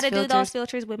use I those filters. I got to do those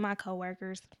filters with my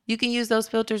coworkers. You can use those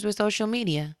filters with social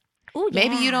media. Ooh,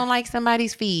 Maybe you don't like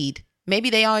somebody's feed.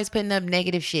 Maybe they always putting up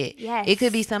negative shit. Yes. It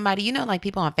could be somebody, like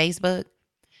people on Facebook.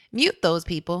 Mute those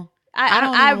people. I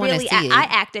don't even wanna see it. I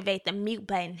activate the mute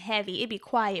button heavy. It'd be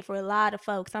quiet for a lot of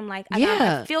folks. I'm like, I Yeah.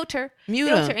 gotta filter. Mute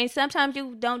filter. 'em. And sometimes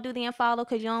you don't do the unfollow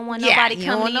because you don't want Yeah, nobody you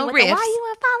don't coming want to you no with the, why riffs.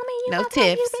 you unfollow me? You No unfollow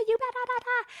me, tips. you blah, blah,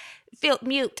 blah, blah.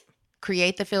 Mute.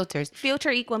 Create the filters. Filter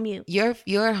equal mute.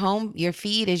 Your home, your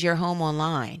feed is your home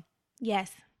online.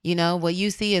 Yes. You know, what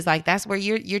you see is like, that's where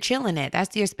you're chilling at.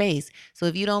 That's your space. So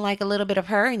if you don't like a little bit of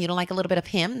her and you don't like a little bit of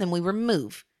him, then we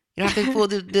remove. You don't have to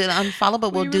do the unfollow,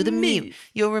 but we'll do the mute.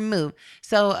 You'll remove.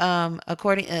 So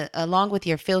along with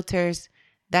your filters,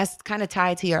 that's kind of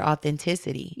tied to your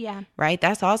authenticity. Yeah. Right?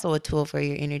 That's also a tool for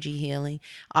your energy healing.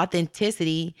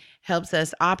 Authenticity helps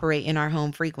us operate in our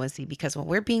home frequency, because when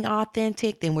we're being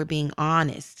authentic, then we're being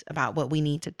honest about what we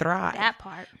need to thrive. That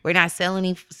part. We're not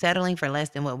settling for less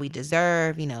than what we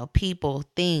deserve, people,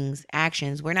 things,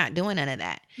 actions. We're not doing none of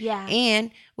that. Yeah.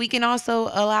 And we can also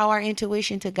allow our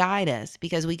intuition to guide us,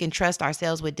 because we can trust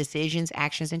ourselves with decisions,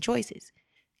 actions, and choices.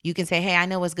 You can say, hey, I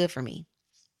know what's good for me.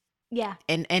 Yeah.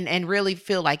 And really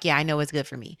feel like, yeah, I know what's good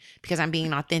for me, because I'm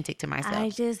being authentic to myself. I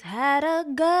just had a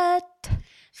gut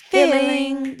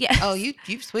feeling. Yeah. Oh,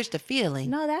 you've switched to feeling.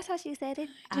 No, that's how she said it.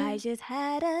 I just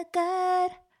had a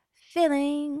gut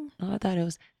feeling. Oh, I thought it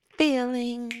was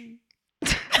feeling.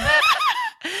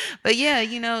 But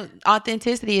yeah,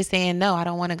 authenticity is saying, no, I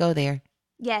don't want to go there.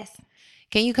 Yes.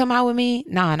 Can you come out with me?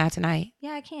 Nah, not tonight.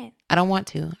 Yeah, I can't. I don't want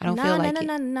to. I don't feel like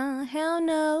it. No, hell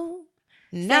no.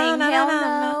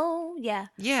 No. Yeah.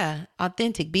 Yeah,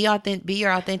 authentic. Be authentic. Be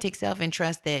your authentic self, and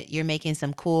trust that you're making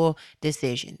some cool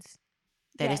decisions.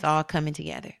 That Yes. it's all coming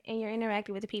together. And you're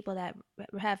interacting with the people that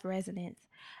have resonance.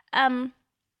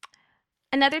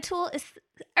 Another tool is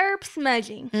herb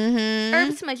smudging. Mm-hmm.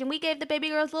 Herb smudging. We gave the baby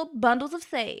girls little bundles of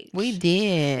sage. We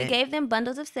did. We gave them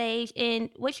bundles of sage, and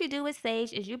what you do with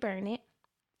sage is you burn it.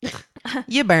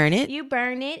 You burn it. You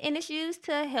burn it, and it's used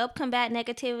to help combat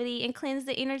negativity and cleanse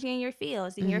the energy in your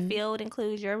fields. And your field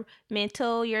includes your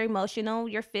mental, your emotional,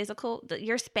 your physical,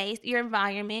 your space, your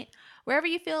environment. Wherever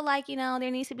you feel like,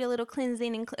 there needs to be a little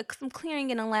cleansing and some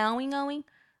clearing and allowing going,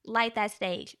 light that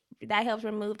sage. That helps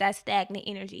remove that stagnant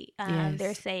energy. Yes.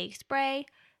 There's sage spray,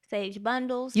 sage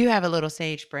bundles. You have a little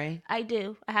sage spray. I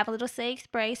do. I have a little sage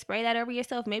spray. Spray that over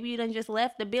yourself. Maybe you done just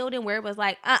left the building where it was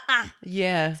like,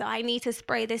 Yeah. So I need to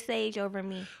spray this sage over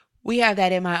me. We have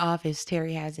that in my office.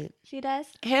 Terry has it. She does?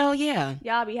 Hell yeah.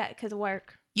 Y'all be because of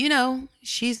work.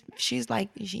 She's like,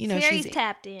 Terry's she's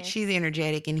tapped in. She's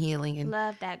energetic and healing, and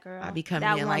Love that girl. I be coming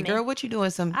that in like, woman. girl, what you doing?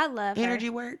 Some I love energy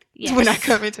her. work Yes. when I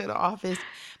come into the office.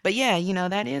 But yeah,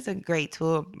 that is a great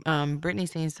tool.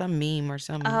 Brittany's seen some meme or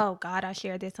something. Oh God, I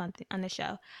shared this on the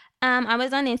show. I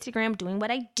was on Instagram doing what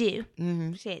I do.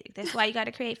 Mm-hmm. Shit, that's why you got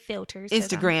to create filters. 'Cause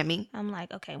Instagramming. I'm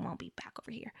like, okay, won't be back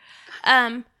over here.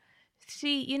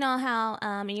 You know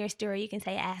how in your story you can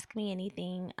say, "Ask me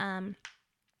anything."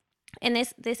 And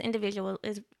this individual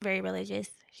is very religious.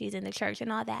 She's in the church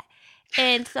and all that.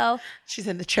 And so She's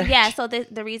in the church. yeah, so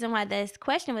the reason why this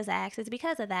question was asked is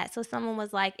because of that. So someone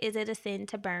was like, is it a sin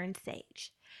to burn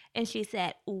sage? And she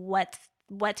said, what's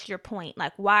your point?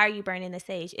 Like, why are you burning the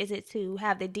sage? Is it to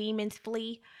have the demons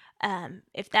flee?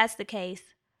 If that's the case,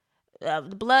 the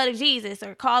blood of Jesus,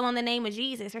 or call on the name of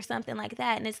Jesus or something like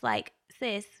that. And it's like,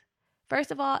 sis, first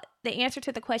of all, the answer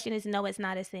to the question is no, it's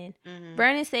not a sin. Mm-hmm.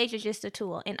 Burning sage is just a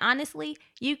tool. And honestly,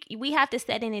 we have to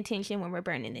set an intention when we're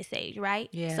burning this sage, right?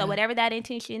 Yeah. So whatever that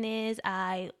intention is,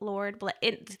 Lord, bless.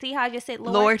 See how I just said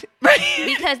Lord.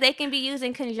 because they can be used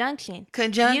in conjunction.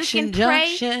 Conjunction. You can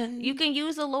pray. Junction. You can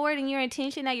use the Lord in your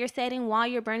intention that you're setting while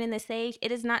you're burning the sage.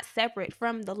 It is not separate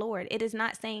from the Lord. It is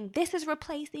not saying this is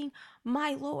replacing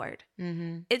my Lord.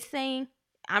 Mm-hmm. It's saying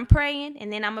I'm praying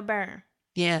and then I'm a burn.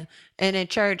 Yeah. And in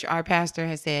church, our pastor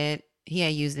has said, he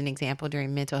had used an example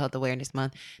during Mental Health Awareness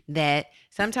Month, that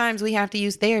sometimes we have to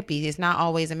use therapy. It's not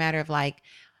always a matter of like,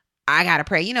 I got to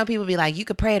pray. People be like, you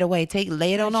could pray it away.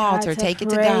 Lay it on the altar. Take it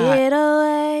to God. It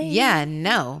away. Yeah,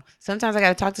 no. Sometimes I got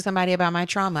to talk to somebody about my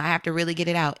trauma. I have to really get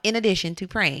it out in addition to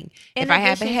praying. If I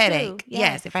have a headache,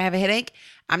 yes, if I have a headache,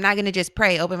 I'm not going to just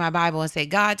pray, open my Bible and say,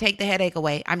 God, take the headache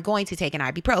away. I'm going to take an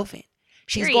ibuprofen.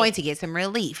 She's Period. going to get some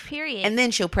relief. Period. And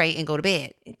then she'll pray and go to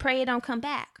bed. Pray it don't come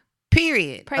back.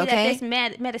 Period. Pray okay? that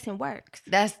this medicine works.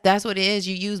 That's what it is.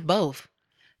 You use both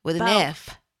with an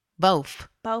F. Both.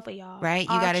 Both of y'all. Right?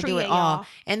 You All got to three do it of all. y'all.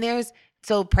 And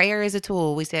so prayer is a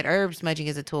tool. We said herb smudging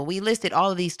is a tool. We listed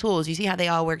all of these tools. You see how they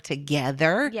all work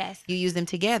together? Yes. You use them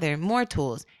together. More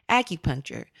tools.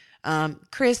 Acupuncture.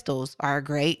 Crystals are a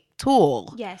great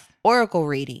tool. Yes. Oracle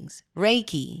readings.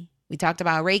 Reiki. We talked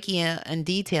about Reiki in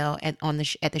detail at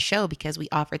the show, because we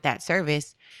offered that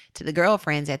service to the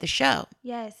girlfriends at the show.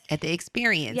 Yes. At the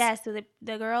experience. Yes. So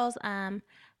the girls,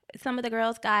 some of the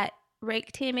girls got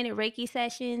 10-minute Reiki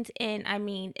sessions, and I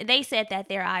mean, they said that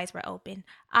their eyes were open.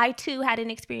 I too had an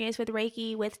experience with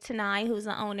Reiki with Tanai, who's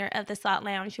the owner of the Salt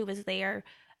Lounge, who was there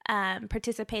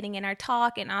participating in our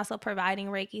talk and also providing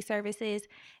Reiki services.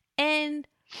 And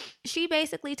she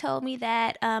basically told me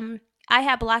that I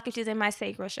have blockages in my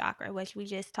sacral chakra, which we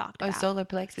just talked about. solar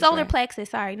plexus. Solar right? plexus,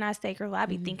 sorry, not sacral. I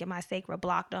be thinking my sacral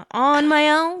blocked on my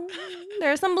own.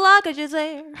 There's some blockages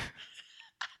there.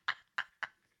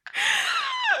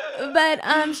 But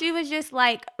she was just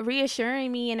like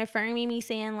reassuring me and affirming me,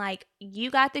 saying like, you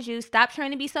got the juice. Stop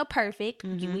trying to be so perfect.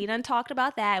 We done talked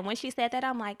about that. And when she said that,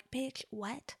 I'm like, bitch,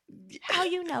 what? How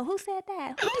you know? Who said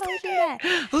that? Who told you that?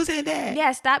 Who said that?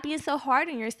 Yeah, stop being so hard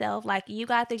on yourself. Like, you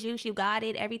got the juice, you got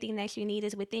it. Everything that you need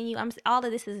is within you. All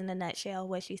of this is in a nutshell.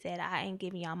 What she said, I ain't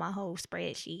giving y'all my whole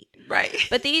spreadsheet. Right.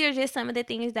 But these are just some of the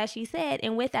things that she said.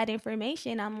 And with that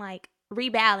information, I'm like,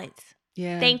 rebalance.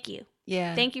 Yeah. Thank you.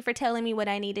 Yeah. Thank you for telling me what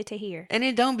I needed to hear. And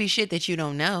it don't be shit that you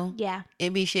don't know. Yeah.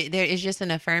 It be shit. There is just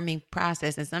an affirming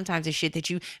process, and sometimes it's shit that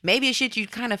maybe it's shit you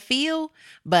kind of feel,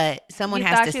 but someone You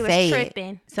has thought to you say was it.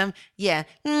 tripping.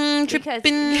 Tripping.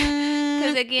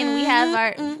 Because again, we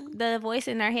have the voice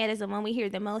in our head is the one we hear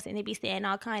the most, and it be saying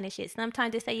all kind of shit.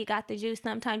 Sometimes they say you got the juice,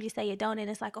 sometimes you say you don't, and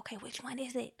it's like, okay, which one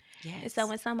is it? Yes. And so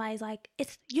when somebody's like,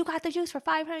 you got the juice for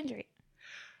 500,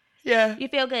 Yeah. you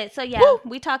feel good. So yeah, Woo.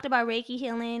 we talked about Reiki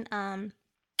healing. And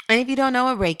if you don't know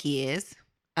what Reiki is,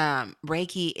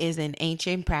 Reiki is an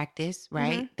ancient practice,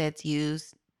 right? That's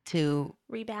used to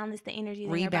rebalance the energy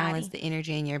in rebalance the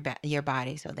energy in your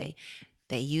body. So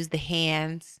they use the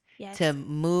hands to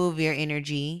move your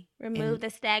energy, remove the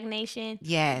stagnation.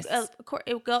 Yes.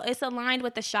 It's aligned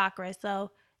with the chakras. So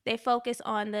they focus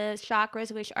on the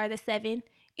chakras, which are the 7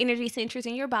 energy centers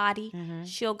in your body.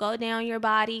 She'll go down your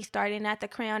body, starting at the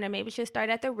crown, or maybe she'll start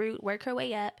at the root, work her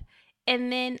way up,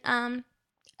 and then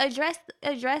address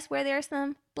where there's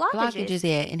some blockages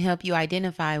and help you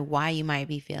identify why you might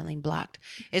be feeling blocked.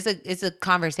 It's a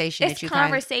conversation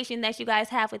that you guys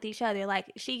have with each other.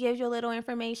 Like, she gives you a little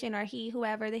information, or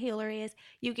whoever the healer is,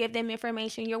 you give them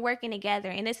information. You're working together,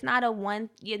 and it's not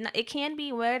it can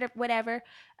be whatever.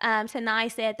 Tanai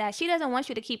said that she doesn't want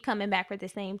you to keep coming back for the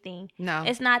same thing. No,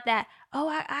 it's not that. Oh,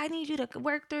 I need you to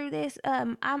work through this.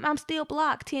 I'm still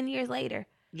blocked 10 years later.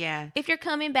 Yeah. If you're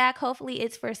coming back, hopefully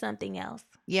it's for something else.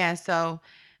 Yeah. So,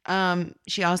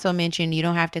 she also mentioned you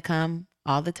don't have to come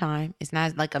all the time. It's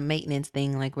not like a maintenance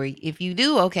thing, like where if you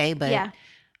do, okay. But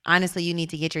honestly, you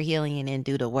need to get your healing in and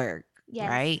do the work. Yes.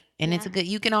 Right. And it's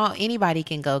anybody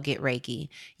can go get Reiki.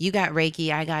 You got Reiki.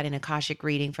 I got an Akashic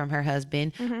reading from her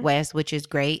husband, Wes, which is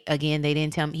great. Again, he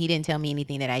didn't tell me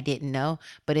anything that I didn't know,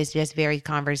 but it's just very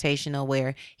conversational,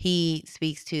 where he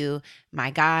speaks to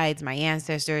my guides, my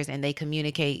ancestors, and they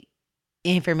communicate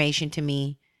information to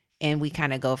me, and we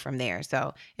kind of go from there.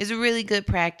 So it's a really good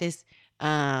practice.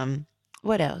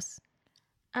 What else?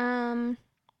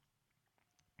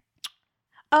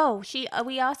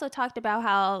 We also talked about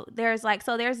how there's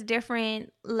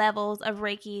different levels of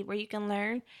Reiki where you can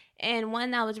learn, and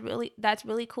one that's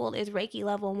really cool is Reiki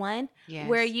level 1,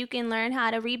 where you can learn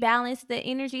how to rebalance the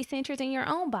energy centers in your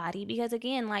own body. Because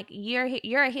again, like, you're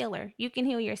a healer, you can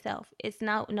heal yourself. It's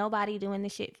nobody doing the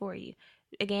shit for you.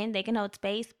 Again, they can hold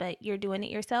space, but you're doing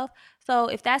it yourself. So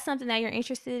if that's something that you're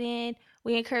interested in,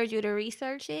 we encourage you to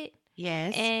research it.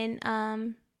 Yes, and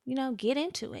get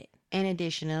into it. And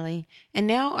additionally, and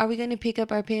now are we going to pick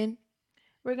up our pen?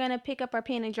 We're going to pick up our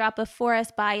pen and drop a For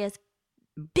Us By Us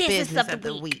business of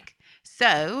the week.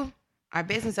 So our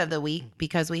business of the week,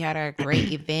 because we had our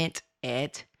great event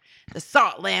at the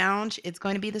Salt Lounge, it's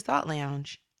going to be the Salt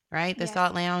Lounge, right? The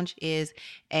Salt Lounge is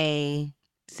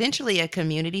essentially a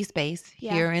community space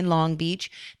here in Long Beach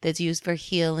that's used for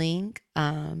healing,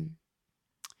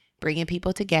 bringing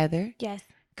people together. Yes.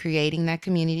 Creating that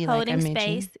community, holding like I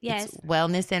mentioned. Space, yes. It's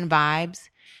wellness and vibes.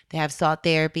 They have salt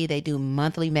therapy. They do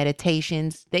monthly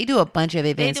meditations. They do a bunch of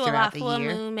events throughout the year. Full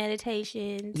moon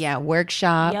meditations. Yeah,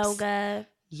 workshops.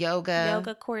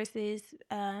 Yoga courses.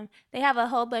 They have a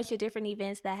whole bunch of different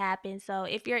events that happen. So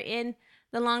if you're in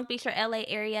the Long Beach or LA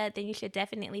area, then you should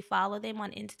definitely follow them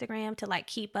on Instagram to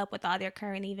keep up with all their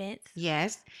current events.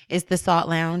 Yes, it's the Salt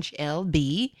Lounge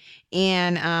LB,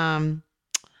 and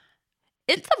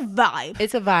it's a vibe.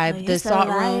 It's a vibe.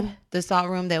 The salt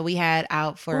room that we had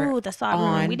out for. Ooh, the salt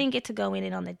room. We didn't get to go in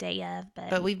it on the day of,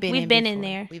 but we've been in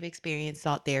there. We've experienced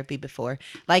salt therapy before.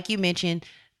 Like you mentioned,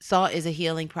 salt is a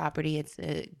healing property. It's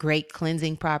a great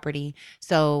cleansing property.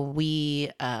 So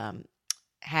we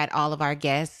had all of our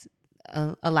guests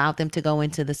allowed them to go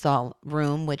into the salt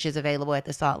room, which is available at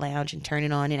the Salt Lounge, and turn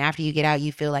it on. And after you get out,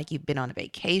 you feel like you've been on a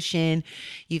vacation.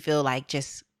 You feel like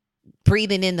just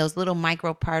breathing in those little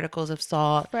microparticles of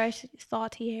salt. Fresh,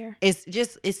 salty air.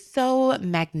 It's so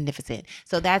magnificent.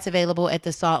 So that's available at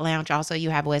the Salt Lounge. Also, you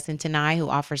have Wes and Tanai who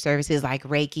offer services like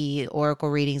Reiki, Oracle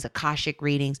readings, Akashic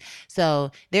readings.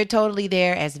 So they're totally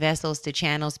there as vessels to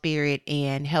channel spirit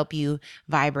and help you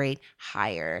vibrate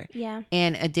higher. Yeah.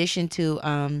 In addition to,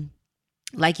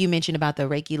 like you mentioned about the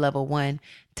Reiki level 1,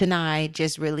 Tanai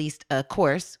just released a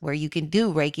course where you can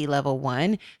do Reiki level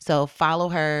 1. So follow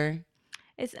her.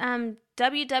 It's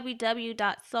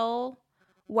www.soulwork,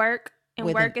 and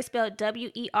With work is spelled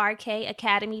WERK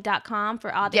academy.com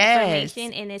for all the Yes.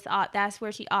 information, and it's all, that's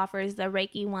where she offers the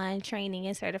Reiki 1 training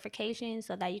and certification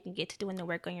so that you can get to doing the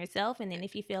work on yourself. And then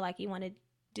if you feel like you want to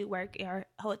do work or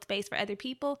hold space for other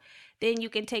people, then you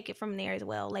can take it from there as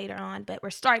well later on. But we're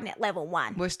starting at level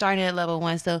 1. We're starting at level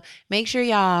 1. So make sure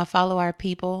y'all follow our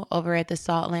people over at the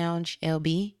Salt Lounge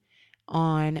LB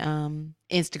on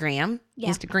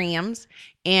Instagrams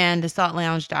and the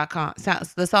saltlounge.com,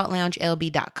 the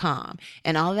saltloungelb.com.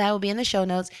 And all of that will be in the show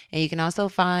notes. And you can also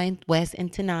find Wes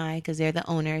and Tanai because they're the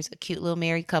owners, a cute little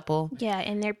married couple. Yeah,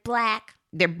 and they're black.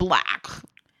 They're black.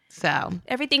 So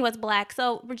Everything was black.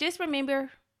 So just remember,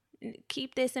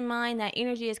 keep this in mind, that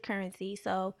energy is currency.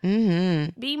 So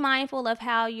be mindful of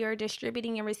how you're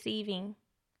distributing and receiving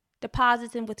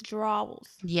deposits and withdrawals.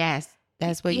 yes,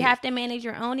 that's what You have to manage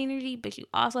your own energy, but you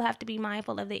also have to be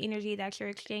mindful of the energy that you're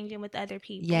exchanging with other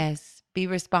people. Yes, be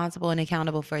responsible and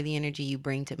accountable for the energy you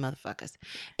bring to motherfuckers.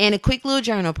 And a quick little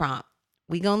journal prompt.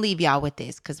 We gonna leave y'all with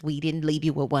this because we didn't leave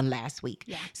you with one last week.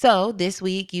 Yeah. So this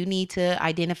week you need to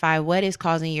identify what is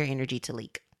causing your energy to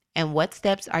leak and what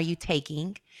steps are you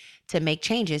taking to make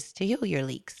changes to heal your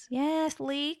leaks. Yes,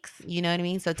 leaks. You know what I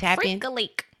mean? So tap Freak a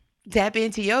leak.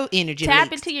 into your energy.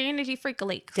 Tap leaks. into your energy, freak a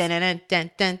leaks. Dun, dun,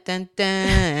 dun, dun, dun, dun,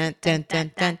 dun, dun,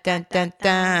 dun, dun, dun,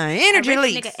 dun. Energy A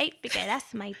rich leaks. nigga 8-figure,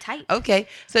 that's my type. Okay.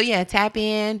 So yeah, tap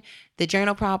in. The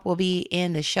journal prompt will be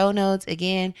in the show notes.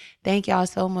 Again, thank y'all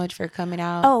so much for coming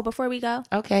out. Oh, before we go,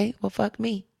 Okay. Well, fuck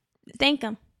me. thank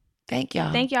them. Thank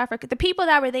y'all. Thank y'all for the people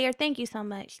that were there. Thank you so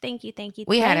much. Thank you.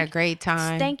 We had a great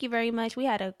time. Thank you very much. We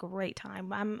had a great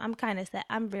time. I'm kind of sad.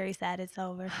 I'm very sad it's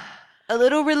over. A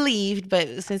little relieved,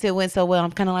 but since it went so well,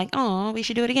 I'm kind of like, oh, we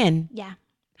should do it again, Yeah.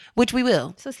 which we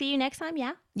will. So see you next time.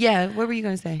 Yeah. Yeah. What were you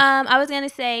going to say? I was gonna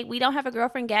say we don't have a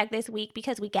girlfriend gag this week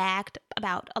because we gagged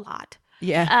about a lot.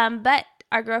 Yeah. But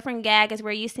our girlfriend gag is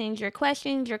where you send your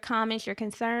questions, your comments, your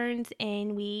concerns,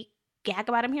 and we gag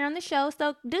about them here on the show.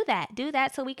 So do that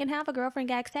so we can have a girlfriend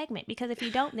gag segment, because if you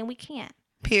don't, then we can't.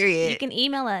 Period. You can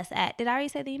email us at, did I already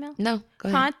say the email? No, go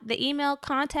ahead. The email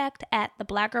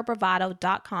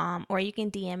contact@theblackgirlbravado.com, or you can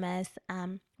DM us.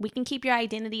 We can keep your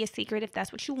identity a secret if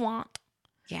that's what you want.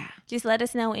 Yeah. Just let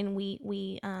us know, and we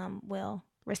will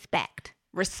respect.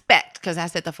 Respect, because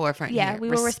that's at the forefront. Yeah, here. we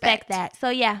will respect that. So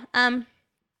yeah,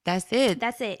 That's it.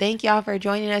 that's it. Thank y'all for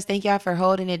joining us. Thank y'all for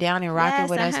holding it down and rocking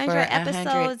with us for 100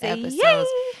 episodes. Yay!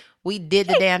 We did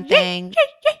the damn thing.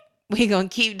 We're going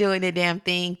to keep doing the damn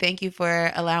thing. Thank you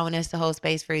for allowing us to hold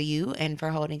space for you and for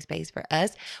holding space for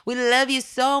us. We love you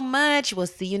so much. We'll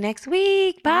see you next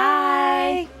week.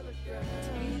 Bye. Bye.